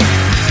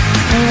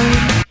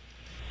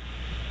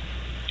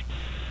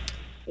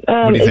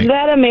 What do you Is think?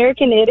 that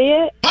American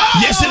Idiot?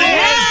 Yes, it is.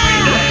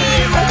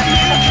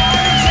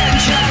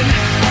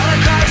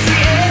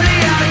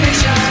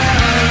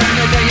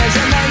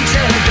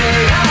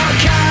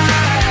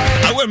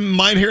 I wouldn't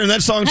mind hearing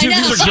that song too.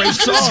 These are great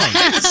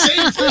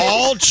songs.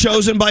 All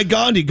chosen by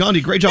Gandhi.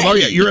 Gandhi, great job. Oh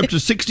yeah, you're up to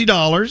 $60,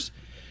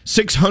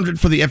 $600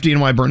 for the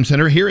FDNY Burn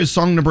Center. Here is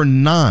song number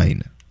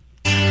 9.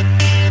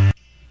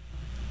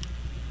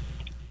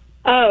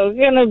 Oh,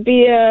 gonna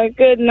be a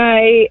good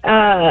night.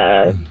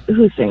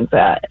 Who sings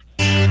that?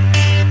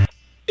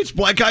 It's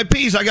Black Eyed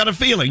Peas. I got a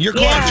feeling. You're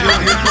close. You're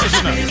close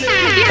enough.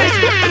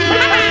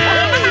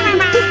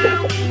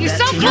 You're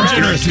so close. You're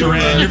generous,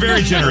 Duran. You're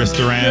very generous,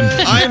 Duran.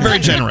 I am very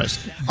generous.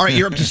 All right,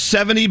 you're up to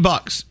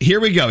 $70. Here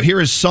we go. Here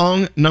is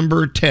song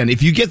number 10.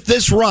 If you get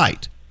this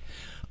right,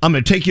 I'm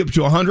going to take you up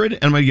to $100,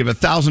 and I'm going to give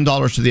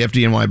 $1,000 to the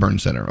FDNY Burn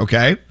Center.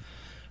 Okay?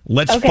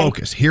 Let's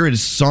focus. Here it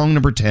is, song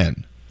number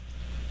 10.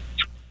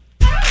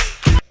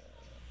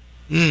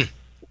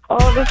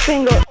 Oh, the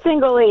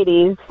single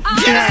ladies.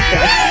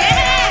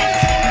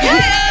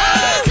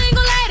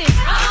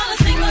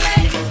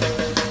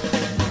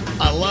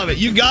 I love it.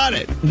 You got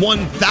it.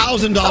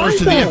 $1,000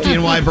 to the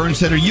FDNY Burn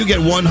Center. You get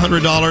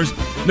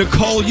 $100.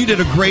 Nicole, you did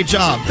a great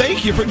job.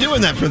 Thank you for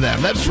doing that for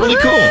them. That's really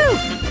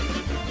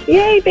cool.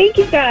 Yay, thank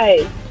you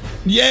guys.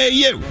 Yay,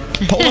 you.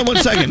 Hold on one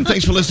second.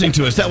 Thanks for listening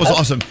to us. That was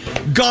awesome.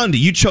 Gandhi,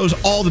 you chose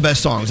all the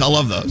best songs. I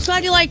love I'm those.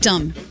 glad you liked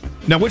them.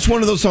 Now, which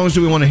one of those songs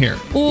do we want to hear?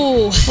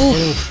 Ooh.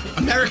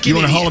 American You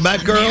want to Idiot.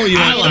 Hollaback Girl? You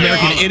want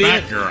American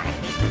Idiot? Girl.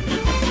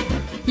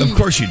 Of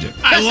course you do.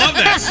 I love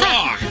that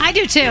song. I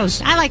do too.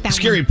 I like that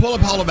Scary, pull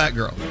up Hollaback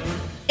Girl.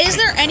 Is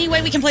there any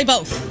way we can play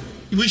both?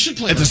 We should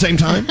play At the same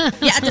time?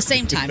 Yeah, at the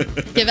same time.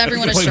 Give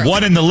everyone a Play stroke.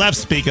 one in the left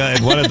speaker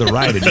and one in the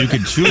right, and you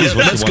can choose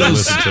what Let's you want go. to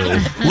listen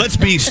to. Let's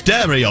be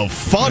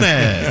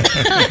stereophonic.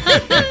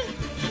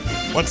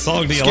 What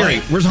song do you Scary,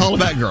 like? where's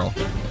Hollaback Girl?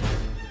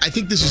 I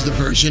think this is the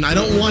version. I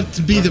don't want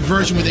to be the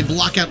version where they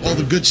block out all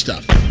the good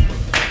stuff.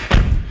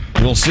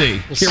 We'll see.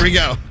 Here we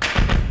go.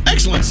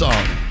 Excellent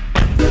song.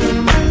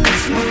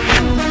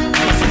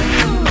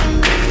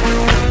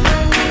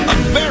 A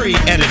very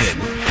edited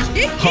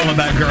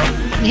Hollaback Girl.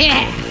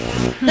 Yeah.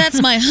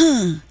 That's my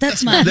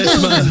That's my That's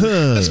my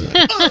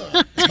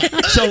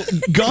So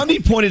Gandhi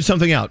pointed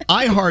something out.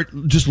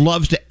 iHeart just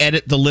loves to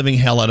edit the living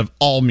hell out of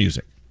all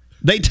music.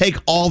 They take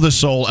all the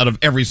soul out of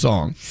every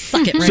song.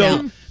 Suck it right So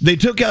out. they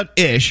took out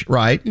ish,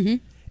 right? Mm-hmm.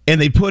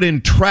 And they put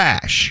in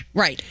trash.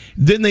 Right.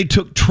 Then they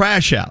took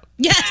trash out.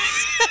 Yes.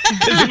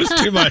 Because it was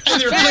too much. And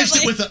they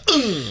replaced it with a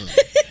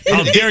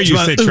How dare you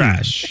my say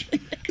trash?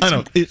 I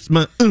know. It's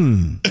my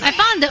I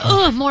found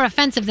the more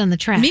offensive than the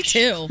trash. Me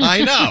too.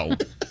 I know.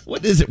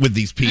 What is it with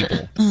these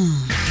people?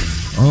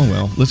 Oh,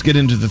 well, let's get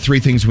into the 3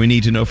 things we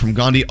need to know from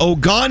Gandhi. Oh,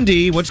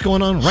 Gandhi, what's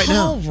going on right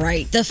now? All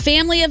right. The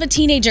family of a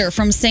teenager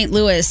from St.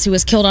 Louis who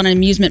was killed on an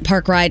amusement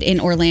park ride in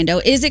Orlando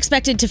is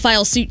expected to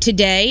file suit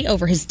today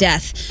over his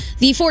death.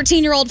 The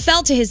 14-year-old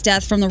fell to his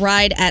death from the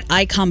ride at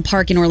Icon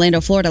Park in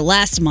Orlando, Florida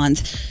last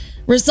month.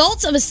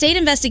 Results of a state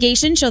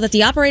investigation show that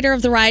the operator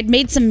of the ride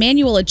made some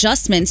manual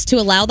adjustments to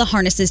allow the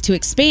harnesses to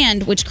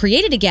expand, which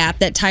created a gap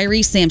that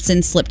Tyree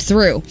Sampson slipped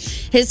through.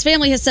 His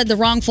family has said the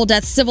wrongful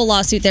death civil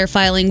lawsuit they're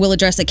filing will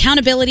address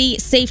accountability,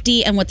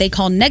 safety, and what they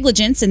call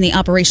negligence in the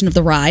operation of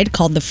the ride,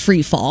 called the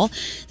free fall.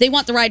 They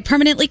want the ride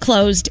permanently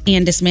closed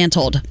and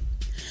dismantled.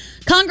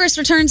 Congress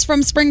returns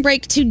from spring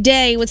break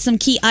today with some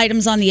key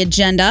items on the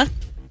agenda.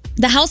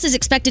 The House is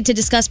expected to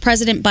discuss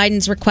President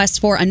Biden's request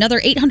for another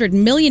 $800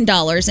 million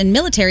in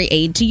military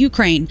aid to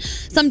Ukraine.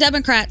 Some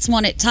Democrats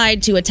want it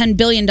tied to a $10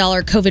 billion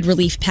COVID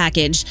relief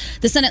package.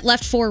 The Senate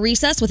left for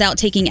recess without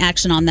taking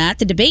action on that.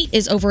 The debate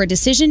is over a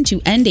decision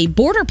to end a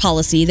border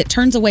policy that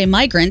turns away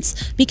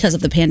migrants because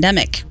of the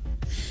pandemic.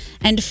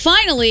 And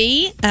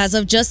finally, as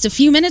of just a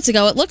few minutes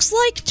ago, it looks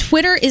like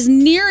Twitter is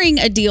nearing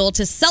a deal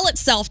to sell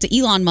itself to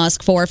Elon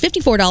Musk for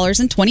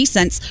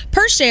 $54.20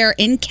 per share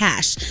in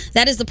cash.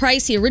 That is the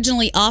price he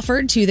originally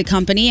offered to the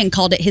company and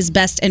called it his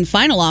best and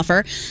final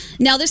offer.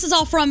 Now, this is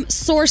all from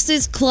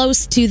sources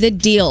close to the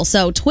deal.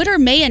 So Twitter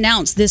may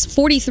announce this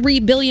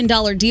 $43 billion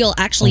deal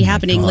actually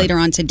happening later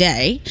on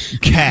today.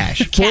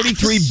 Cash.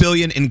 $43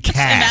 billion in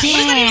cash.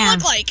 What would it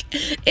look like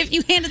if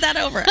you handed that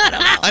over? I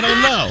don't know. I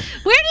don't know.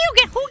 Where do you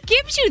get? Who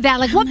gives you that?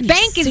 Like, what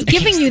bank is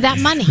giving you that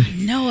money?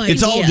 No idea.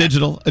 It's all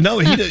digital. No,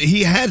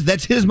 he has.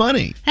 That's his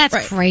money.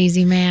 That's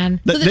crazy, man.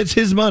 That's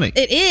his money.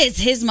 It is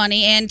his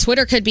money, and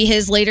Twitter could be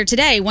his later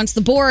today. Once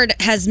the board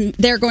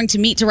they're going to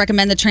meet to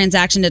recommend the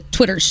transaction to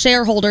Twitter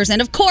shareholders. And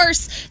of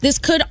course, this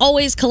could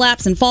always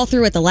collapse and fall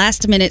through at the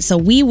last minute. So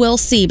we will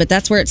see. But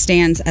that's where it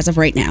stands as of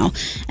right now.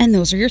 And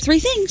those are your three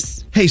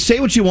things. Hey, say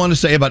what you want to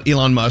say about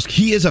Elon Musk.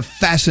 He is a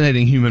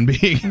fascinating human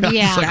being.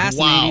 Yeah, like,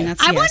 wow.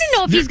 I want to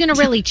know if he's going to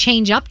really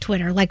change up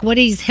Twitter, like what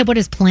his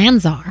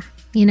plans are.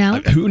 You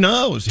know, who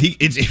knows?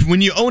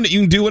 When you own it, you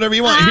can do whatever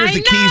you want. Here's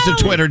the keys to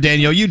Twitter,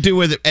 Danielle. You do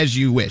with it as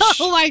you wish.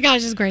 Oh my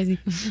gosh, it's crazy.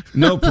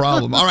 No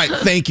problem. All right,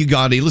 thank you,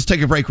 Gandhi. Let's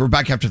take a break. We're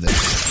back after this.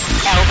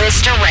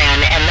 Elvis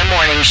Duran and the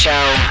Morning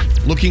Show.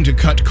 Looking to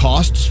cut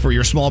costs for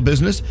your small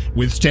business?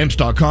 With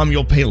Stamps.com,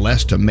 you'll pay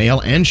less to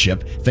mail and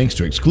ship thanks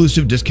to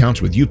exclusive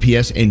discounts with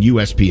UPS and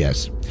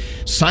USPS.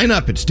 Sign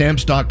up at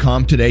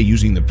Stamps.com today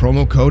using the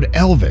promo code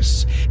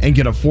ELVIS and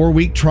get a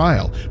 4-week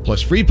trial,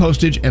 plus free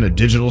postage and a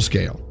digital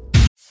scale.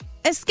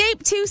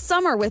 Escape to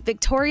summer with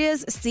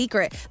Victoria's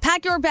Secret.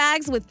 Pack your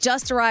bags with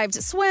just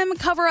arrived swim,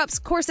 cover-ups,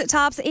 corset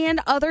tops, and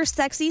other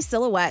sexy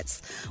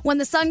silhouettes. When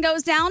the sun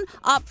goes down,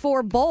 opt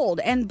for bold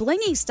and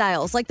blingy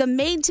styles like the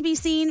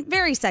made-to-be-seen,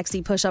 very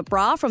sexy push-up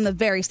bra from the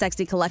Very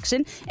Sexy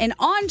collection and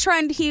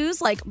on-trend hues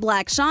like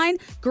black shine,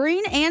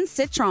 green, and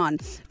citron.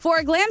 For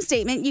a glam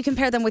statement, you can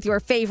pair them with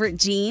your favorite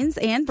jeans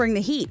and bring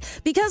the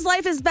heat. Because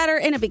life is better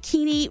in a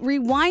bikini,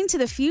 rewind to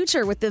the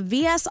future with the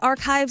VS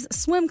Archives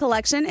swim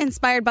collection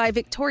inspired by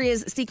Victoria's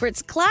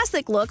Secret's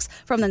classic looks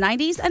from the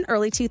 90s and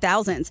early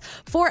 2000s.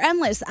 For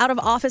endless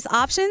out-of-office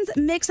options,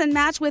 mix and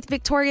match with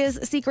Victoria's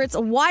Secret's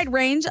wide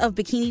range of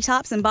bikini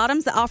tops and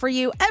bottoms that offer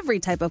you every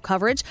type of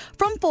coverage,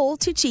 from full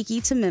to cheeky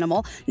to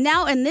minimal,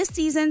 now in this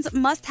season's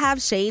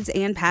must-have shades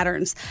and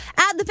patterns.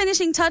 Add the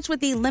finishing touch with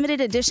the limited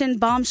edition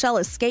Bombshell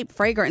Escape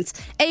fragrance,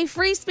 a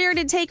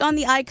free-spirited take on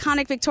the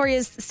iconic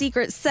Victoria's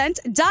Secret scent.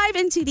 Dive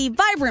into the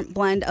vibrant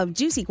blend of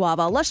juicy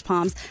guava, lush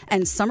palms,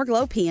 and summer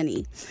glow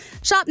peony.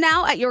 Shop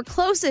now at your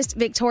closest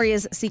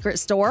Victoria's Secret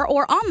store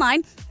or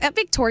online at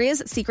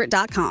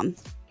victoriassecret.com.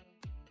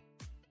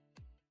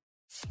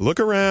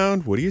 Look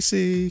around. What do you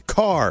see?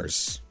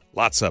 Cars.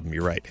 Lots of them,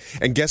 you're right.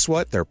 And guess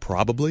what? They're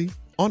probably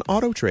on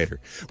AutoTrader.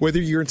 Whether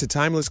you're into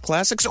timeless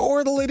classics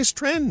or the latest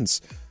trends.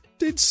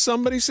 Did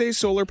somebody say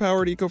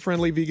solar-powered,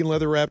 eco-friendly, vegan,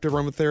 leather-wrapped,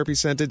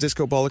 aromatherapy-scented,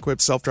 disco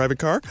ball-equipped, self-driving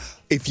car?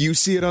 If you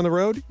see it on the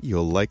road,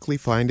 you'll likely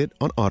find it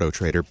on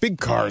AutoTrader. Big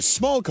cars,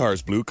 small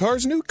cars, blue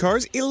cars, new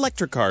cars,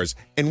 electric cars,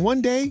 and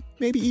one day,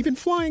 maybe even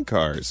flying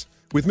cars.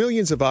 With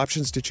millions of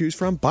options to choose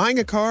from, buying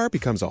a car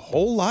becomes a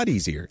whole lot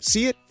easier.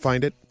 See it,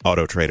 find it,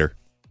 AutoTrader.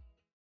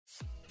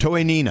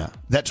 Toenina.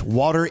 That's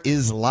water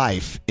is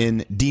life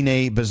in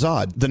Diné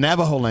Bazad, the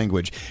Navajo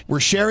language. We're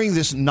sharing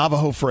this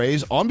Navajo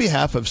phrase on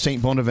behalf of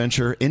St.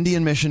 Bonaventure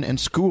Indian Mission and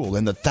School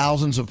and the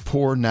thousands of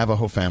poor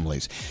Navajo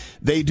families.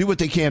 They do what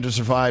they can to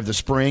survive the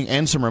spring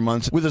and summer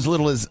months with as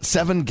little as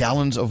 7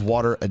 gallons of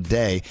water a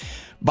day.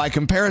 By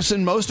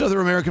comparison, most other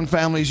American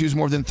families use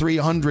more than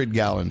 300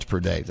 gallons per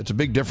day. That's a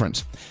big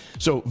difference.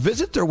 So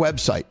visit their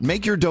website.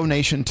 Make your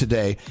donation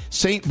today,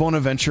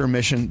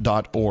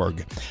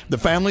 stbonaventuremission.org. The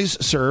families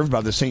served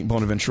by the St.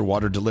 Bonaventure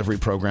Water Delivery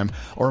Program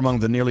are among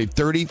the nearly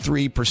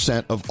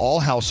 33% of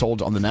all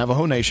households on the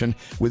Navajo Nation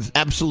with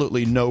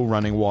absolutely no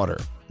running water.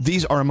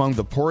 These are among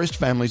the poorest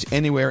families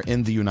anywhere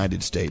in the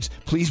United States.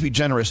 Please be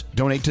generous.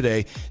 Donate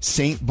today,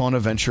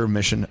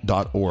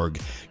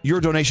 stbonaventuremission.org. Your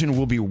donation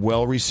will be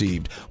well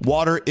received.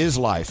 Water is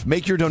life.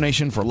 Make your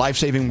donation for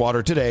life-saving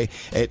water today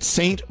at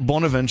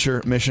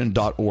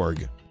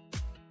stbonaventuremission.org.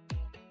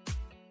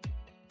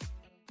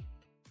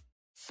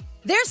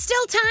 There's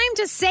still time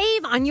to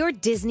save on your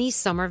Disney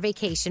summer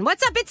vacation.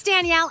 What's up? It's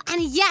Danielle.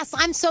 And yes,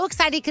 I'm so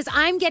excited because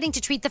I'm getting to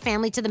treat the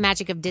family to the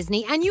magic of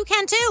Disney, and you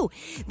can too.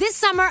 This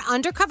summer,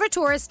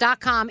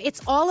 undercovertourist.com,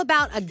 it's all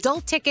about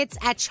adult tickets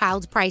at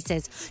child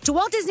prices to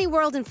Walt Disney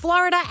World in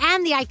Florida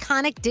and the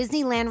iconic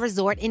Disneyland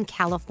Resort in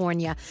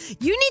California.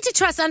 You need to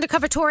trust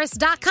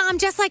undercovertourist.com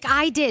just like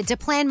I did to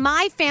plan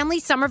my family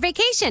summer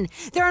vacation.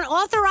 They're an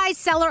authorized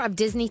seller of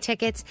Disney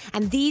tickets,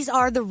 and these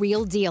are the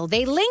real deal.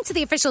 They link to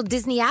the official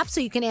Disney app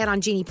so you can add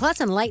on Genie Plus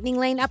and Lightning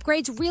Lane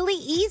upgrades really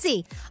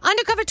easy.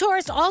 Undercover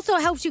Tourist also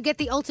helps you get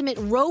the ultimate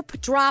rope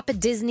drop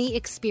Disney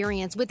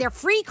experience with their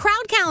free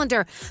crowd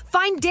calendar.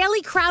 Find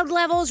daily crowd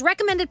levels,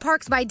 recommended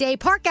parks by day,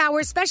 park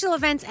hours, special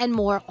events, and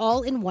more,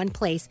 all in one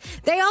place.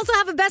 They also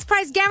have a best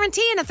price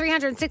guarantee and a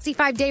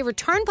 365-day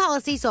return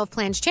policy, so if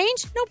plans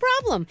change, no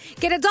problem.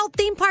 Get adult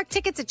theme park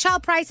tickets at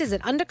child prices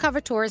at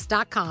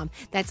undercovertourist.com.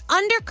 That's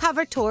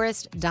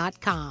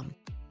undercovertourist.com.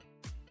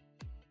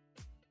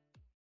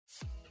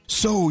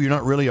 So, you're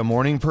not really a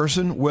morning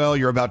person? Well,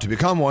 you're about to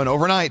become one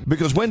overnight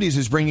because Wendy's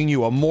is bringing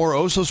you a more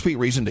oh-so-sweet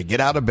reason to get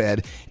out of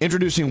bed.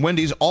 Introducing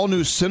Wendy's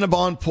all-new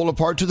Cinnabon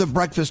Pull-Apart to the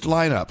breakfast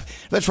lineup.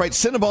 That's right,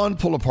 Cinnabon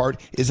Pull-Apart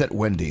is at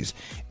Wendy's.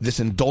 This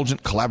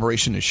indulgent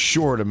collaboration is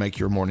sure to make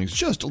your mornings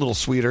just a little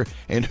sweeter,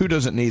 and who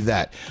doesn't need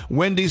that?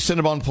 Wendy's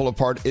Cinnabon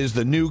Pull-Apart is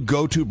the new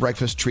go-to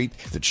breakfast treat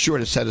that's sure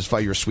to satisfy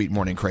your sweet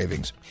morning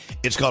cravings.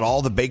 It's got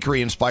all the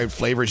bakery-inspired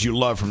flavors you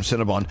love from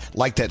Cinnabon,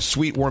 like that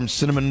sweet, warm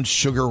cinnamon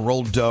sugar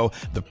rolled dough,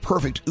 the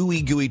perfect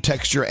ooey gooey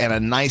texture, and a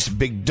nice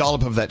big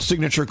dollop of that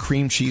signature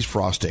cream cheese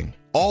frosting.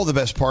 All the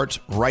best parts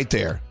right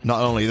there.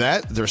 Not only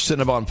that, their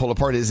Cinnabon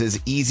Pull-Apart is as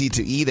easy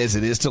to eat as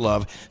it is to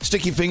love.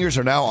 Sticky fingers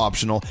are now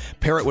optional.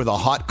 Pair it with a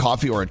hot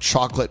coffee or a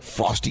chocolate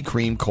frosty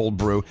cream cold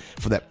brew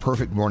for that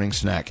perfect morning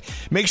snack.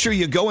 Make sure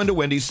you go into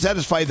Wendy's,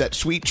 satisfy that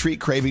sweet treat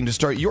craving to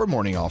start your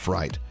morning off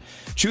right.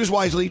 Choose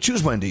wisely,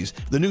 choose Wendy's,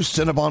 the new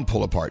Cinnabon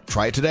Pull-Apart.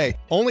 Try it today.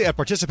 Only at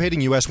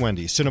participating U.S.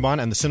 Wendy's. Cinnabon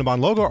and the Cinnabon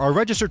logo are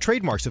registered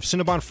trademarks of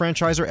Cinnabon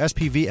Franchisor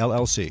SPV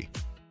LLC.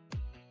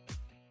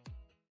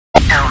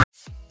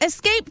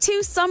 Escape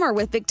to summer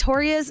with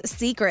Victoria's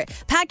Secret.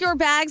 Pack your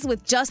bags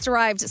with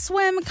just-arrived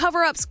swim,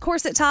 cover-ups,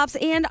 corset tops,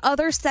 and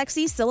other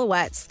sexy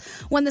silhouettes.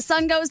 When the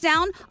sun goes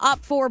down,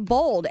 opt for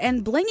bold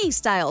and blingy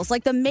styles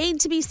like the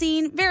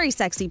made-to-be-seen Very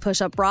Sexy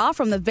push-up bra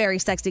from the Very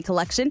Sexy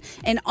collection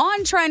and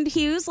on-trend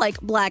hues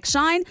like Black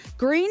Shine,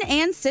 Green,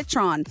 and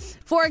Citron.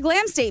 For a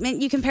glam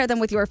statement, you can pair them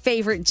with your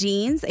favorite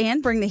jeans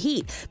and bring the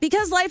heat.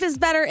 Because life is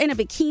better in a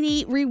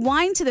bikini,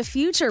 rewind to the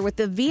future with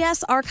the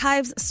VS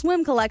Archives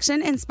swim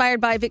collection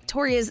inspired by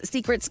Victoria's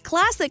Secret's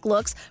classic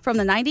looks from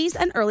the 90s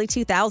and early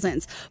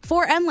 2000s.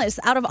 For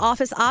endless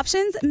out-of-office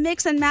options,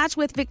 mix and match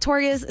with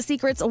Victoria's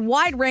Secret's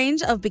wide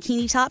range of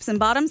bikini tops and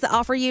bottoms that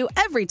offer you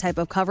every type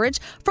of coverage,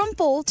 from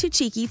full to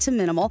cheeky to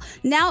minimal,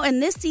 now in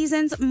this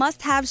season's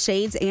must-have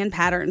shades and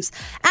patterns.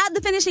 Add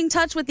the finishing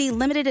touch with the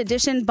limited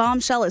edition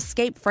Bombshell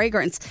Escape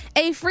fragrance,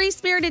 a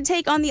free-spirited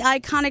take on the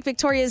iconic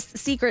Victoria's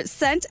Secret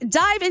scent.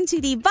 Dive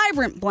into the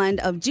vibrant blend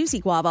of juicy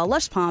guava,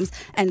 lush palms,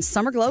 and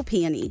summer glow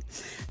peony.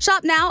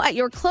 Shop now at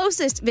your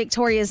closest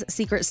Victoria's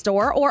Secret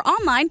store or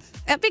online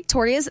at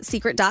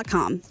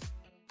victoriassecret.com.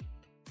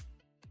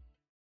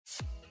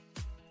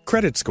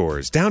 Credit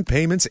scores, down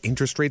payments,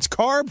 interest rates,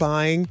 car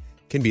buying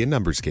can be a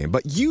numbers game,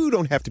 but you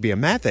don't have to be a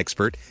math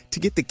expert to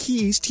get the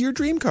keys to your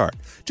dream car.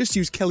 Just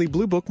use Kelley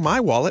Blue Book My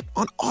Wallet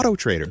on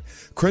AutoTrader.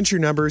 Crunch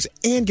your numbers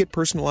and get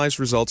personalized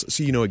results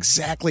so you know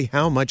exactly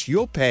how much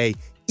you'll pay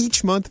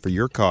each month for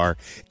your car.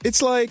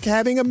 It's like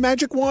having a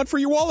magic wand for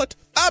your wallet.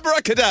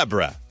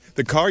 Abracadabra!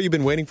 The car you've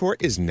been waiting for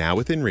is now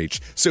within reach,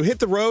 so hit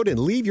the road and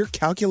leave your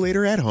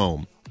calculator at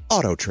home.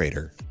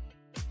 AutoTrader.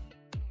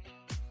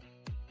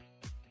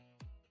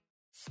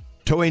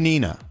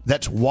 Toenina.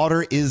 That's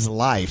water is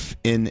life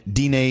in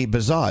Diné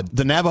Bazad,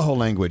 the Navajo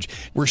language.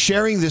 We're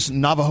sharing this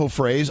Navajo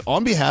phrase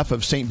on behalf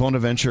of St.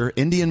 Bonaventure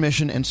Indian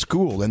Mission and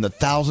School and the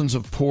thousands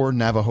of poor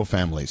Navajo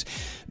families.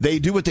 They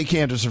do what they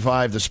can to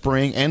survive the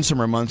spring and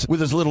summer months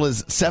with as little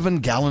as 7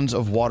 gallons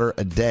of water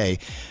a day.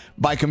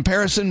 By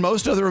comparison,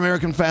 most other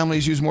American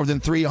families use more than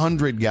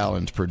 300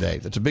 gallons per day.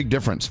 That's a big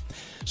difference.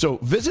 So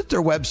visit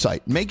their website.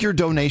 Make your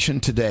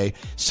donation today,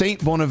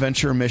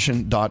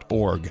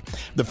 stbonaventuremission.org.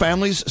 The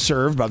families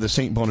served by the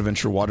St.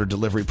 Bonaventure Water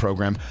Delivery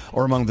Program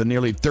are among the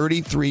nearly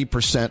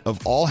 33%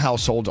 of all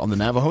households on the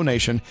Navajo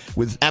Nation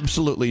with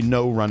absolutely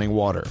no running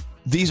water.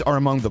 These are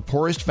among the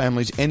poorest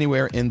families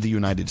anywhere in the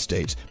United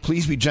States.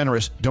 Please be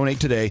generous. Donate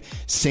today,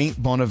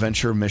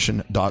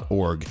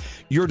 stbonaventuremission.org.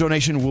 Your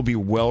donation will be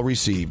well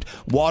received.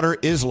 Water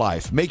is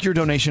life. Make your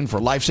donation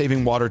for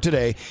life-saving water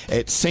today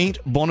at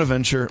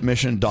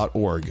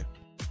stbonaventuremission.org.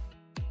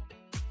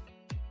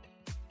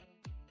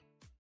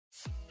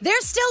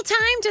 There's still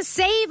time to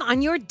save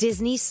on your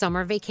Disney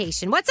summer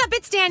vacation. What's up?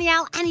 It's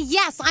Danielle. And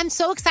yes, I'm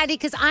so excited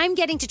because I'm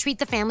getting to treat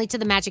the family to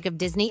the magic of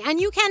Disney, and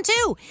you can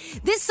too.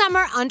 This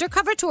summer,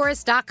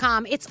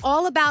 undercovertourist.com, it's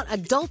all about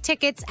adult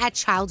tickets at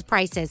child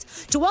prices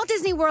to Walt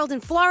Disney World in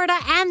Florida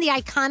and the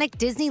iconic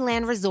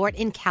Disneyland Resort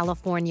in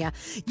California.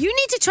 You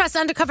need to trust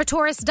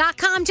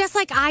undercovertourist.com just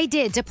like I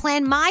did to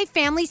plan my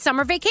family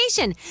summer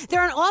vacation.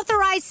 They're an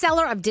authorized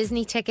seller of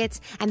Disney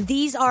tickets, and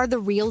these are the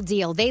real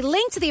deal. They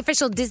link to the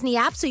official Disney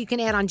app so you can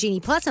add on found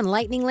Genie Plus and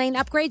Lightning Lane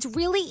upgrades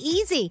really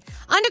easy.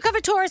 Undercover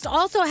Tourist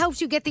also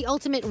helps you get the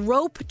ultimate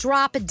rope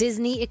drop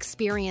Disney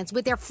experience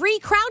with their free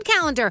crowd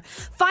calendar.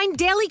 Find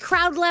daily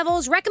crowd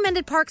levels,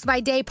 recommended parks by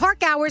day,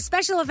 park hours,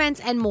 special events,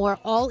 and more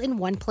all in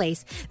one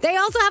place. They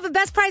also have a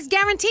best price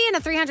guarantee and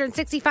a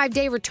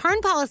 365-day return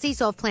policy,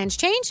 so if plans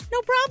change,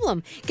 no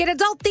problem. Get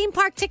adult theme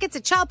park tickets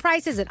at child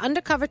prices at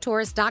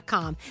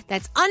undercovertourist.com.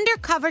 That's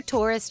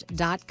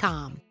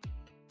undercovertourist.com.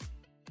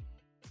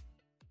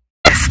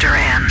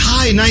 Duran.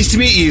 Hi, nice to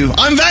meet you.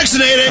 I'm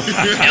vaccinated.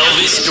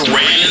 Elvis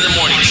Duran in the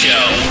Morning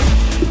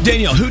Show.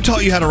 Danielle, who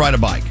taught you how to ride a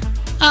bike?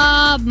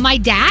 My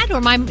dad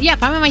or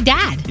probably my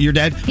dad. Your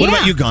dad? What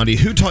about you, Gandhi?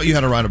 Who taught you how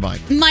to ride a bike?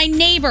 My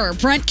neighbor,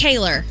 Brent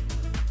Kaler.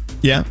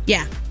 Yeah?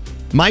 Yeah.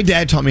 My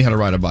dad taught me how to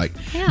ride a bike.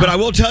 Yeah. But I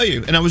will tell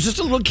you, and I was just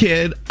a little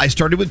kid, I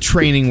started with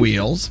training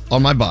wheels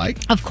on my bike.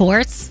 Of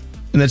course.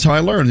 And that's how I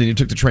learned. Then you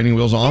took the training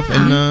wheels off,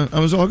 and I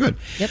was all good.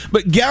 Yep.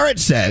 But Garrett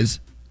says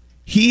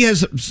he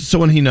has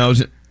someone he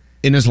knows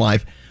in his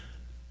life.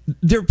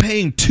 They're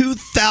paying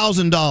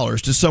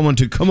 $2,000 to someone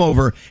to come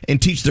over and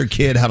teach their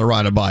kid how to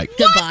ride a bike.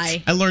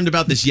 Goodbye. I learned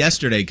about this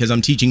yesterday because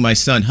I'm teaching my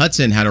son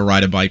Hudson how to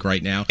ride a bike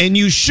right now. And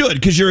you should,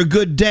 because you're a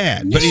good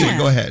dad. But anyway,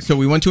 go ahead. So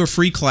we went to a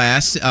free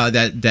class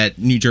that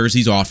New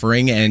Jersey's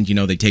offering, and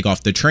they take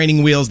off the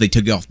training wheels, they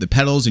took off the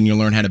pedals, and you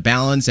learn how to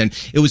balance. And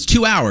it was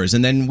 2 hours,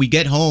 and then we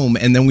get home,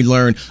 and then we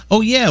learn,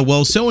 oh yeah,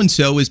 well so and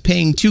so is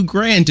paying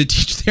 $2,000 to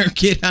teach their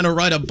kid how to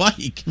ride a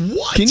bike.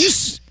 What?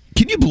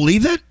 Can you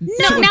believe that?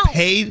 No, Someone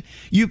paid.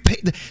 You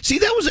paid. See,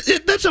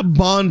 that's a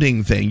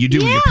bonding thing you do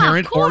with your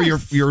parent or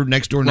your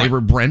next door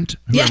neighbor Brent,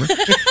 whoever.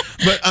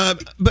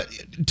 But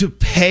to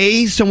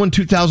pay someone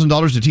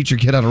 $2,000 to teach your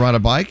kid how to ride a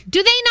bike?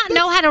 Do they not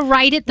know how to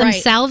ride it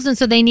themselves, and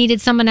so they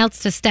needed someone else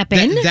to step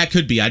in? That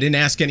could be. I didn't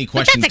ask any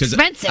questions because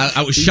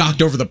I was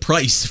shocked over the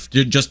price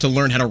just to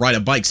learn how to ride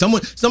a bike.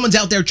 Someone's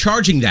out there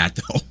charging that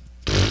though.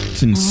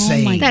 It's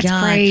insane. Oh my That's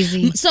God.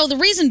 crazy. So the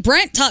reason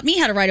Brent taught me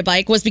how to ride a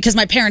bike was because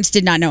my parents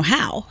did not know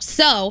how.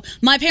 So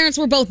my parents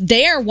were both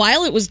there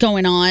while it was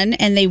going on,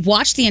 and they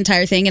watched the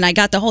entire thing, and I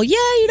got the whole,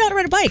 you know how to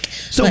ride a bike.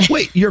 So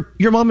wait,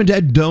 your mom and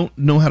dad don't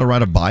know how to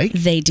ride a bike?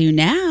 They do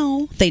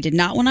now. They did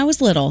not when I was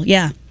little.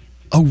 Yeah.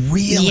 Oh,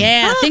 really?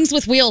 Yeah, things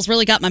with wheels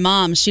really got my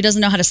mom. She doesn't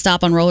know how to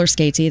stop on roller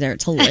skates either.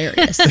 It's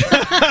hilarious.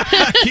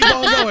 Keep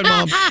on going,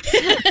 Mom.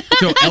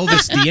 So,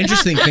 Elvis, the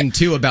interesting thing,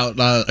 too, about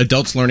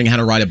adults learning how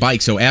to ride a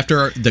bike. So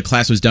after the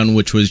class was done,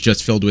 which was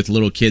just filled with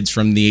little kids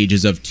from the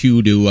ages of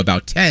 2 to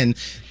about 10,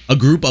 a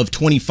group of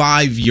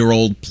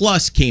 25-year-old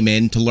plus came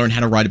in to learn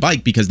how to ride a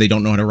bike because they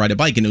don't know how to ride a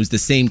bike. And it was the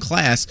same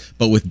class,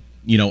 but with,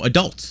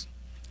 adults.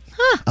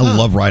 I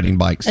love riding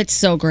bikes. It's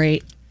so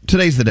great.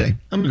 Today's the day.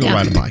 I'm going to go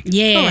ride a bike.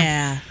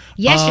 Yeah.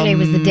 Yesterday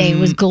was the day. It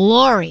was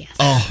glorious.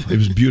 Oh, it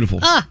was beautiful.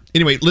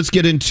 Anyway, let's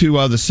get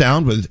into the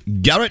sound with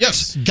Garrett.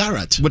 Yes,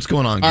 Garrett. What's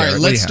going on, All Garrett?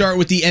 right, let's start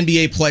with the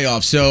NBA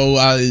playoffs. So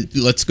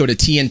let's go to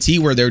TNT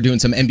where they're doing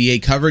some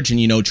NBA coverage,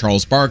 and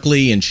Charles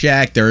Barkley and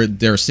Shaq,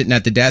 they're sitting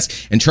at the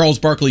desk, and Charles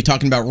Barkley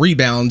talking about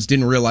rebounds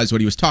didn't realize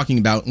what he was talking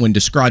about when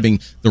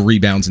describing the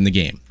rebounds in the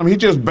game. I mean,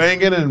 he's just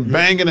banging and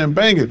banging and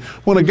banging.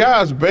 When a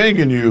guy's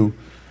banging you,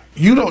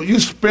 you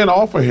spin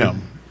off of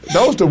him.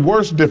 Those are the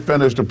worst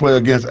defenders to play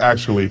against,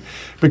 actually,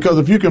 because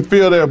if you can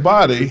feel their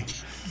body,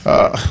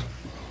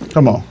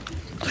 come on.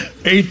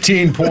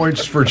 18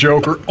 points for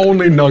Joker,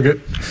 only Nugget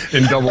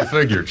in double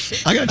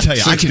figures. I got to tell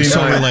you, I can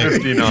so relate.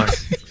 59.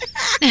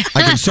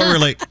 I can so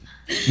relate.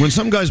 When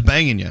some guy's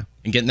banging you.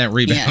 And getting that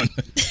rebound.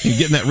 And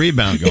getting that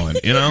rebound going,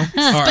 Spin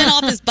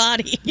off his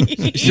body.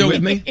 You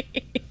with me?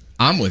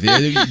 I'm with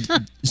you.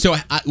 So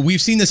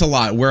we've seen this a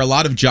lot where a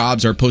lot of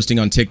jobs are posting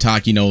on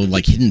TikTok,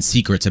 like hidden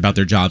secrets about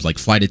their jobs, like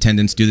flight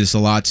attendants do this a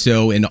lot.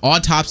 So an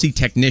autopsy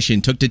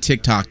technician took to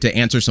TikTok to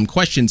answer some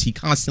questions he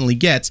constantly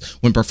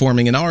gets when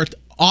performing an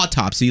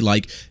autopsy,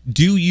 like,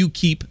 do you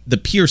keep the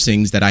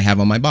piercings that I have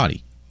on my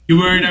body? You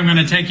worried I'm going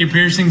to take your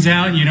piercings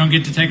out and you don't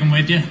get to take them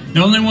with you?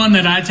 The only one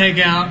that I take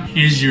out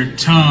is your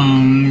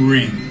tongue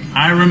ring.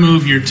 I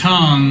remove your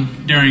tongue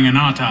during an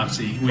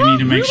autopsy. We need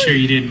to make sure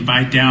you didn't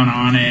bite down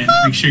on it.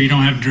 Make sure you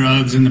don't have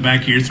drugs in the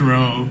back of your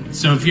throat.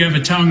 So if you have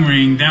a tongue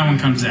ring, that one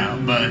comes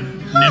out. But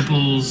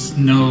nipples,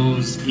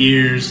 nose,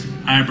 ears,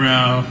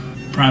 eyebrow,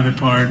 private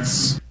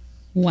parts.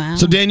 Wow.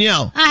 So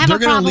Danielle, I have they're a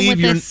going to problem leave with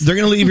your this. they're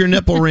going to leave your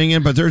nipple ring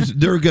in, but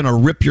they're going to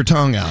rip your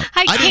tongue out.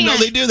 I didn't know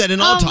can't. they do that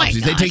in Oh, my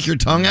autopsies. They gosh. take your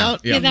tongue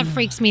out. Yeah, that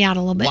freaks me out a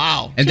little bit.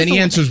 Wow. And then he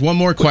answers one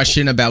more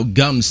question about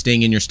gum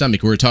staying in your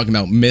stomach. We were talking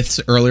about myths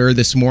earlier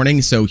this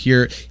morning. So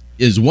here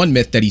is one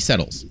myth that he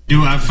settles.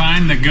 Do I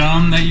find the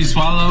gum that you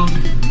swallowed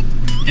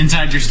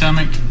inside your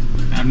stomach?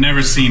 I've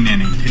never seen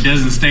any. It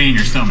doesn't stay in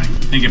your stomach.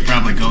 I think it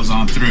probably goes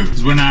on through.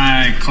 'Cause when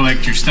I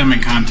collect your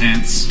stomach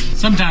contents,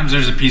 sometimes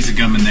there's a piece of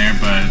gum in there,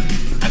 but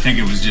I think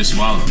it was just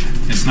swallowed.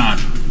 It's not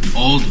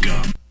old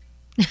gum.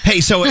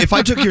 Hey, so if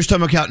I took your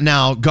stomach out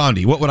now,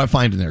 Gandhi, what would I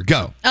find in there?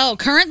 Go. Oh,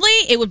 currently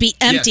it would be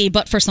empty,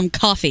 but for some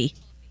coffee.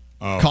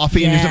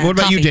 Coffee and your stomach. What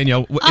about you, coffee.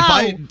 Danielle?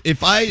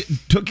 If I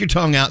took your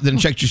tongue out, then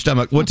checked your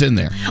stomach, what's in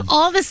there?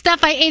 All the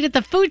stuff I ate at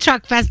the food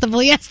truck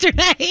festival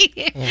yesterday.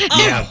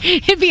 Yeah.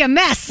 It'd be a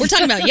mess. We're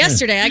talking about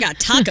yesterday. I got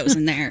tacos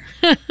in there.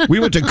 We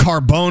went to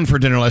Carbone for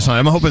dinner last night.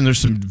 I'm hoping there's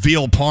some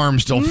veal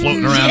parm still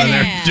floating around in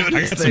there. Doing I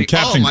its got thing. some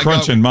Captain my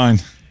Crunch God. in mine.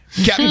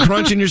 Captain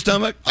Crunch in your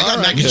stomach? I got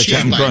mac and Yeah, cheese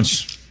Captain bites.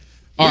 Crunch.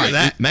 All right,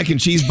 that mac and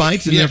cheese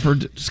bites in there for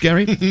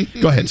Scary.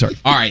 Go ahead, sorry.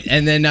 All right,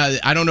 and then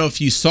I don't know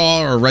if you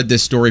saw or read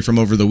this story from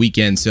over the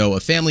weekend. So a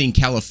family in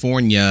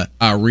California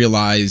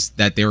realized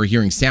that they were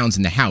hearing sounds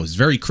in the house.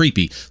 Very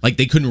creepy. Like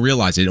they couldn't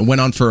realize it. It went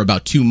on for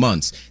about 2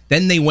 months.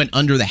 Then they went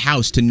under the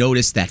house to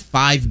notice that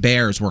 5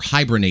 bears were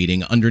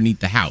hibernating underneath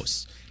the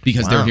house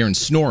because they're hearing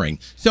snoring.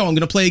 So I'm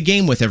going to play a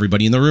game with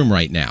everybody in the room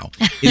right now.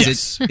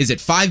 Is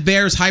it 5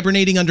 bears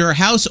hibernating under a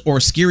house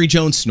or Scary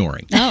Jones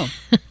snoring? Oh,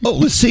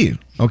 let's see.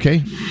 Okay.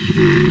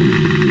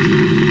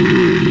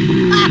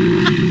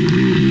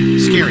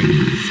 Scary.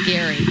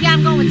 Scary. Yeah,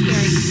 I'm going with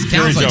scary.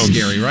 Sounds like Jones.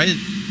 scary, right?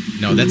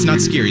 No, that's not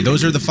scary.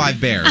 Those are the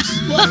 5 bears.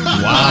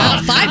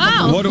 Wow.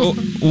 5 of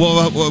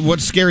them.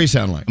 What's scary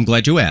sound like? I'm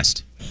glad you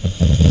asked.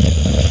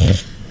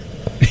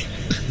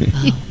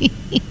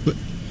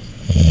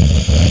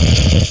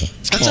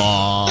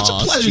 That's a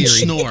pleasant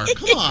snore.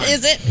 Come on.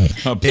 Is it?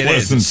 It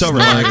is. It's so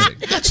relaxing.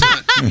 That's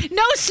not.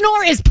 No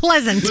snore is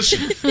pleasant.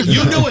 Listen,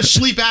 you know a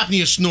sleep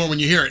apnea snore when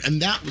you hear it,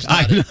 and that was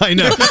not it. I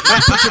know.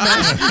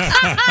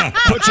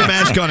 Put your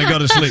mask on and go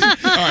to sleep. All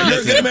right,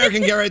 you're a good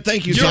American, Garrett.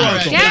 Thank you so You're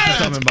much. welcome. Thanks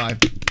for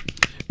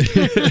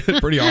stopping by.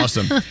 Pretty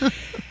awesome.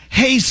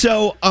 Hey,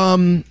 so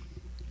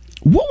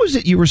what was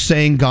it you were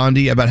saying,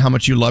 Gandhi, about how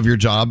much you love your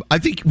job? I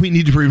think we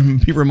need to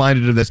be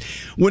reminded of this.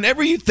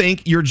 Whenever you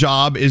think your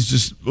job is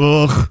just,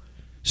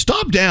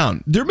 stop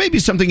down. There may be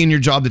something in your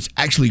job that's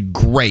actually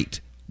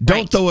great.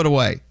 Don't throw it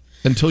away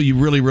until you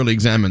really, really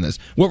examine this.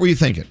 What were you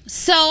thinking?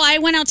 So I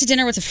went out to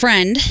dinner with a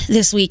friend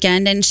this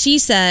weekend, and she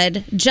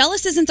said,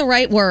 jealous isn't the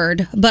right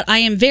word, but I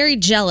am very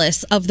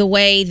jealous of the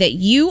way that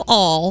you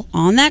all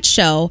on that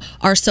show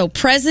are so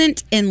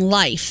present in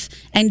life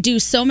and do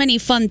so many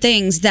fun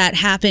things that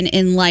happen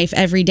in life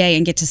every day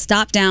and get to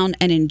stop down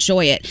and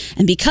enjoy it.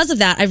 And because of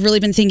that, I've really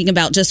been thinking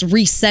about just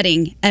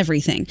resetting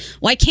everything.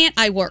 Why can't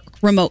I work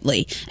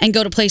remotely and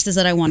go to places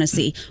that I want to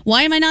see?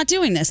 Why am I not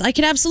doing this? I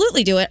could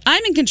absolutely do it.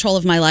 I'm in control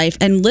of my life,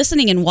 and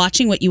listening and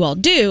watching what you all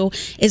do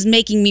is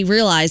making me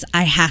realize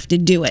I have to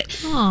do it.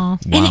 Aw.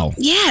 Wow.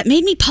 It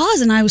made me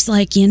pause, and I was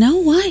like, you know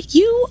what?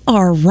 You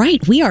are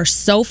right. We are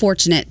so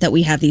fortunate that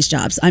we have these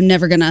jobs. I'm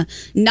never going to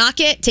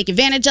knock it, take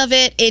advantage of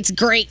it. It's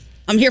great.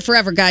 I'm here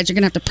forever, guys. You're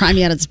going to have to pry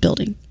me out of this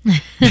building.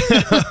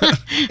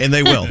 And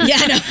they will. Yeah,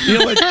 I know. You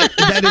know what?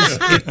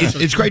 That is,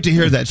 it's great to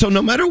hear that. So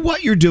no matter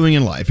what you're doing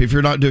in life, if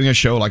you're not doing a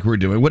show like we're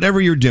doing,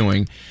 whatever you're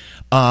doing,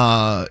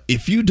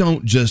 if you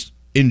don't just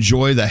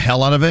enjoy the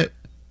hell out of it,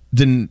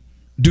 then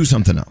do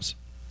something else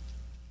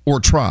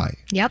or try.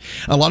 Yep.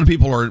 A lot of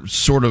people are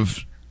sort of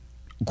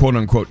quote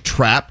unquote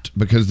trapped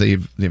because they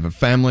have a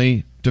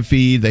family to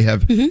feed, they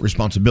have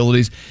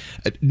responsibilities.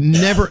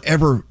 Never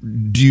ever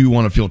do you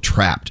want to feel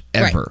trapped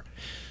ever. Right.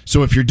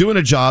 So if you're doing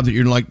a job that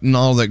you're like not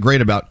all that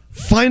great about,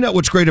 find out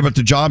what's great about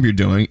the job you're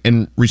doing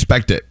and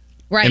respect it.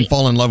 Right. And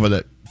fall in love with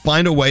it.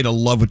 Find a way to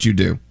love what you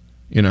do.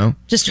 You know,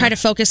 just try to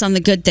focus on the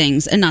good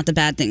things and not the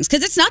bad things.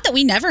 Because it's not that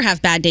we never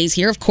have bad days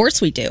here. Of course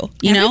we do.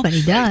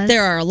 Everybody does.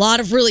 There are a lot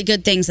of really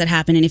good things that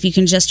happen. And if you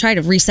can just try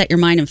to reset your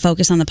mind and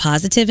focus on the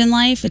positive in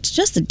life, it's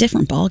just a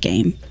different ball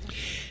game.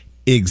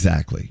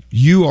 Exactly.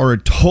 You are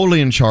totally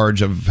in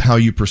charge of how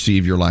you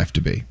perceive your life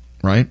to be,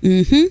 right?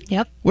 Mm-hmm.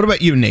 Yep. What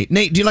about you, Nate?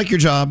 Nate, do you like your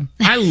job?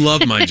 I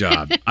love my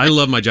job. I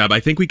love my job.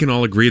 I think we can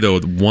all agree, though,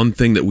 one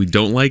thing that we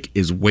don't like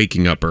is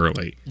waking up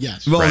early.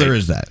 Yes. Well, there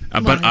is that.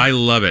 But I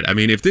love it. I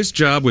mean, if this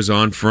job was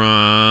on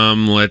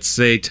from, let's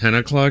say, 10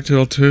 o'clock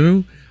till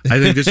 2, I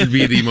think this would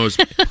be the most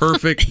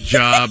perfect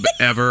job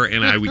ever.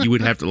 And you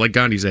would have to, like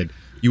Gandhi said,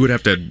 you would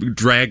have to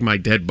drag my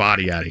dead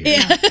body out of here.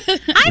 Yeah.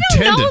 I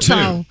don't 10 know, to 2.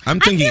 though.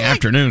 I'm thinking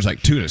afternoons,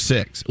 like 2 to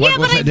 6. Yeah,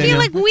 but I feel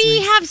like we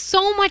have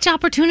so much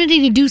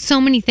opportunity to do so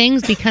many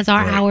things because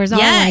our hours are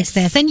like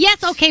this. And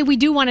yes, okay, we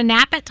do want to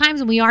nap at times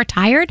and we are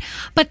tired.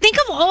 But think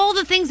of all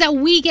the things that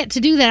we get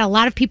to do that a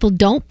lot of people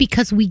don't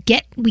because we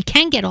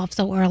can get off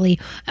so early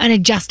and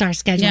adjust our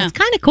schedule. Yeah. It's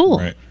kind of cool.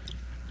 Right.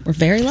 We're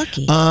very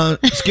lucky.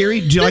 Scary,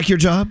 do you like your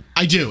job?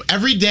 I do.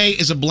 Every day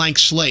is a blank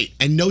slate,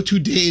 and no 2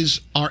 days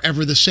are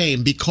ever the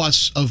same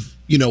because of,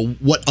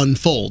 what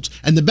unfolds.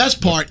 And the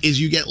best part is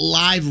you get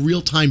live,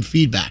 real-time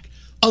feedback.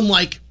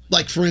 Unlike,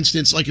 for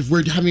instance, if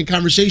we're having a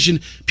conversation,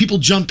 people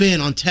jump in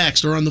on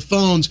text or on the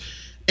phones.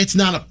 It's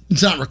not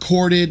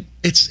recorded.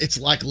 It's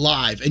like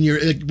live, and you're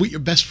with your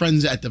best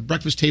friends at the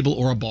breakfast table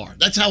or a bar.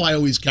 That's how I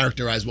always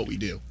characterize what we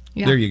do.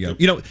 Yeah. There you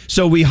go.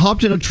 So we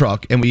hopped in a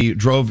truck and we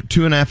drove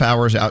 2.5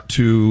 hours out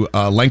to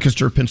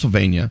Lancaster,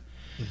 Pennsylvania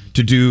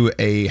to do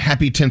a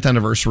happy 10th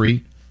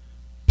anniversary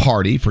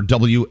party for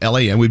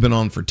WLAN. We've been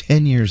on for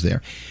 10 years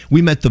there.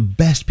 We met the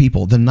best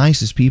people, the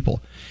nicest people.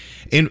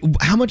 And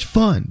how much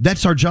fun.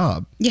 That's our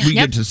job. Yeah. We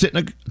Yep. get to sit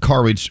in a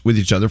car with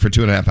each other for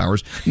 2.5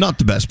 hours. Not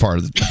the best part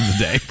of the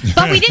day.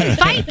 But we didn't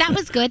fight. That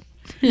was good.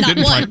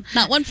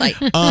 Not one fight.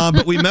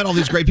 But we met all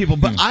these great people.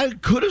 But I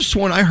could have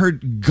sworn I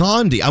heard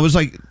Gandhi. I was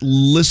like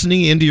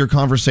listening into your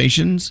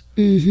conversations.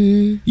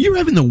 Mm-hmm. You were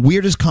having the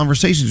weirdest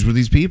conversations with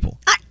these people.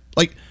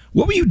 Like,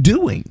 what were you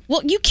doing?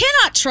 Well, you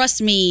cannot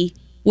trust me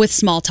with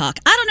small talk.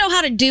 I don't know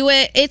how to do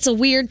it. It's a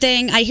weird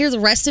thing. I hear the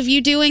rest of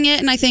you doing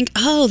it, and I think,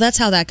 oh, that's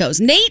how that goes.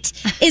 Nate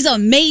is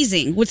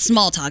amazing with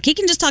small talk. He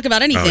can just talk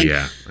about anything.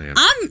 Oh, yeah.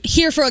 I'm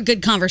here for a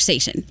good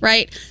conversation,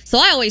 right? So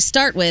I always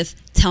start with,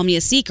 tell me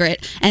a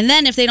secret. And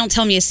then if they don't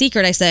tell me a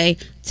secret, I say,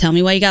 tell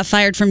me why you got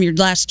fired from your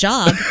last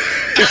job.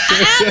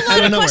 I have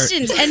a lot of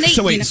questions. And they,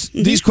 So wait,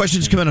 these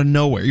questions come out of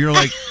nowhere. You're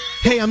like,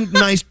 hey, I'm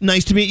nice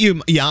to meet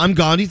you. Yeah, I'm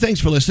Gandhi. Thanks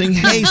for listening.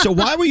 Hey, so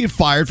why were you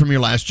fired from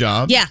your last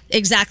job? Yeah,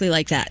 exactly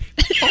like that.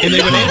 And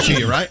they would answer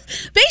you, right?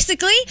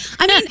 Basically,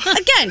 I mean,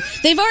 again,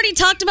 they've already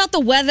talked about the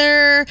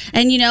weather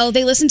and,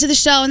 they listen to the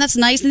show and that's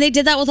nice. And they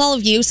did that with all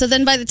of you. So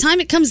then by the time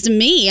it comes to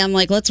me, I'm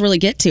like, let's really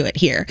get to it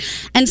here.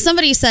 And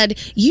somebody said,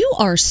 you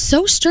are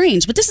so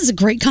strange, but this is a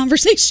great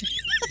conversation.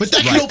 But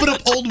that can open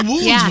up old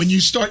wounds when you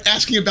start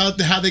asking about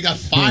how they got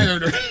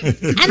fired. And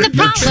the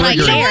problem,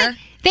 you know what?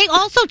 They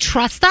also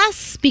trust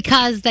us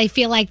because they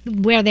feel like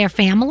we're their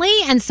family.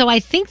 And so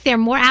I think they're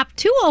more apt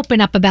to open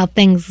up about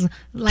things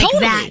like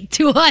that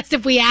to us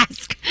if we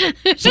ask.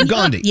 So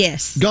Gandhi.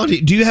 Yes.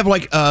 Gandhi, do you have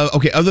like,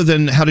 okay, other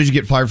than how did you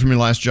get fired from your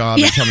last job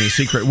and tell me a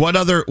secret, what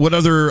other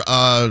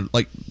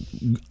like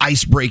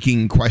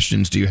ice-breaking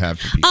questions do you have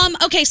for people?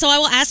 Okay, so I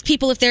will ask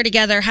people if they're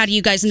together, how do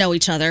you guys know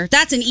each other?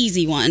 That's an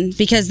easy one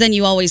because then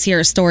you always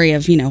hear a story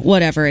of,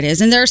 whatever it is.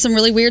 And there are some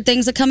really weird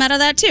things that come out of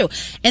that too.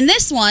 And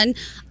this one,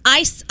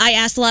 I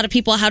asked a lot of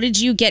people, how did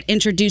you get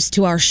introduced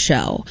to our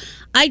show?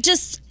 I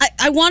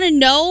want to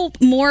know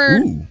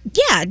more.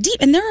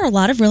 Deep. And there are a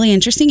lot of really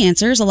interesting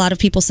answers. A lot of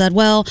people said,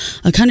 well,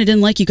 I kind of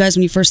didn't like you guys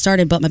when you first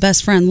started, but my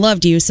best friend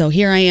loved you, so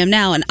here I am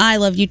now, and I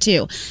love you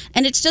too.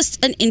 And it's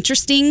just an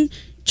interesting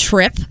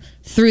trip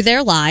through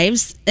their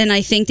lives, and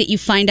I think that you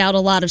find out a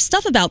lot of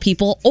stuff about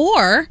people,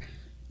 or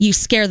you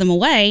scare them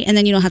away, and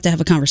then you don't have to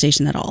have a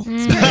conversation at all.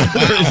 There's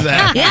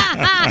that.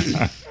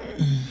 Yeah.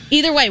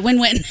 Either way,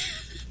 win-win.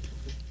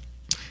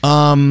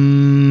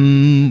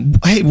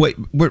 Hey, wait,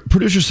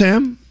 producer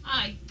Sam?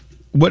 Hi.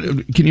 What?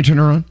 Can you turn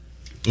her on?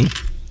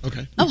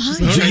 Okay. Oh,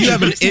 hi. So you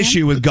have an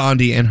issue with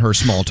Gandhi and her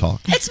small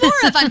talk. It's more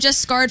of I'm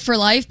just scarred for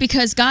life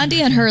because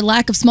Gandhi and her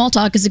lack of small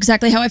talk is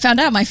exactly how I found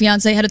out my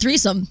fiance had a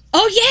threesome.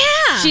 Oh,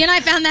 yeah. She and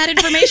I found that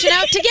information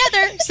out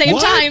together, same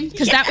time,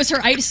 because that was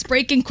her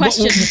ice-breaking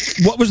question.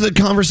 What was the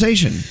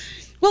conversation?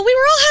 Well, we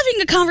were all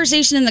having a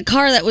conversation in the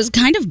car that was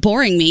kind of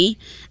boring me.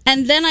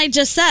 And then I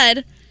just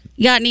said,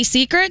 you got any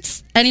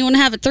secrets? Anyone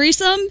have a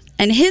threesome?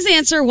 And his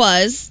answer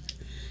was,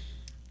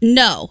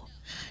 no.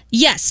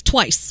 Yes,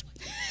 twice.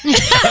 Well,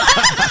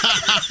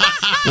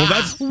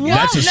 that's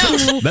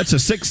a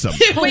sixsome.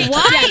 Wait,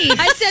 why? Yeah.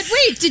 I said,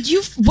 wait,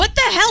 what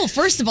the hell?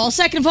 First of all.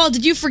 Second of all,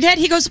 did you forget?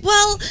 He goes,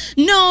 well,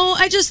 no,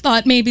 I just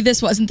thought maybe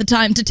this wasn't the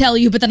time to tell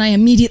you, but then I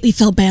immediately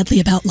felt badly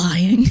about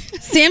lying.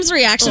 Sam's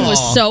reaction was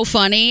so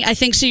funny. I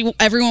think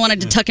everyone wanted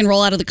to tuck and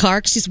roll out of the car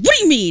because she's, what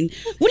do you mean?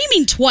 What do you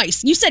mean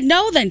twice? You said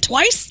no, then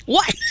twice?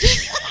 What?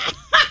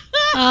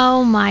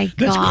 Oh my God.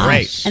 That's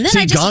great. And then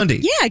I just,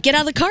 Gandhi. get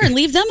out of the car and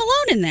leave them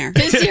alone in there.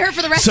 See her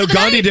for the rest So of the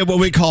Gandhi night. did what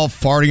we call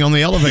farting on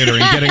the elevator and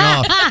getting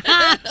off.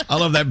 I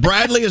love that.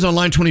 Bradley is on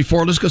line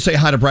 24. Let's go say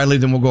hi to Bradley,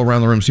 then we'll go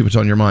around the room and see what's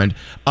on your mind.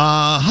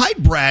 Hi,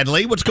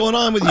 Bradley. What's going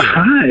on with you?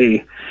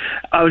 Hi.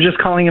 I was just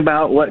calling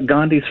about what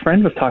Gandhi's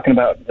friend was talking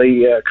about,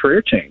 the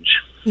career change.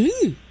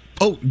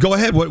 Oh, go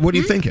ahead. What are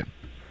you thinking?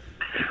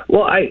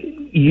 Well,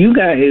 you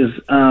guys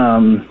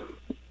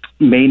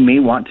made me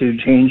want to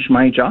change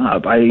my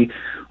job. I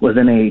was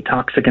in a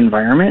toxic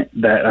environment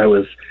that I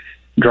was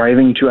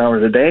driving 2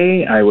 hours a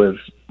day. I was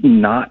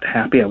not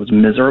happy. I was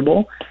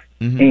miserable.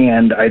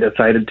 And I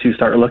decided to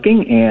start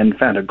looking and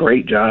found a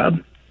great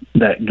job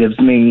that gives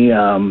me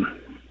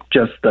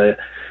just the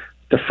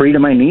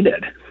freedom I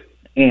needed.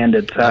 And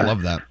it's I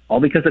love that. all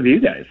because of you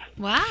guys.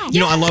 Wow. You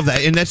know, I love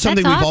that. And that's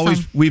something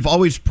That's we've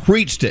always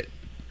preached it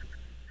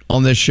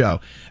on this show.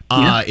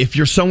 If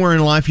you're somewhere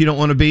in life you don't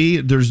want to be,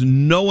 there's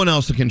no one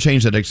else that can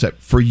change that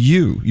except for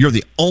you. You're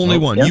the only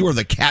one. Yep. You are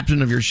the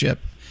captain of your ship.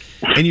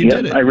 And you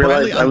did it. I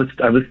realized Bradley,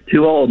 I was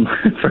too old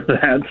for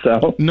that.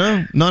 So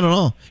no, not at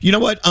all. You know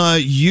what?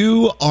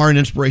 You are an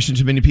inspiration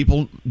to many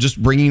people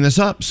just bringing this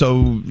up.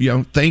 So,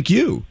 thank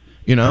you.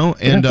 And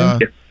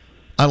thank you.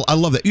 I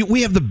love that.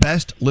 We have the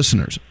best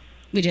listeners.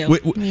 We do.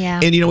 Yeah.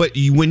 And you know what?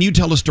 When you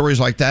tell us stories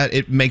like that,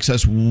 it makes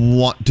us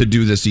want to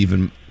do this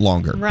even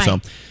longer. Right. So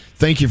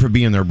thank you for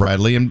being there,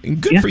 Bradley.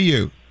 And good for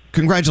you.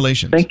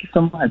 Congratulations. Thank you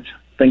so much.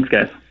 Thanks,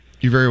 guys.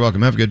 You're very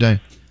welcome. Have a good day.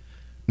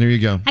 There you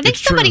go. I think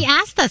somebody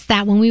asked us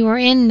that when we were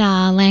in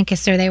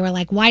Lancaster. They were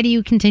like, why do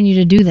you continue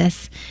to do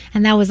this?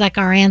 And that was like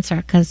our answer,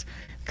 because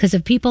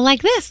of people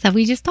like this that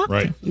we just talked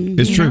to.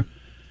 It's true.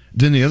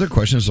 Then the other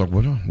question is like,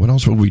 what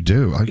else would we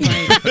do? You'll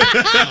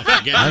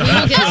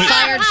get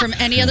fired from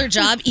any other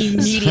job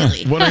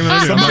immediately. What am I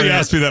gonna do? Somebody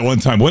asked me that one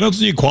time. What else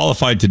are you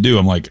qualified to do?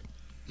 I'm like,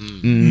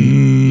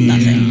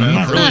 nothing. I'm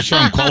not really sure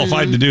I'm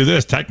qualified to do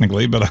this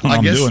technically, but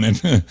I'm doing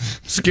it.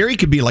 Scary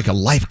could be like a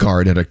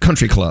lifeguard at a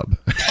country club.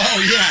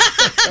 Oh, yeah.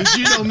 Because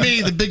you know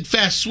me, the big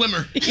fast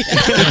swimmer.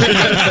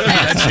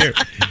 That's you.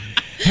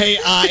 Hey,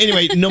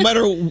 anyway, no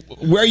matter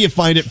where you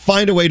find it,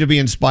 find a way to be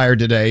inspired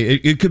today.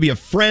 It could be a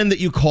friend that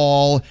you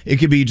call. It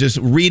could be just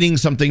reading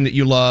something that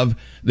you love,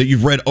 that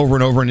you've read over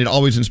and over, and it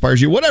always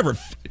inspires you. Whatever.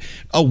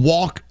 A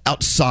walk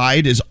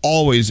outside is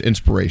always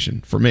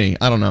inspiration for me.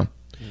 I don't know.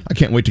 I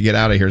can't wait to get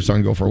out of here so I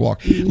can go for a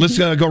walk. Let's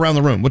go around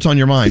the room. What's on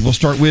your mind? We'll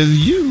start with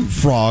you,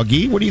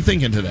 Froggy. What are you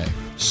thinking today?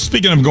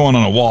 Speaking of going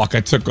on a walk, I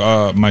took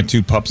my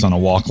 2 pups on a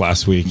walk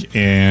last week,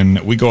 and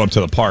we go up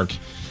to the park,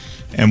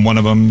 and one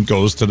of them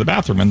goes to the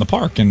bathroom in the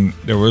park, and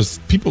there was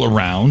people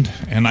around,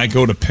 and I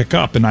go to pick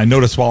up, and I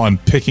notice while I'm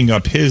picking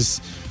up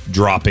his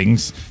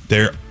droppings,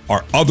 there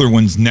are other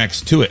ones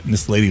next to it, and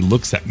this lady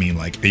looks at me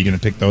like, are you going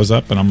to pick those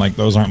up? And I'm like,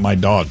 those aren't my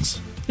dogs.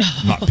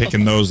 I'm not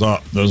picking those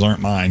up. Those aren't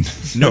mine.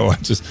 No,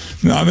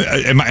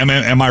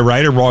 am I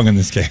right or wrong in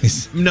this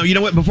case? No, you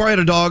know what? Before I had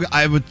a dog,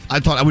 I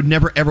thought I would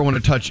never ever want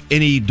to touch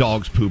any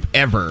dog's poop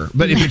ever.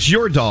 But if it's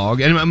your dog,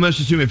 and I must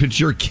assume if it's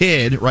your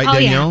kid, right,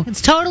 Danielle? Yeah.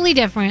 It's totally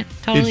different.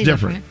 Totally It's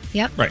different.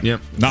 Yep. Right.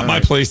 Yep. Not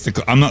my place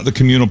to. I'm not the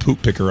communal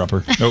poop picker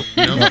upper. Nope.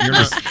 No, you're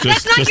not.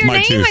 That's not your my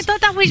name? twos. I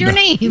thought that was your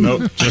name.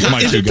 Nope. Just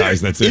my 2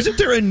 guys. That's it. Isn't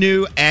there a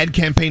new ad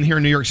campaign here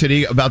in New York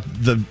City about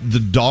the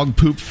dog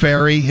poop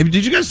ferry?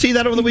 Did you guys see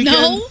that over the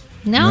weekend?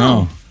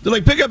 No. They're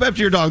like, pick up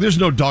after your dog. There's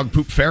no dog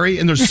poop ferry,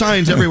 and there's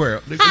signs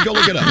everywhere. Go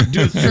look it up.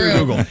 Do it through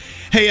Google.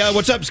 Hey,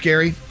 what's up,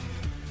 Scary?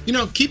 You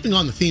know, keeping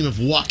on the theme of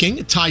walking,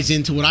 it ties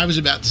into what I was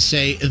about to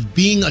say of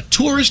being a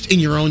tourist in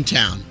your own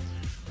town.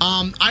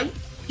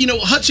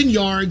 Hudson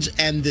Yards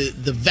and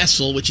the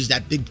Vessel, which is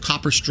that big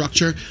copper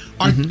structure,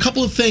 are a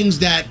couple of things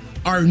that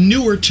are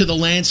newer to the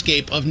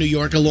landscape of New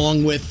York,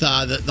 along with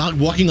the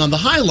walking on the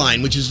High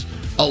Line, which is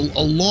a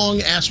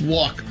long-ass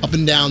walk up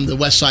and down the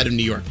west side of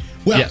New York.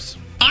 Well, yes.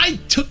 I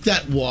took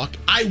that walk.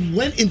 I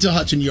went into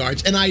Hudson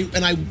Yards, and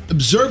I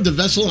observed the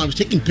Vessel, and I was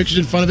taking pictures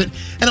in front of it,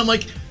 and I'm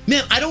like,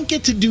 man, I don't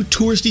get to do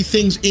touristy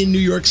things in New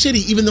York City,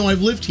 even though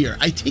I've lived here.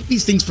 I take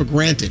these things for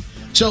granted.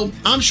 So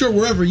I'm sure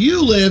wherever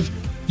you live,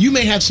 you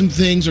may have some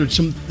things or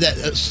some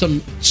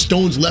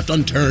stones left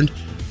unturned.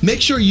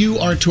 Make sure you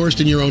are a tourist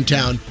in your own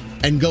town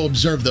and go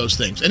observe those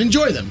things and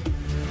enjoy them.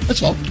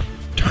 That's all.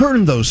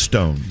 Turn those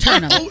stones.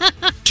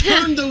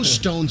 Turn those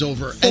stones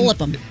over. Flip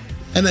them.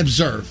 And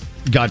observe.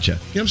 Gotcha. You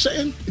know what I'm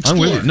saying? I'm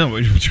with you. No,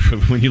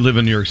 when you live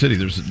in New York City,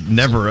 there's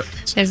never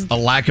a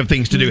lack of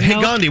things to do. Hey,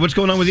 Gandhi, what's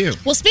going on with you?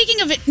 Well,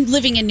 speaking of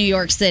living in New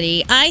York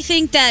City, I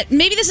think that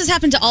maybe this has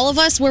happened to all of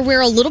us where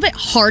we're a little bit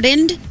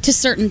hardened to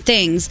certain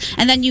things,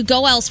 and then you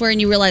go elsewhere and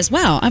you realize,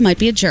 wow, I might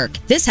be a jerk.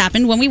 This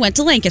happened when we went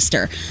to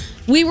Lancaster.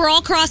 We were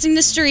all crossing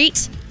the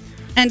street,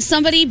 and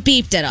somebody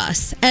beeped at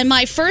us. And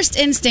my first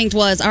instinct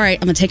was, all right,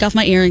 I'm going to take off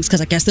my earrings because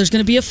I guess there's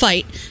going to be a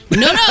fight.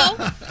 No.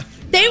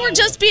 They were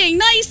just being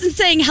nice and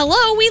saying,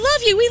 hello, we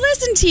love you, we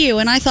listen to you.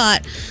 And I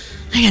thought,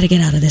 I got to get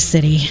out of this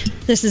city.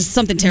 This is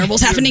something terrible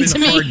is happening to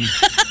me.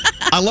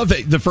 I love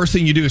that the first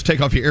thing you do is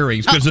take off your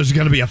earrings because there's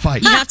going to be a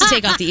fight. You have to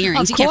take off the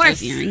earrings. You can't put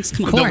the earrings.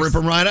 Come on. Don't rip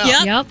them right out.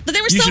 Yep. But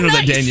they were You so should know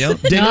nice. that, Danielle.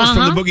 Danielle's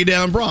from the Boogie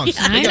Down Bronx.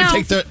 Yeah, they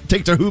got to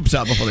take their hoops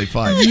out before they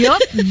fight.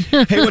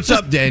 Yep. Hey, what's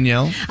up,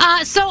 Danielle?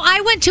 So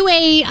I went to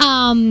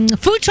a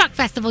food truck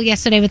festival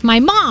yesterday with my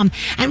mom,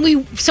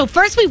 and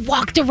first we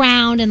walked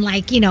around and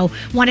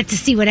wanted to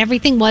see what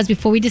everything was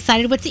before we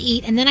decided what to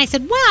eat, and then I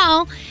said,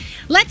 well,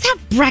 let's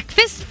have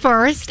breakfast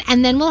first,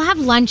 and then we'll have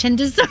lunch and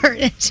dessert.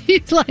 And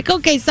she's like,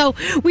 okay. So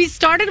we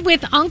started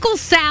with Uncle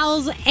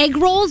Sal's egg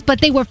rolls,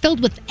 but they were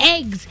filled with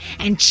eggs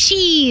and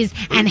cheese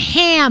and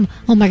ham.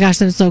 Oh my gosh,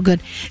 that was so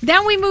good.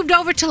 Then we moved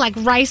over to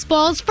rice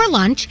balls for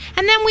lunch,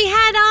 and then we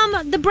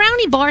had the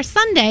brownie bar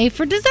sundae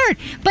for dessert.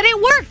 But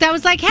it worked. I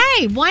was like,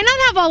 hey, why not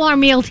have all our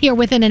meals here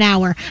within an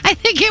hour? I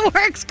think it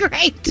works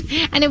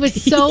great. And it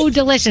was so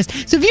delicious.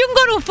 So if you can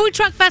go to a food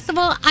truck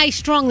festival, I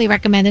strongly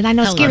recommend it. I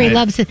know Scary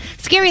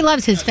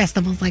loves his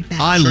festivals like that.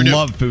 I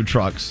love food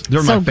trucks.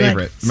 They're my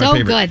favorite.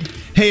 So good.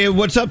 Hey,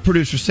 what's up,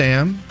 producer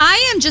Sam?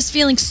 I am just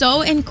feeling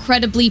so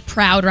incredibly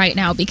proud right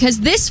now because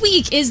this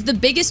week is the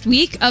biggest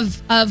week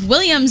of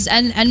Williams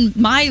and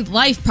my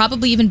life,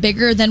 probably even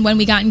bigger than when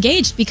we got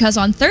engaged, because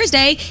on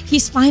Thursday,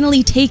 he's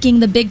finally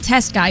taking the big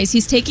test, guys.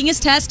 He's taking his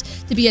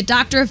test to be a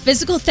doctor of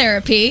physical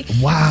therapy.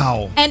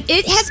 Wow. And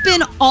it has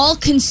been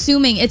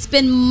all-consuming. It's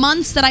been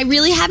months that I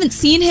really haven't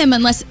seen him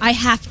unless I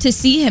have to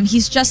see him.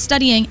 He's just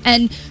studying,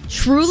 and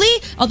truly,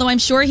 although I'm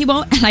sure he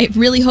won't, and I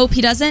really hope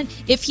he doesn't,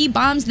 if he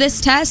bombs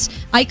this test,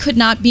 I could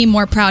not be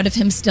more proud of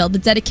him still. The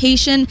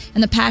dedication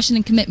and the passion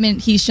and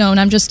commitment he's shown,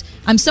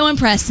 I'm so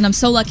impressed, and I'm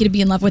so lucky to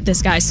be in love with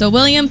this guy. So,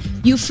 William,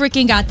 you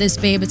freaking got this,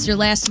 babe. It's your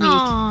last week.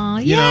 Aw,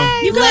 You know,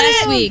 you got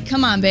last week.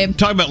 Come on, babe.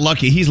 Talk about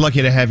lucky. He's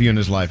lucky to have you in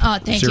his life. Oh,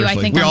 thank you. Seriously.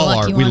 I think we I'm a all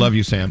lucky are. We one. love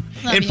you, Sam.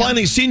 Love and you.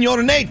 finally,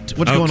 Senor Nate.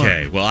 What's going on?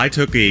 Okay, well, I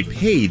took a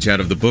page out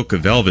of the book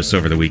of Elvis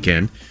over the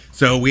weekend.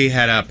 So we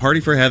had a party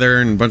for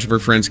Heather, and a bunch of her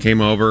friends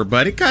came over.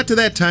 But it got to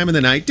that time of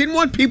the night. Didn't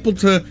want people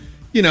to,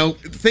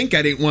 think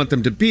I didn't want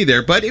them to be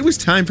there. But it was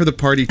time for the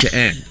party to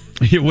end.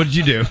 What did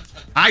you do?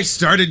 I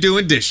started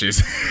doing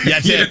dishes.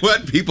 That's you know it.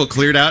 what? People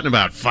cleared out in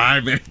about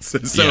 5 minutes.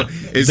 So Yeah.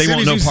 as They soon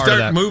want as no you part of start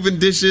that. moving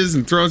dishes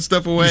and throwing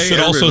stuff away, You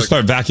should also everybody's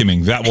start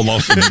vacuuming. That will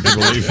also make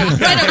people leave.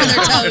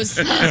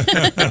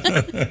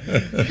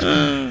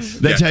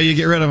 That's how you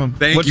get rid of them.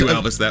 Thank you,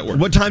 Elvis. That worked.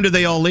 What time did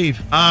they all leave?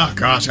 Oh,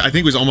 gosh. I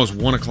think it was almost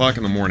 1 o'clock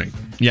in the morning.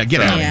 Yeah,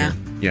 get out of here.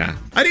 Yeah.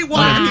 I didn't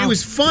want to. I mean, it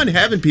was fun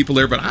having people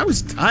there, but I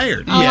was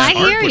tired. Oh, I It's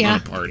hard hear putting ya.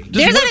 on a party.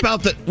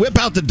 Just whip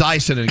out the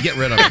Dyson and get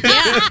rid of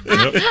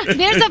it.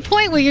 There's a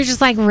point where you're just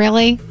like,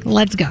 really?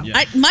 Let's go.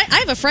 I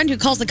have a friend who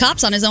calls the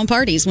cops on his own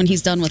parties when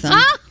he's done with them.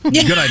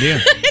 Good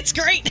idea. It's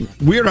great.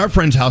 We were at our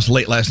friend's house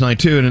late last night,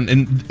 too,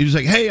 and he was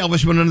like, hey,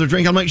 Elvis, you want another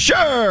drink? I'm like,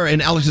 sure.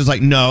 And Alex is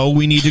like, no,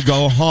 we need to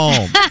go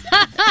home.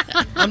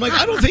 I'm like,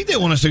 I don't think they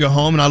want us to go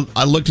home. And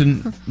I looked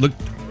them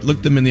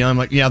in the eye. I'm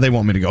like, yeah, they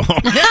want me to go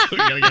home. We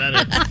gotta get out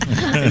of here.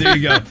 There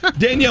you go.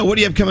 Danielle, what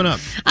do you have coming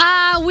up?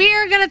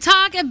 We're going to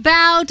talk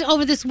about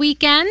over this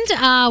weekend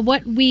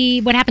what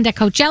happened at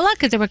Coachella,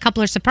 because there were a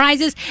couple of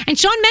surprises. And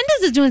Shawn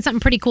Mendes is doing something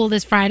pretty cool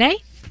this Friday.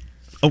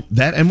 Oh,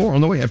 that and more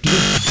on the way after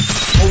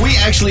this. Are we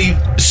actually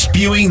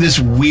spewing this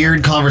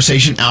weird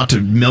conversation out to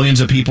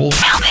millions of people?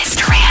 Elvis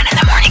Duran in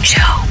the morning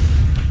show.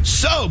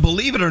 So,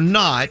 believe it or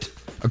not,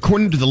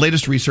 according to the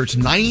latest research,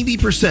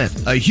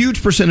 90%, a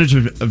huge percentage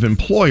of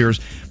employers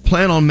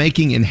plan on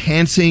making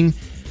enhancing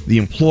the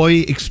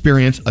employee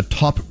experience a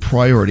top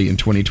priority in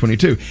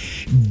 2022.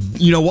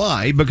 You know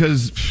why?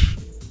 Because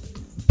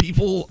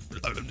people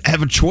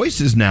have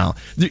choices now.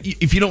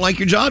 If you don't like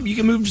your job, you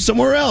can move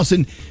somewhere else,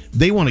 and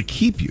they want to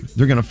keep you.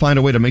 They're going to find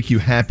a way to make you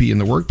happy in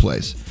the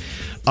workplace.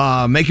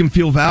 Make them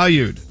feel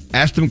valued.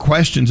 Ask them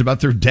questions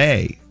about their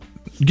day.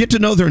 Get to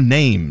know their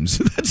names.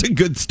 That's a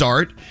good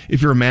start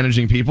if you're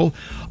managing people.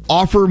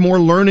 Offer more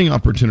learning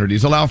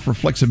opportunities. Allow for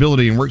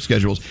flexibility in work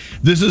schedules.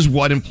 This is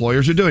what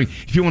employers are doing.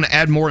 If you want to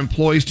add more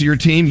employees to your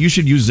team, you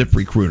should use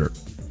ZipRecruiter.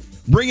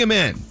 Bring them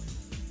in.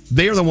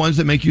 They are the ones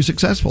that make you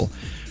successful.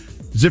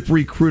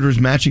 ZipRecruiter's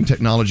matching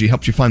technology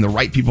helps you find the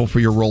right people for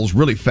your roles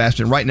really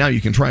fast. And right now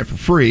you can try it for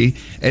free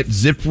at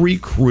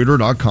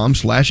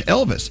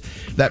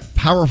ZipRecruiter.com/Elvis. That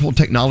powerful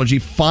technology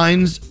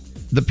finds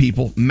the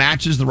people,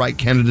 matches the right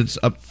candidates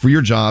up for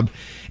your job,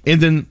 and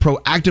then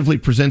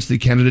proactively presents the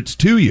candidates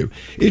to you.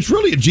 It's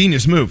really a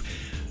genius move.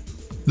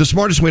 The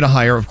smartest way to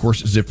hire, of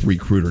course, is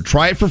ZipRecruiter.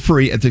 Try it for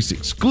free at this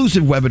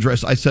exclusive web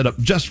address I set up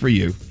just for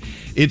you.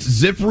 It's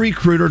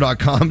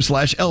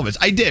ZipRecruiter.com/Elvis.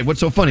 I did. What's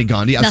so funny,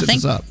 Gandhi? I set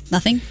this up.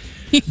 Nothing.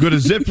 Go to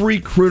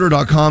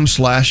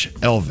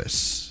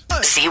ZipRecruiter.com/Elvis.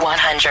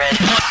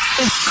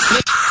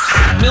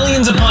 C100.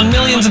 Millions upon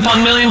millions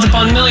upon millions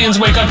upon millions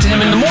wake up to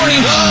him in the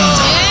morning.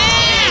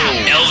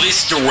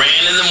 Elvis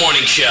Duran in the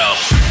morning show.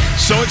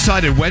 So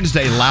excited.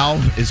 Wednesday,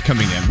 Lauv is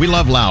coming in. We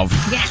love Lauv.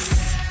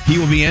 Yes. He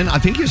will be in. I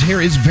think his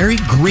hair is very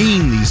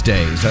green these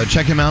days.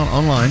 Check him out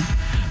online.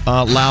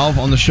 Lauv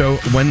on the show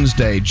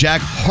Wednesday.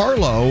 Jack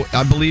Harlow,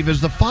 I believe,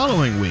 is the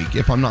following week,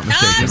 if I'm not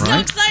mistaken, I'm so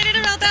right? excited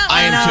about that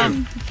I one.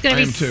 am too. It's going I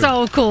to am be too.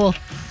 so cool.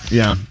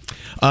 Yeah.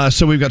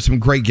 So we've got some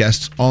great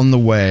guests on the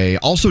way.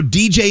 Also,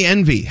 DJ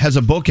Envy has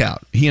a book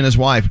out. He and his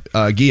wife,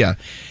 Gia.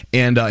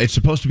 And it's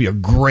supposed to be a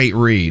great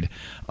read.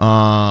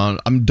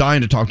 I'm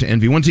dying to talk to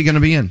Envy. When's he going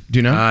to be in? Do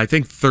you know? I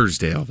think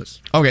Thursday, Elvis.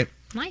 Okay.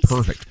 Nice.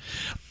 Perfect.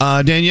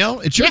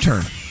 Danielle, it's your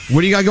turn. What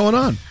do you got going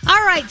on?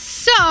 All right,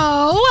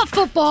 so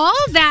football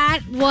that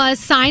was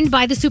signed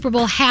by the Super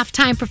Bowl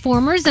halftime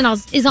performers and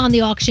is on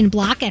the auction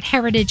block at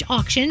Heritage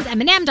Auctions.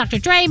 Eminem, Dr.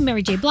 Dre,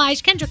 Mary J.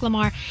 Blige, Kendrick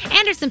Lamar,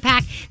 Anderson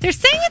 .Paak. They're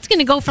saying it's going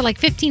to go for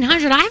like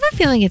 $1,500. I have a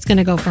feeling it's going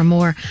to go for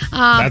more.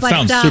 That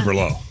sounds super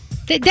low.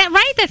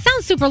 That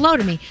sounds super low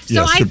to me. So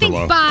Yeah, I super think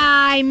low.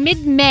 by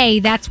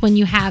mid-May, that's when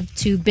you have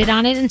to bid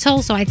on it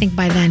until. So I think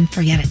by then,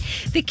 forget it.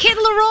 The Kid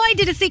Laroi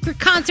did a secret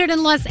concert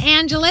in Los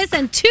Angeles,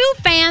 and 2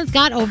 fans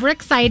got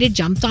overexcited,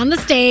 jumped on the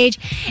stage,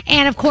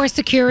 and of course,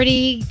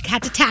 security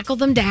had to tackle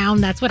them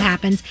down. That's what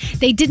happens.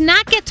 They did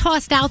not get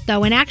tossed out,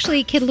 though, and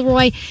actually, Kid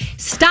Laroi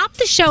stopped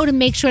the show to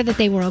make sure that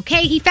they were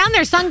okay. He found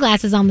their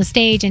sunglasses on the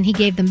stage, and he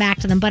gave them back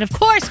to them. But of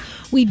course,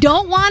 We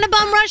don't want to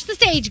bum rush the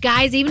stage,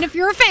 guys. Even if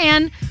you're a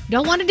fan,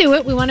 don't want to do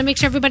it. We want to make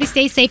sure everybody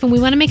stays safe, and we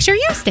want to make sure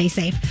you stay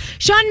safe.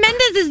 Shawn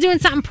Mendes is doing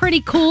something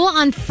pretty cool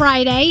on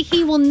Friday.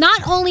 He will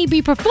not only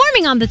be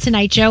performing on The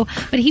Tonight Show,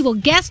 but he will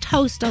guest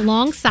host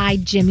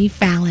alongside Jimmy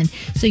Fallon.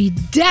 So you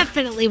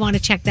definitely want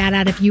to check that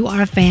out if you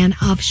are a fan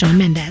of Shawn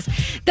Mendes.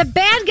 The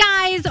Bad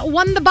Guys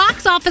won the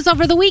box office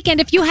over the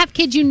weekend. If you have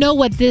kids, you know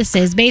what this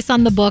is based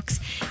on the books.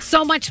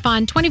 So much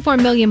fun.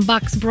 $24 million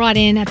brought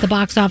in at the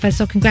box office.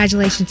 So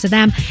congratulations to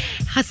them.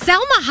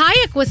 Selma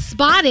Hayek was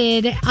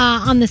spotted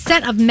on the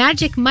set of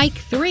Magic Mike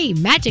 3,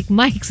 Magic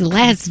Mike's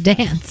Last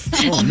Dance.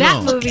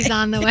 That movie's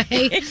on the way.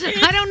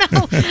 I don't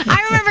know.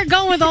 I remember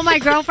going with all my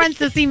girlfriends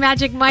to see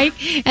Magic Mike,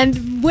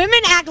 and women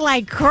act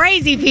like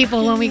crazy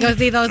people when we go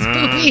see those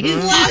movies.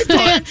 Last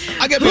Dance.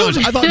 I gotta be honest,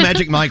 I thought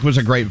Magic Mike was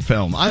a great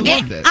film. I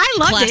loved it. I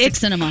loved Classic it.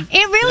 cinema.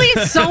 It really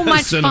is so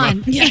much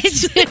fun.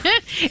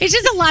 It's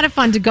just a lot of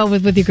fun to go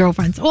with your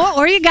girlfriends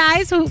or you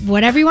guys,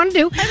 whatever you want to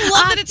do. I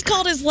love that it's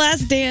called his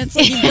last dance.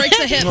 Like he breaks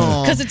a hip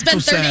because it's been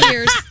 30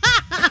 years.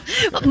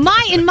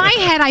 In my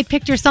head, I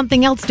picture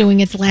something else doing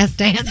its last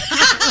dance.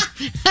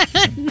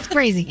 It's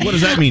crazy. What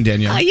does that mean,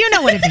 Danielle? You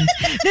know what it means.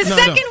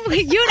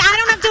 I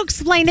don't have to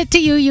explain it to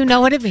you. You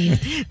know what it means.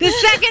 The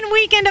second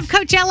weekend of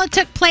Coachella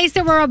took place.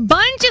 There were a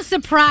bunch of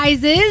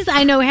surprises.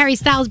 I know Harry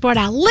Styles brought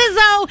out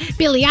Lizzo.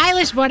 Billie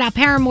Eilish brought out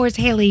Paramore's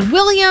Hayley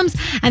Williams.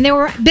 And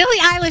Billie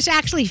Eilish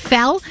actually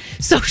fell.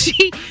 So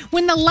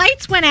when the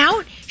lights went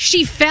out,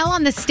 she fell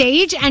on the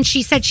stage and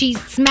she said she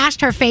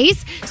smashed her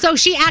face. So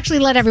she actually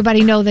let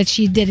everybody know that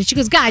she did it. She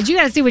goes, guys, you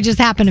got to see what just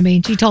happened to me.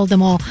 And she told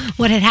them all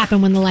what had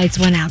happened when the lights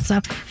went out. So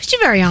she's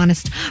very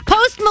honest.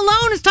 Post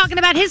Malone is talking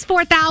about his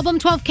fourth album,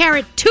 12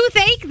 Carat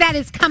Toothache. That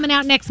is coming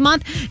out next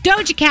month.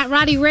 Doja Cat,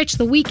 Roddy Ricch,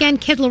 The Weeknd,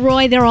 Kid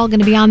Laroi, they're all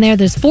going to be on there.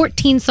 There's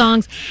 14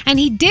 songs. And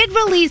he did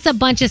release a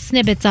bunch of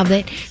snippets of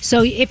it.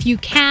 So if you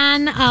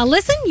can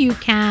listen, you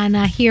can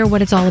hear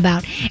what it's all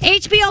about.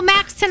 HBO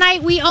Max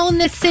tonight, We Own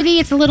This City.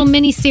 It's a little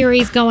mini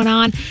series going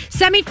on.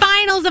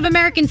 Semifinals of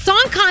American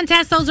Song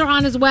Contest, those are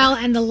on as well.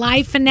 And the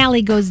live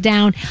finale goes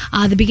down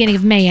the beginning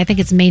of May. I think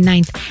it's May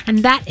 9th. And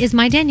that is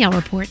my Danielle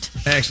report.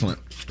 Excellent.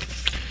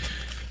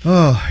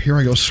 Oh, here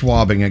I go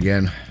swabbing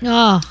again.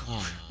 Oh.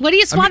 What are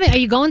you swabbing? Are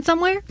you going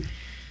somewhere?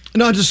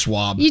 No, just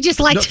swab. You just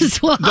like to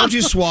swab. Don't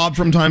you swab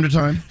from time to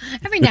time?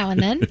 Every now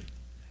and then.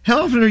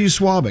 How often are you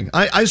swabbing?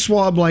 I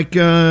swab like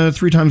 3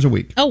 times a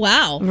week. Oh,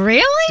 wow.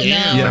 Really?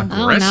 Yeah.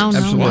 Oh, no.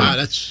 Absolutely. Wow,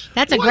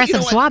 that's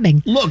aggressive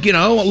swabbing. Look, I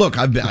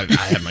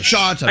have my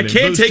shots. I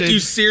can't take you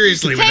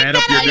seriously with that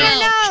up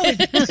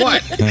your nose.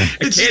 What?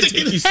 I can't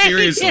take you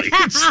seriously.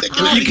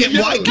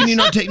 Why can you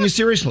not take me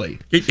seriously?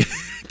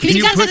 Can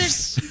you put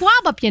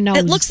swab up your nose?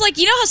 It looks like,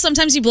 you know how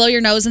sometimes you blow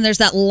your nose and there's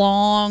that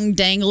long,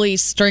 dangly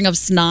string of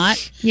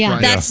snot? Yeah.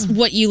 Right. That's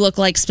what you look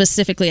like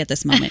specifically at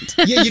this moment.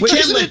 Yeah, you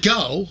can't let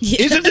go.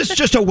 Isn't this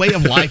just a way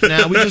of life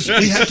now? We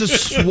have to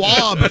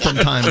swab from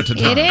time to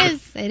time.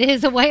 It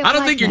is a way of life. I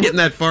don't think you're getting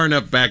that far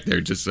enough back there,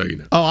 just so you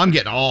know. Oh, I'm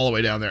getting all the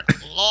way down there.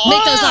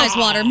 Make those eyes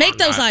water. Make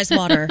those eyes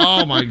water.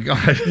 Oh, my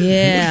God.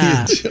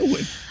 Yeah. What are you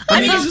doing?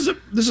 I mean,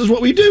 this is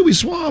what we do. We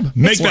swab.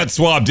 Make that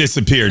swab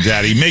disappear,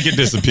 Daddy. Make it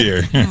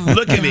disappear.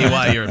 Look at me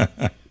while you're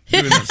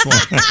doing that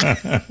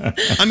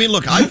swab. I mean,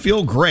 look, I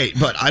feel great,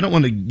 but I don't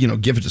want to,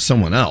 give it to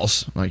someone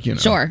else.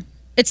 Sure.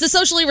 It's the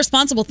socially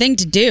responsible thing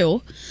to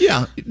do.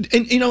 Yeah.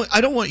 And, I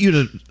don't want you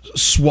to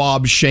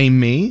swab shame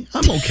me.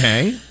 I'm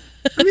okay.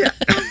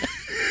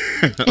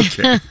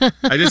 Okay.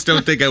 I just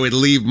don't think I would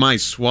leave my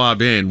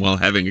swab in while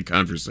having a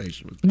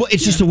conversation with you. Well,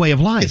 it's just a way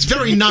of life. It's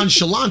very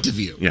nonchalant of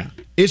you. Yeah.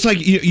 It's like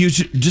you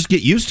should just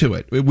get used to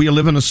it. We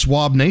live in a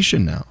swab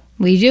nation now.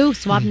 We do,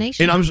 Swab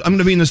Nation. And I'm going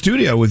to be in the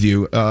studio with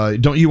you.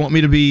 Don't you want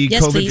me to be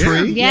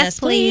COVID-free? Yes,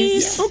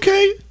 please.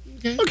 Okay.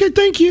 Okay,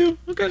 thank you.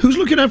 Okay. Who's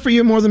looking out for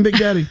you more than Big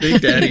Daddy?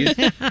 Big Daddy.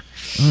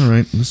 All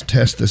right, let's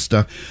test this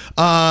stuff.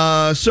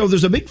 So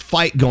there's a big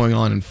fight going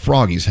on in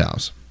Froggy's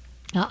house.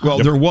 Well,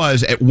 there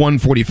was at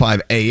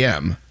 1:45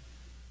 a.m.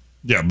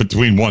 Yeah,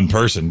 between one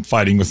person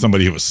fighting with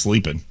somebody who was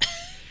sleeping.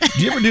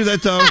 Do you ever do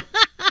that, though?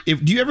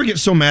 Do you ever get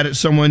so mad at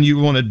someone you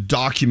want to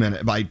document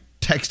it by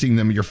texting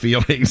them your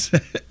feelings,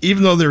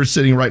 even though they're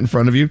sitting right in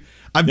front of you?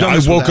 I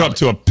woke up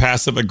to a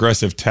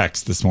passive-aggressive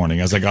text this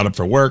morning as I got up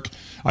for work.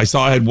 I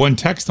saw I had one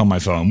text on my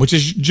phone, which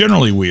is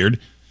generally weird.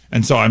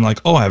 And so I'm like,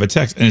 oh, I have a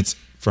text. And it's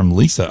from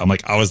Lisa. I'm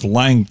like, I was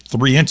lying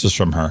 3 inches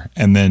from her.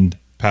 And then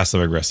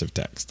passive-aggressive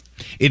text.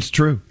 It's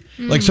true.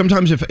 Like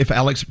sometimes if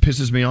Alex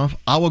pisses me off,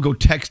 I will go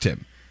text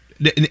him.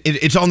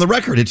 It's on the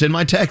record. It's in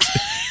my text.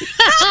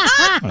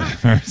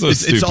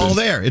 It's all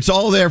there. It's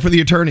all there for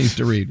the attorneys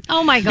to read.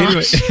 Oh, my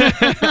gosh.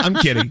 Anyway, I'm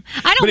kidding.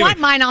 I don't want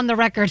mine on the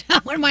record.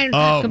 I want mine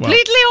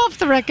completely off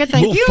the record.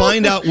 Thank you. We'll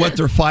find out what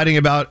they're fighting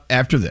about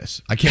after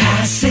this. I can't.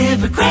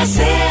 Passive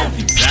aggressive.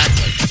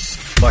 Exactly.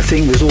 I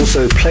think there's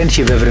also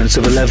plenty of evidence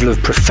of a level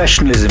of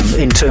professionalism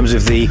in terms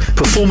of the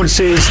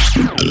performances.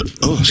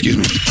 Oh, excuse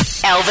me.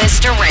 Elvis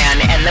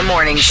Duran and the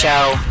Morning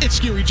Show. It's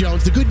Scary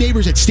Jones. The good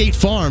neighbors at State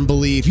Farm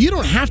believe you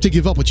don't have to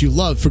give up what you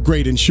love for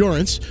great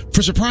insurance.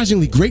 For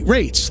surprisingly great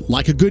rates,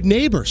 like a good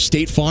neighbor,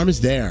 State Farm is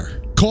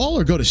there. Call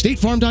or go to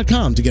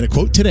statefarm.com to get a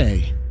quote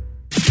today.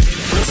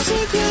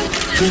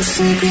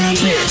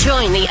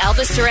 Join the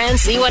Elvis Duran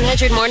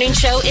Z100 Morning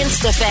Show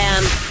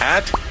Insta-fam.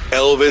 At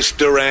Elvis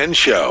Duran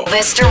Show.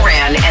 Elvis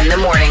Duran and the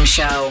Morning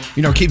Show.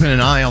 You know, keeping an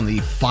eye on the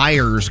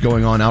fires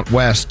going on out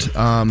west.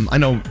 I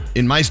know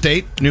in my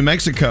state, New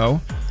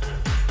Mexico,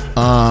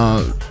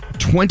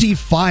 20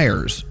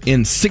 fires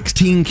in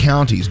 16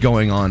 counties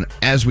going on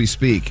as we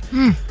speak.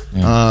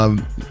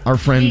 Our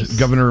friend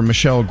Governor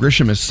Michelle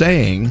Grisham is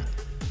saying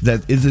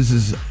that this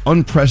is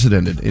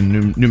unprecedented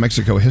in New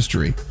Mexico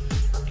history.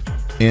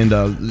 And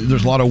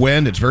there's a lot of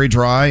wind. It's very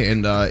dry.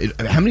 And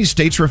how many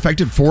states are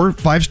affected? 4 or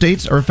 5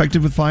 states are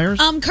affected with fires?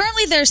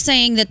 Currently, they're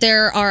saying that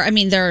there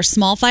are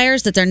small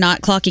fires, that they're not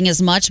clocking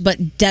as much,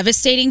 but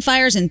devastating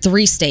fires in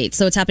 3 states.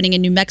 So it's happening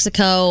in New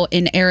Mexico,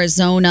 in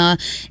Arizona,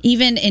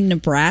 even in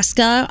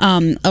Nebraska.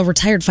 A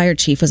retired fire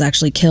chief was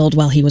actually killed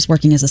while he was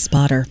working as a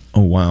spotter.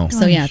 Oh, wow.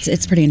 So, yeah,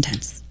 it's pretty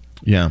intense.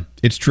 Yeah,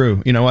 it's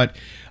true. You know what?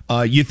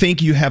 You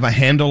think you have a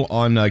handle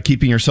on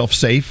keeping yourself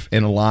safe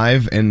and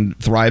alive and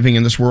thriving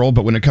in this world,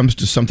 but when it comes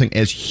to something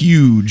as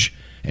huge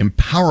and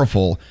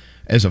powerful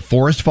as a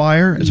forest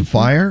fire, as a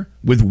fire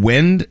with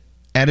wind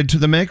added to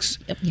the mix,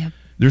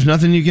 there's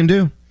nothing you can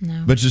do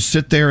but just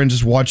sit there and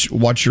just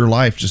watch your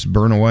life just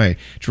burn away.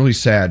 It's really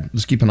sad.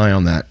 Let's keep an eye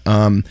on that.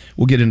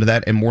 We'll get into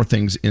that and more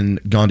things in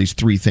Gandhi's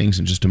 3 Things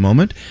in just a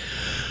moment.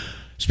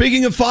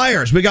 Speaking of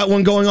fires, we got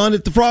one going on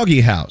at the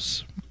Froggy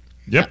House.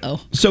 Yep.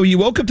 Uh-oh. So you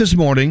woke up this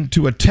morning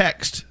to a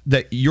text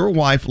that your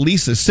wife,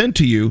 Lisa, sent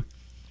to you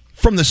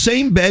from the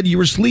same bed you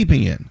were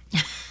sleeping in.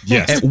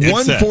 Yes. At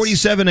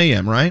 1:47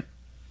 a.m., right?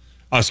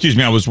 Excuse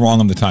me, I was wrong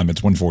on the time.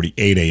 It's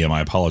 1:48 a.m. I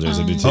apologize.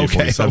 I did say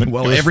 47.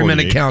 Well, It was every 48.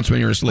 minute counts when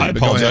you're asleep. I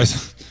but go ahead.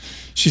 apologize.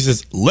 She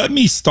says, let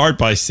me start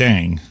by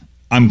saying,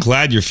 I'm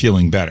glad you're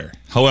feeling better.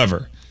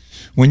 However,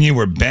 when you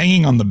were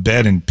banging on the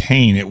bed in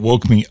pain, it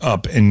woke me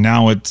up, and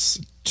now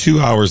it's 2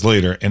 hours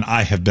later, and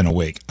I have been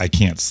awake. I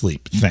can't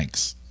sleep.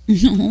 Thanks.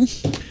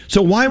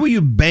 So why were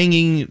you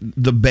banging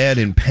the bed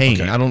in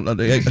pain? I don't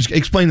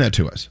explain that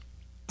to us.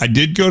 I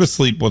did go to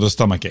sleep with a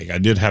stomach ache. I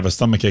did have a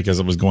stomach ache as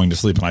I was going to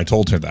sleep, and I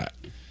told her that.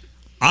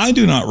 I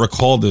do not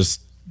recall this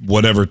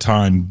whatever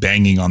time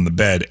banging on the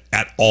bed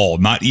at all.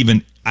 Not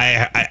even,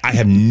 I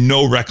have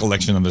no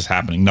recollection of this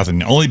happening. Nothing.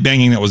 The only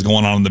banging that was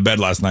going on in the bed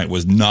last night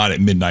was not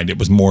at midnight. It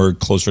was more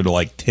closer to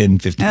like 10,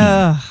 15.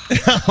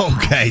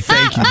 Okay,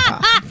 thank you.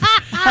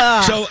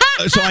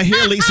 So I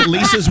hear Lisa.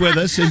 Lisa's with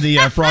us in the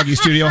Froggy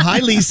studio. Hi,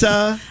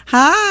 Lisa.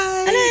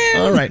 Hi.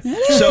 Hello. All right.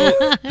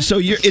 So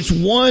it's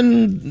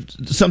 1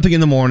 something in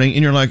the morning,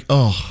 and you're like,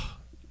 oh,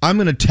 I'm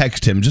going to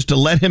text him just to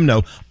let him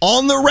know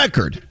on the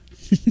record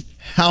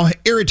how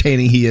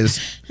irritating he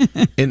is,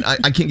 and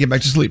I can't get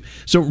back to sleep.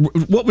 So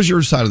what was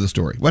your side of the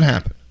story? What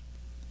happened?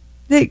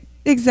 The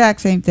exact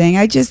same thing.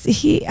 I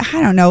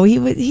don't know.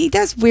 He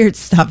does weird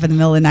stuff in the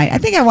middle of the night. I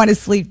think I want to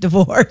sleep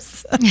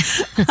divorce. A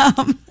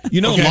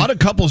lot of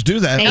couples do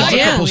that. They A lot do,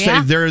 of couples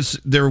yeah. say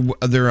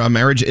their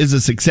marriage is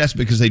a success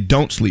because they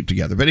don't sleep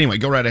together. But anyway,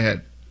 go right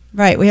ahead.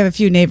 Right. We have a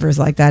few neighbors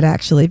like that,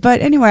 actually. But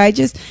anyway,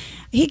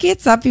 he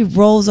gets up, he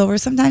rolls over.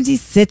 Sometimes he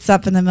sits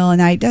up in the middle of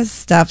the night, does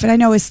stuff. And I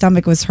know his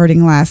stomach was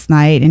hurting last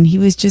night. And he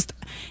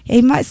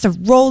must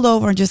have rolled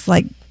over and just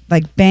like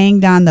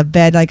banged on the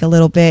bed like a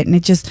little bit.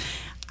 And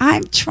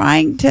I'm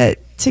trying to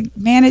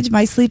manage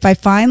my sleep. I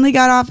finally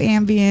got off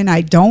Ambien.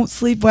 I don't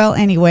sleep well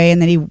anyway. And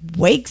then he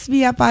wakes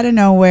me up out of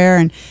nowhere.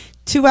 And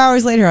 2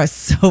 hours later, I was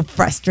so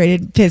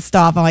frustrated and pissed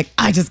off. I'm like,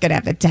 I just gonna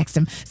have to text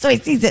him so he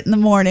sees it in the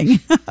morning.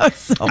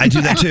 I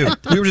do that too.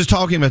 We were just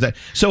talking about that.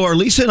 So are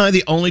Lisa and I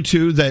the only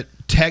two that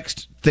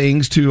text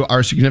things to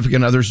our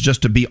significant others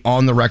just to be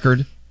on the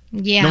record?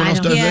 Yeah, No one else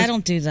does this? I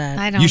don't do that.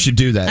 I don't. You should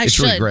do that. I It's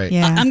should. really great.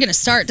 I'm going to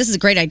start. This is a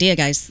great idea,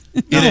 guys.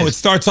 No, it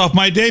starts off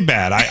my day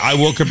bad. I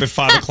woke up at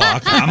 5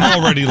 o'clock. I'm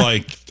already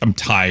I'm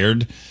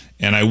tired.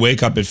 And I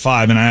wake up at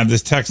 5 and I have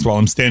this text while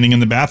I'm standing in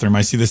the bathroom.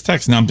 I see this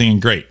text and I'm thinking,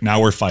 great, now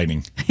we're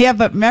fighting. Yeah,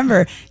 but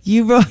remember,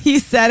 you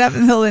sat up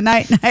in the middle of the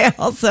night, and I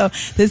also,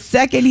 the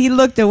second he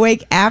looked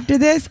awake after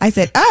this, I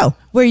said, oh,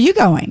 where are you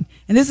going?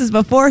 And this is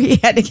before he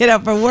had to get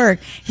up for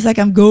work. He's like,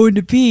 I'm going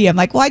to pee. I'm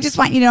like, well, I just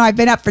want you to know I've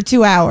been up for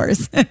 2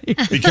 hours.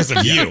 Because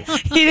of you.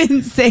 He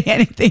didn't say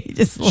anything. He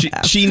just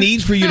laughed. She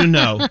needs for you to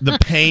know the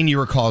pain you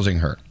are causing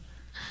her.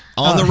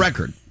 On the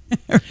record.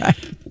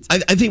 Right.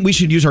 I think we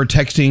should use our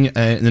texting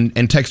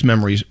and text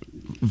memories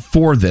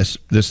for this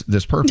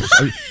purpose.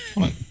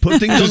 Put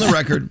things on the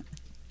record.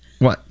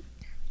 What?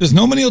 Does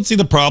nobody else see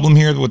the problem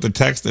here with the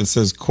text that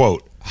says,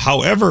 quote,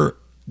 however,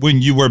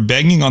 when you were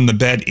banging on the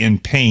bed in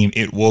pain,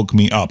 it woke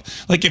me up.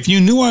 Like, if you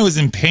knew I was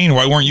in pain,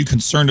 why weren't you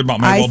concerned about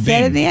my I well-being?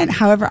 said at the end,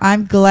 however,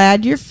 I'm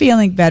glad you're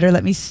feeling better.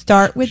 Let me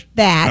start with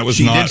that. That was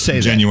not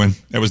genuine.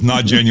 That was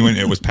not genuine.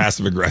 It was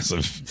passive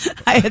aggressive.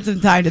 I had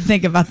some time to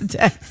think about the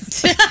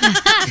text.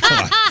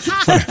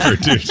 Whatever,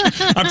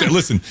 dude.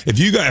 Listen,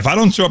 if I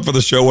don't show up for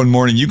the show one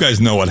morning, you guys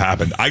know what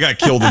happened. I got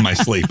killed in my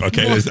sleep.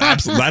 Okay,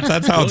 that's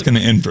how it's going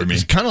to end for me.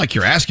 It's kind of like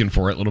you're asking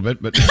for it a little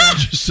bit, but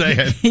just say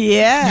it.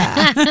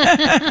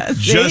 Yeah.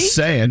 Just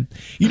saying.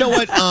 You know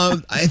what?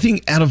 I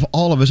think out of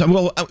all of us,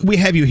 we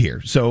have you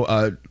here.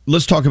 So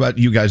let's talk about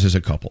you guys as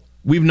a couple.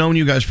 We've known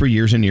you guys for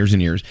years and years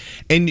and years.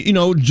 And,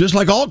 just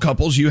like all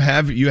couples, you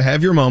have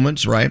your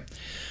moments, right?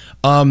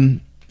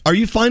 Are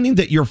you finding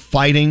that you're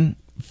fighting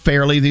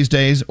fairly these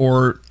days,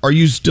 or are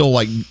you still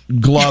like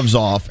gloves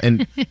off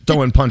and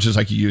throwing punches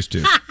like you used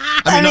to?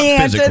 Let me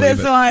answer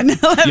this one.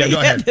 Let me go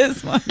ahead.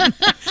 this one.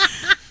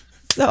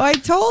 So I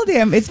told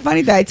him, it's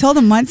funny that I told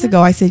him months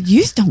ago, I said,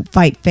 you just don't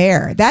fight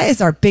fair. That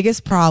is our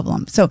biggest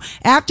problem. So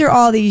after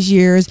all these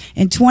years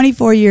and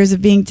 24 years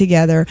of being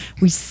together,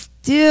 we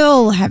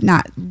still have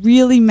not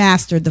really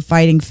mastered the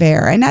fighting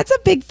fair. And that's a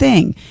big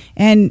thing.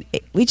 And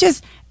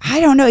I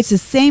don't know. It's the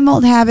same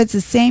old habits, the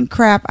same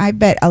crap. I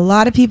bet a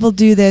lot of people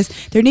do this.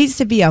 There needs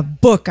to be a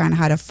book on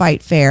how to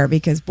fight fair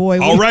because, boy.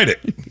 I'll write it.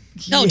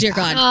 Oh, dear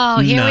God.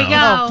 Oh, here we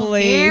go. Oh,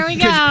 please. Here we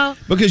go.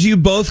 Because you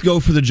both go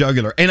for the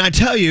jugular. And I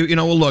tell you,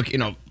 look,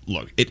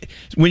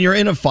 when you're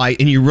in a fight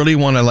and you really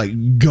want to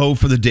like go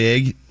for the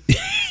dig,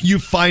 you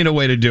find a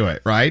way to do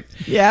it, right?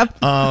 Yep.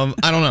 I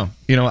don't know.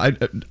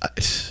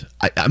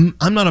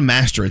 I'm not a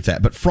master at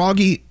that, but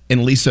Froggy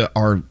and Lisa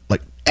are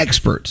like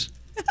experts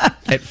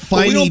at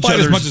fighting we don't each fight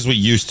other's... as much as we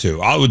used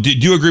to. Do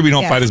you agree we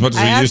don't fight as much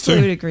as we used to? I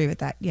absolutely agree with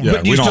that. Yeah,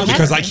 but we don't,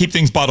 because I keep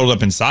things bottled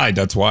up inside.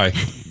 That's why.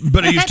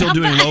 But are you still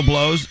doing low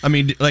blows? I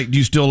mean, like, do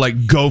you still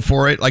like go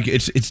for it? Like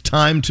it's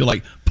time to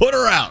like put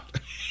her out.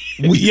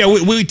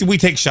 We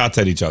take shots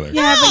at each other.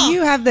 Yeah, but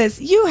you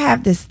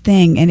have this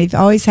thing, and you've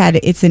always had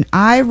it. It's an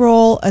eye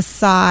roll, a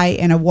sigh,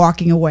 and a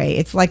walking away.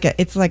 It's like a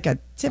typical.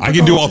 I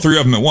can do all three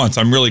of them at once.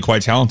 I'm really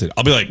quite talented.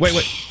 I'll be like, wait,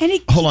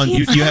 hold on.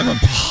 You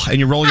have and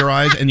you roll your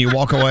eyes and you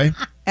walk away.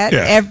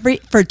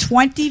 For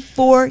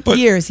 24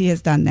 years, he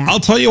has done that. I'll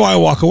tell you why I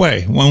walk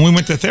away. When we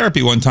went to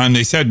therapy one time,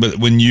 they said, but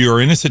when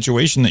you're in a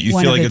situation that you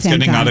feel like it's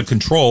getting out of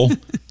control,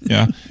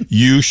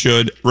 you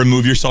should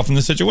remove yourself from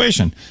the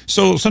situation.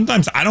 So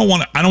sometimes I don't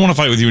want to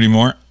fight with you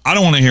anymore. I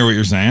don't want to hear what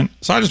you're saying,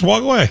 so I just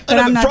walk away. But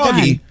I'm not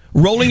Froggy, done.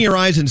 rolling your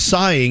eyes and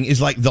sighing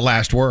is like the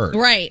last word,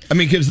 right? I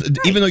mean, because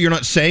even though you're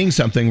not saying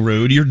something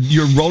rude,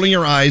 you're rolling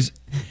your eyes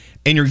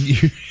and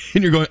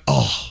you're going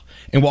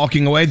and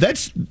walking away.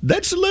 That's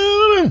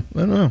I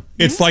don't know.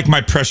 It's like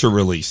my pressure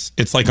release.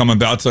 It's like I'm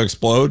about to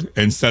explode.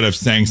 Instead of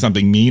saying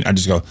something mean, I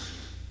just go.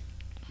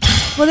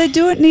 Well, they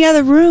do it in the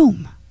other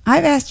room.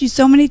 I've asked you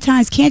so many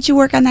times, can't you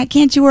work on that?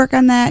 Can't you work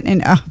on that?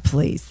 And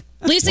please.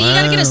 Lisa, you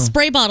got to get a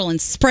spray bottle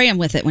and spray him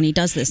with it when he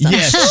does this stuff.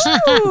 Yes.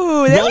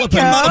 Ooh, there we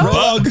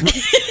go.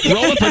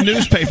 Roll up a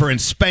newspaper and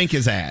spank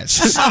his ass.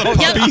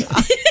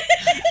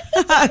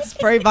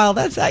 Spray bottle.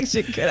 That's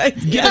actually a good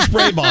idea. Get a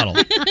spray bottle.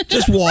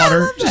 Just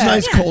water. Just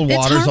nice cold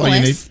water is all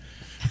you need.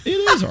 It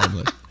is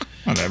harmless.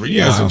 Whatever. You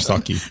guys are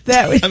sucky.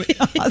 That would be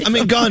awesome. I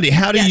mean, Gandhi,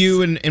 how do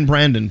you and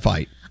Brandon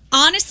fight?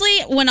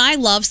 Honestly, when I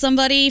love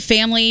somebody,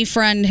 family,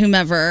 friend,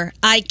 whomever,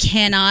 I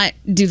cannot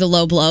do the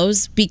low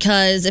blows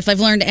because if I've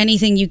learned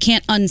anything, you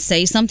can't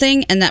unsay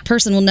something and that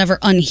person will never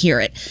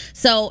unhear it.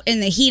 So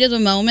in the heat of the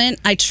moment,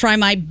 I try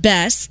my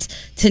best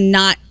to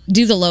not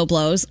do the low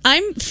blows.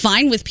 I'm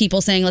fine with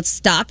people saying, let's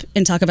stop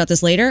and talk about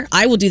this later.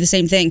 I will do the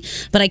same thing,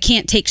 but I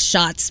can't take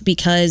shots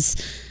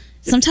because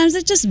sometimes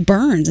it just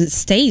burns and it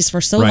stays for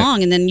so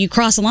long. And then you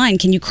cross a line.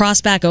 Can you cross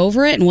back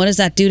over it? And what does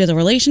that do to the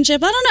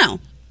relationship? I don't know.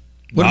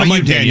 What I'm about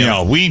like you,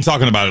 Danielle. We ain't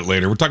talking about it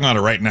later. We're talking about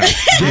it right now.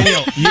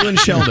 Danielle, you and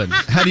Sheldon,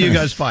 how do you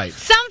guys fight?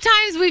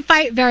 Sometimes we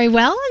fight very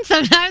well, and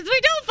sometimes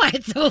we don't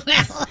fight so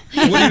well.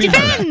 What do you mean by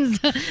that? Depends.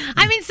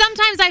 I mean,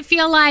 sometimes I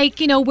feel like,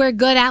 we're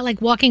good at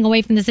like walking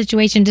away from the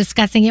situation,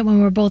 discussing it when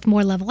we're both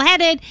more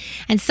level-headed.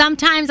 And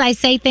sometimes I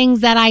say things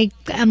that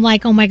I'm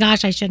like, oh my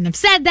gosh, I shouldn't have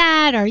said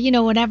that, or,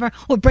 whatever,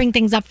 or bring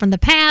things up from the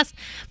past.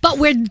 But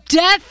we're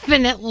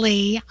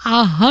definitely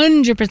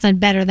 100%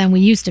 better than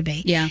we used to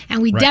be. Yeah.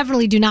 And we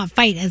definitely do not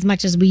fight as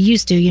much as we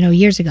used to,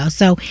 years ago.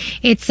 So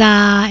it's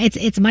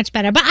much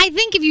better. But I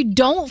think if you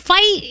don't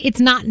fight,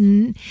 it's not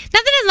that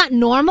it's not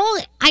normal.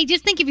 I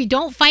just think if you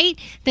don't fight,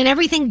 then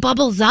everything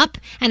bubbles up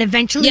and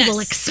eventually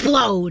will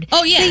explode.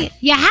 Oh yeah. So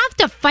you have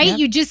to fight.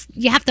 Yep.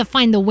 You have to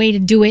find the way to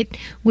do it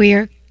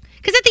where.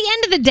 Because at the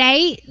end of the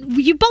day,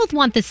 you both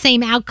want the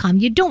same outcome.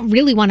 You don't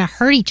really want to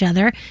hurt each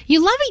other.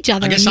 You love each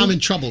other. I guess I'm in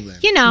trouble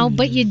then.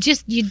 But you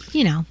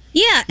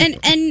Yeah,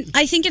 and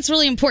I think it's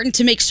really important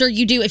to make sure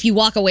you do, if you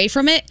walk away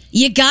from it,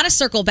 you got to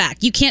circle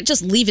back. You can't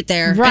just leave it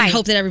there and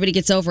hope that everybody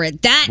gets over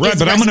it. That is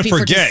but I'm going to for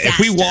forget. If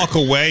we walk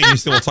away and you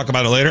say we'll talk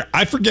about it later,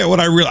 I forget what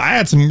I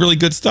had some really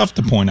good stuff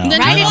to point out.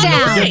 Write it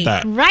down. Forget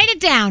that. Write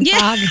it down,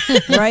 Frog.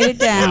 Write it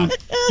down.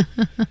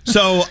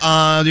 So,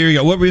 there you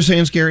go. What were you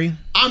saying, Scary?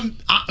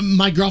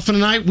 My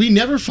girlfriend and I, we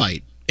never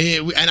fight.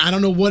 And I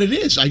don't know what it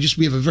is.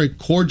 We have a very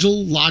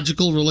cordial,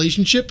 logical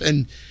relationship,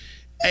 and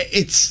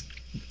it's...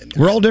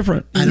 We're all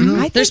different. I don't know.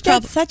 I think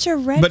that's such a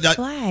red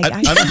flag. I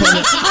don't find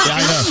it. Yeah,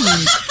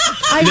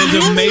 I know.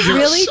 I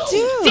really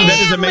do.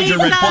 That is a major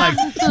red flag.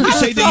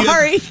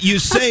 You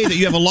say that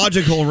you have a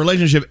logical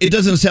relationship. It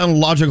doesn't sound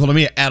logical to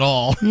me at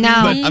all.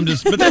 No.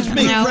 But that's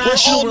me. No. We're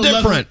all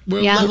different.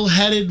 We're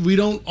level-headed. We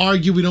don't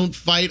argue. We don't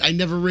fight. I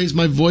never raise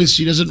my voice.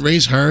 She doesn't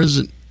raise hers.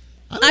 And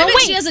I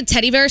bet she has a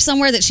teddy bear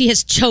somewhere that she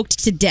has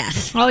choked to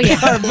death. Oh, yeah.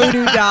 Or a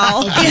voodoo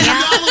doll.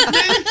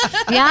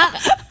 Yeah.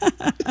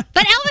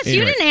 But Elvis,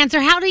 you didn't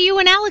answer. How do you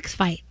and Alex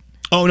fight?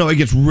 Oh, no, it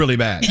gets really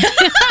bad.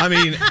 I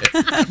mean,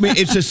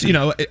 it's just,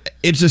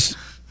 it's just,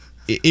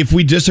 if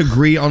we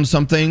disagree on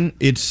something,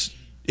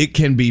 it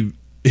can be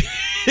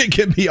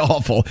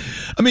awful.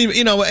 I mean,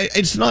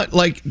 it's not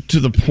like to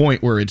the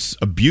point where it's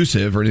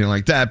abusive or anything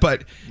like that,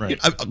 but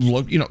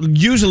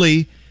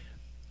usually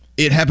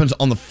it happens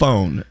on the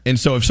phone. And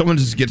so if someone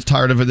just gets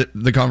tired of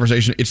the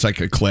conversation, it's like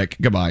a click,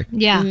 goodbye.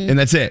 Yeah. And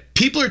that's it.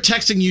 People are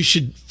texting you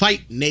should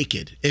fight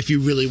naked if you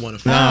really want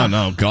to fight.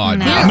 No, God.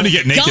 No. I'm going to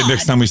get naked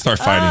next time we start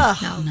fighting.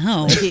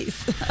 No.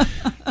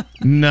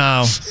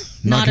 No.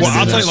 Well,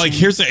 I'll tell you,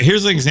 here's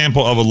an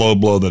example of a low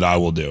blow that I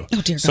will do.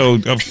 Oh, dear God. So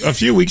a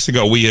few weeks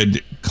ago, we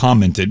had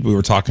commented, we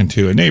were talking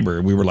to a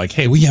neighbor. We were like,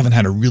 hey, we haven't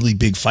had a really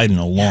big fight in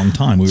a long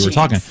time. We were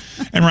talking.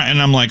 And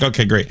I'm like,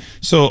 okay, great.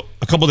 So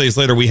a couple days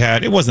later,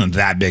 it wasn't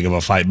that big of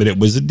a fight, but it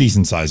was a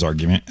decent sized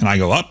argument. And I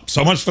go,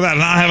 so much for that.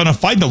 Not having a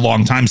fight in a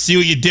long time. See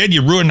what you did?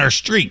 You ruined our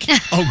streak.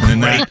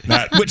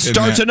 Which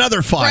starts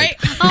another fight. Right?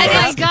 Oh,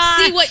 my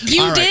God. See what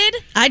you did?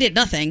 I did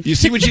nothing. You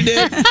see what you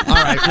did? All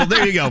right. Well,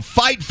 there you go.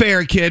 Fight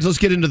fair, kids. Let's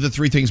get into the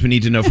 3 things we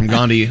need to know from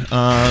Gandhi.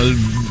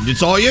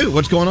 It's all you.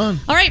 What's going on?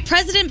 All right.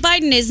 President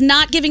Biden is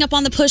not giving up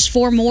on the push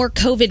for more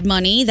COVID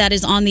money. That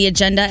is on the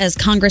agenda as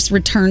Congress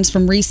returns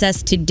from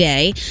recess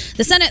today.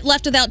 The Senate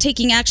left without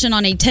taking action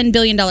on a $10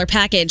 billion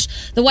package.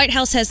 The White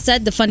House has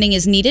said the funding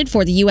is needed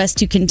for the U.S.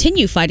 to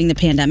continue fighting the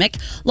pandemic.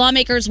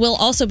 Lawmakers will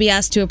also be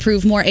asked to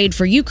approve more aid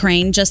for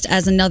Ukraine, just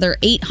as another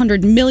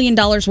 $800 million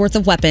worth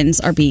of weapons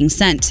are being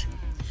sent.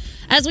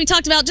 As we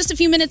talked about just a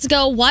few minutes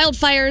ago,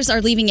 wildfires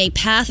are leaving a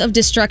path of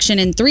destruction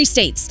in 3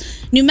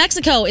 states. New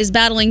Mexico is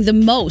battling the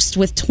most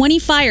with 20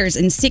 fires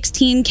in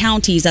 16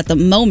 counties at the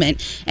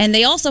moment, and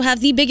they also have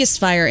the biggest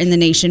fire in the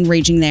nation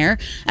raging there.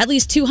 At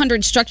least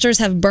 200 structures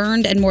have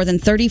burned and more than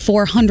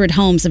 3,400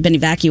 homes have been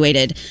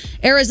evacuated.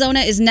 Arizona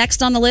is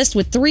next on the list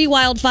with 3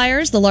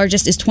 wildfires. The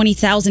largest is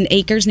 20,000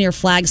 acres near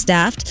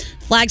Flagstaff,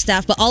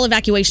 but all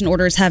evacuation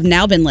orders have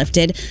now been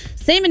lifted.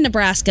 Same in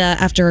Nebraska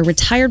after a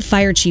retired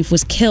fire chief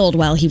was killed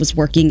while he was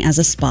working as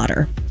a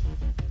spotter.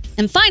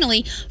 And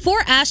finally,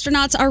 4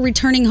 astronauts are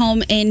returning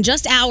home in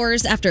just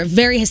hours after a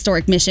very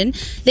historic mission.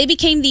 They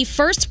became the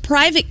first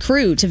private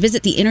crew to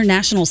visit the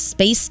International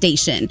Space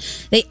Station.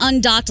 They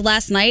undocked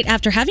last night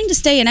after having to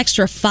stay an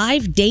extra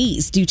 5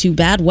 days due to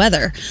bad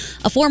weather.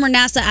 A former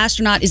NASA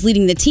astronaut is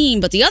leading the team,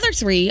 but the other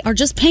 3 are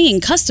just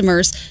paying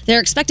customers.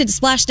 They're expected to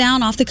splash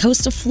down off the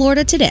coast of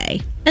Florida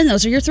today. And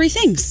those are your 3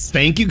 things.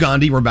 Thank you,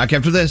 Gandhi. We're back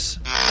after this.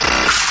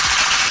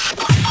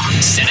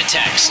 Send a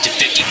text to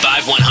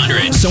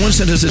 55100. Someone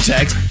sent us a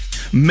text.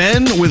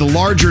 Men with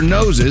larger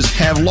noses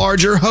have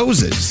larger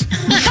hoses.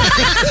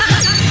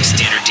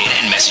 Standard data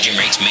and messaging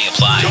rates may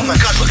apply. Oh my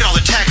God, look at all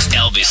the text.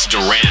 Elvis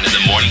Duran in the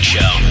Morning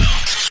Show.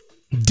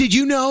 Did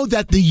you know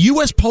that the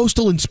U.S.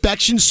 Postal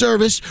Inspection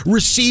Service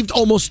received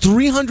almost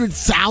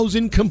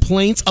 300,000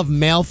 complaints of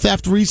mail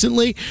theft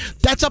recently?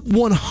 That's up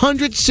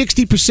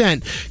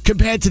 160%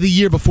 compared to the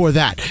year before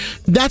that.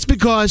 That's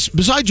because,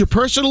 besides your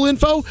personal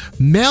info,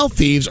 mail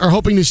thieves are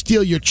hoping to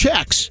steal your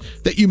checks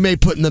that you may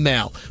put in the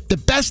mail. The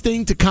best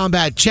thing to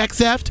combat check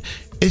theft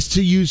is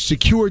to use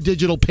secure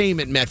digital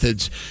payment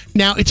methods.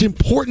 Now, it's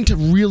important to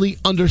really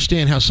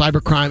understand how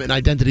cybercrime and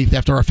identity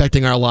theft are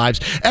affecting our lives.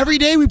 Every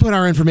day we put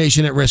our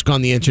information at risk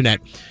on the internet.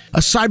 A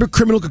cyber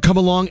criminal could come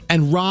along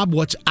and rob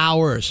what's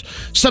ours,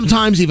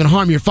 sometimes even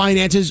harm your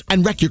finances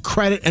and wreck your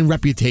credit and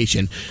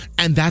reputation.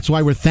 And that's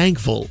why we're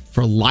thankful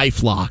for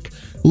LifeLock.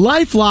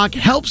 LifeLock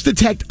helps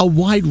detect a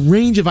wide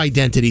range of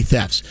identity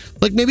thefts,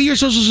 like maybe your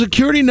social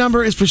security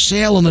number is for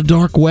sale on the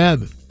dark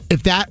web.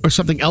 If that or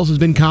something else has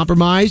been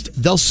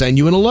compromised, they'll send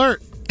you an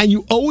alert. And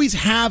you always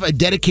have a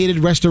dedicated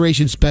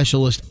restoration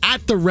specialist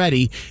at the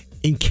ready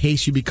in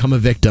case you become a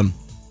victim.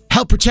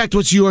 Help protect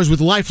what's yours with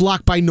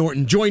LifeLock by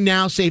Norton. Join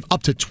now, save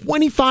up to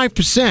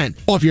 25%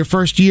 off your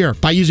first year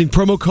by using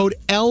promo code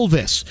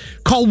ELVIS.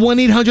 Call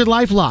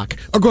 1-800-LifeLock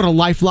or go to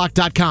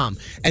LifeLock.com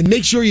and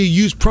make sure you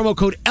use promo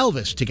code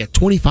ELVIS to get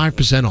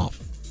 25% off.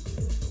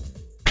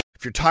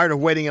 If you're tired of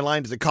waiting in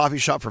line to the coffee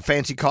shop for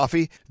fancy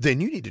coffee,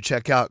 then you need to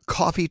check out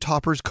Coffee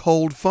Topper's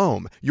Cold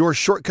Foam, your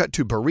shortcut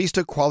to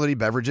barista quality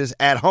beverages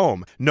at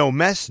home. No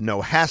mess,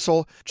 no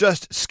hassle.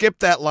 Just skip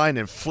that line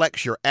and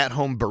flex your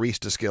at-home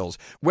barista skills.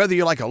 Whether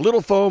you like a little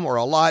foam or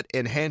a lot,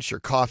 enhance your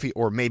coffee,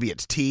 or maybe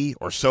it's tea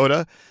or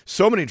soda.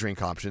 So many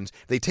drink options.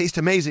 They taste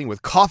amazing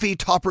with Coffee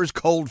Topper's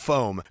Cold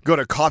Foam. Go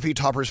to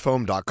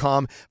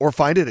coffeetoppersfoam.com or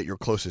find it at your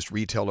closest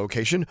retail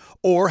location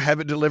or have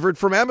it delivered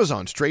from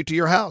Amazon straight to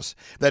your house.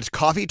 That's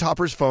coffeetoppersfoam.com.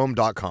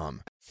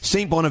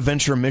 St.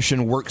 Bonaventure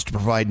Mission works to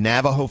provide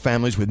Navajo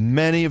families with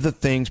many of the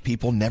things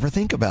people never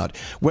think about.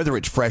 Whether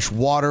it's fresh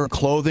water,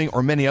 clothing,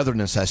 or many other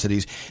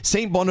necessities,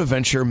 St.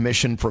 Bonaventure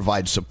Mission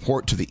provides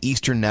support to the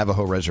Eastern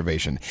Navajo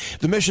Reservation.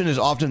 The mission is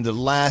often the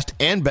last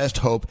and best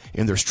hope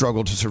in their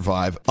struggle to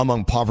survive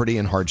among poverty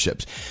and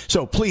hardships.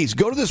 So please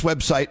go to this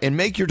website and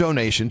make your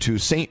donation to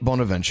St.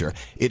 Bonaventure.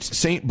 It's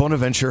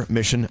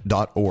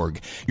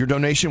stbonaventuremission.org. Your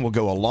donation will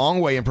go a long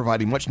way in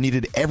providing much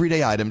needed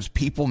everyday items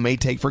people may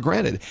take for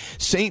granted.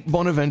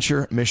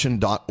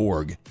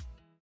 stbonaventuremission.org.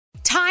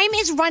 Time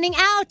is running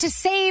out to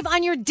save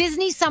on your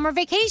Disney summer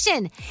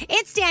vacation.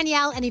 It's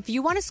Danielle, and if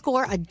you want to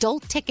score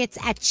adult tickets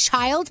at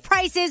child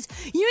prices,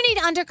 you need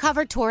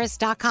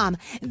UndercoverTourist.com.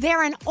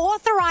 They're an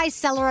authorized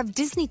seller of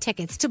Disney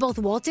tickets to both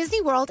Walt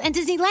Disney World and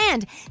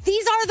Disneyland.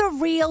 These are the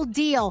real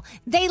deal.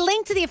 They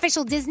link to the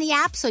official Disney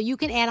app so you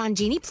can add on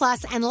Genie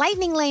Plus and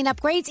Lightning Lane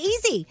upgrades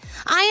easy.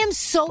 I am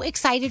so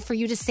excited for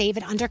you to save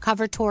at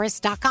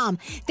UndercoverTourist.com.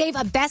 They've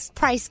a best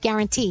price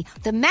guarantee.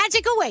 The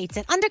magic awaits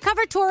at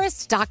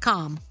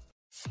UndercoverTourist.com.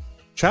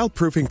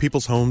 Childproofing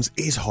people's homes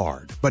is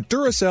hard, but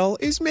Duracell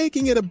is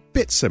making it a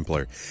bit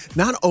simpler.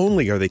 Not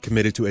only are they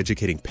committed to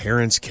educating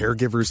parents,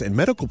 caregivers, and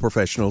medical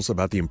professionals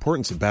about the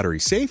importance of battery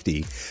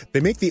safety, they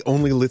make the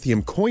only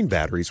lithium coin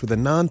batteries with a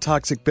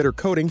non-toxic bitter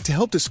coating to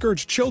help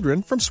discourage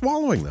children from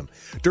swallowing them.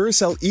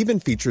 Duracell even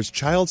features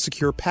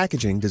child-secure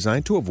packaging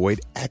designed to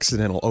avoid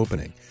accidental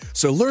opening.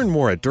 So learn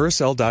more at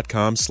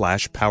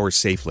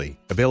Duracell.com/powersafely.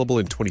 Available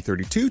in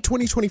 2032,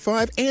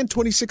 2025, and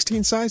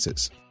 2016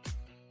 sizes.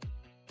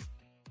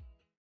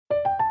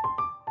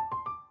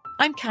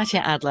 I'm Katya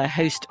Adler,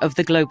 host of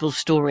The Global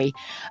Story.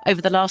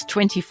 Over the last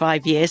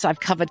 25 years, I've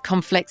covered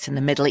conflicts in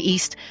the Middle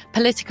East,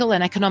 political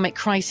and economic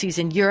crises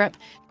in Europe,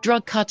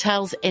 drug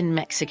cartels in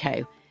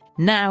Mexico.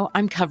 Now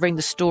I'm covering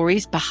the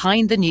stories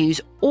behind the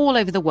news all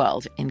over the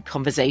world in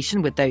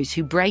conversation with those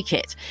who break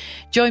it.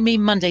 Join me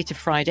Monday to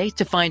Friday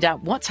to find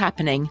out what's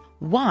happening,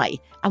 why,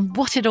 and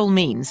what it all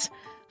means.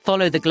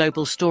 Follow The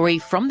Global Story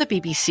from the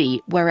BBC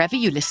wherever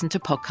you listen to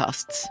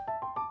podcasts.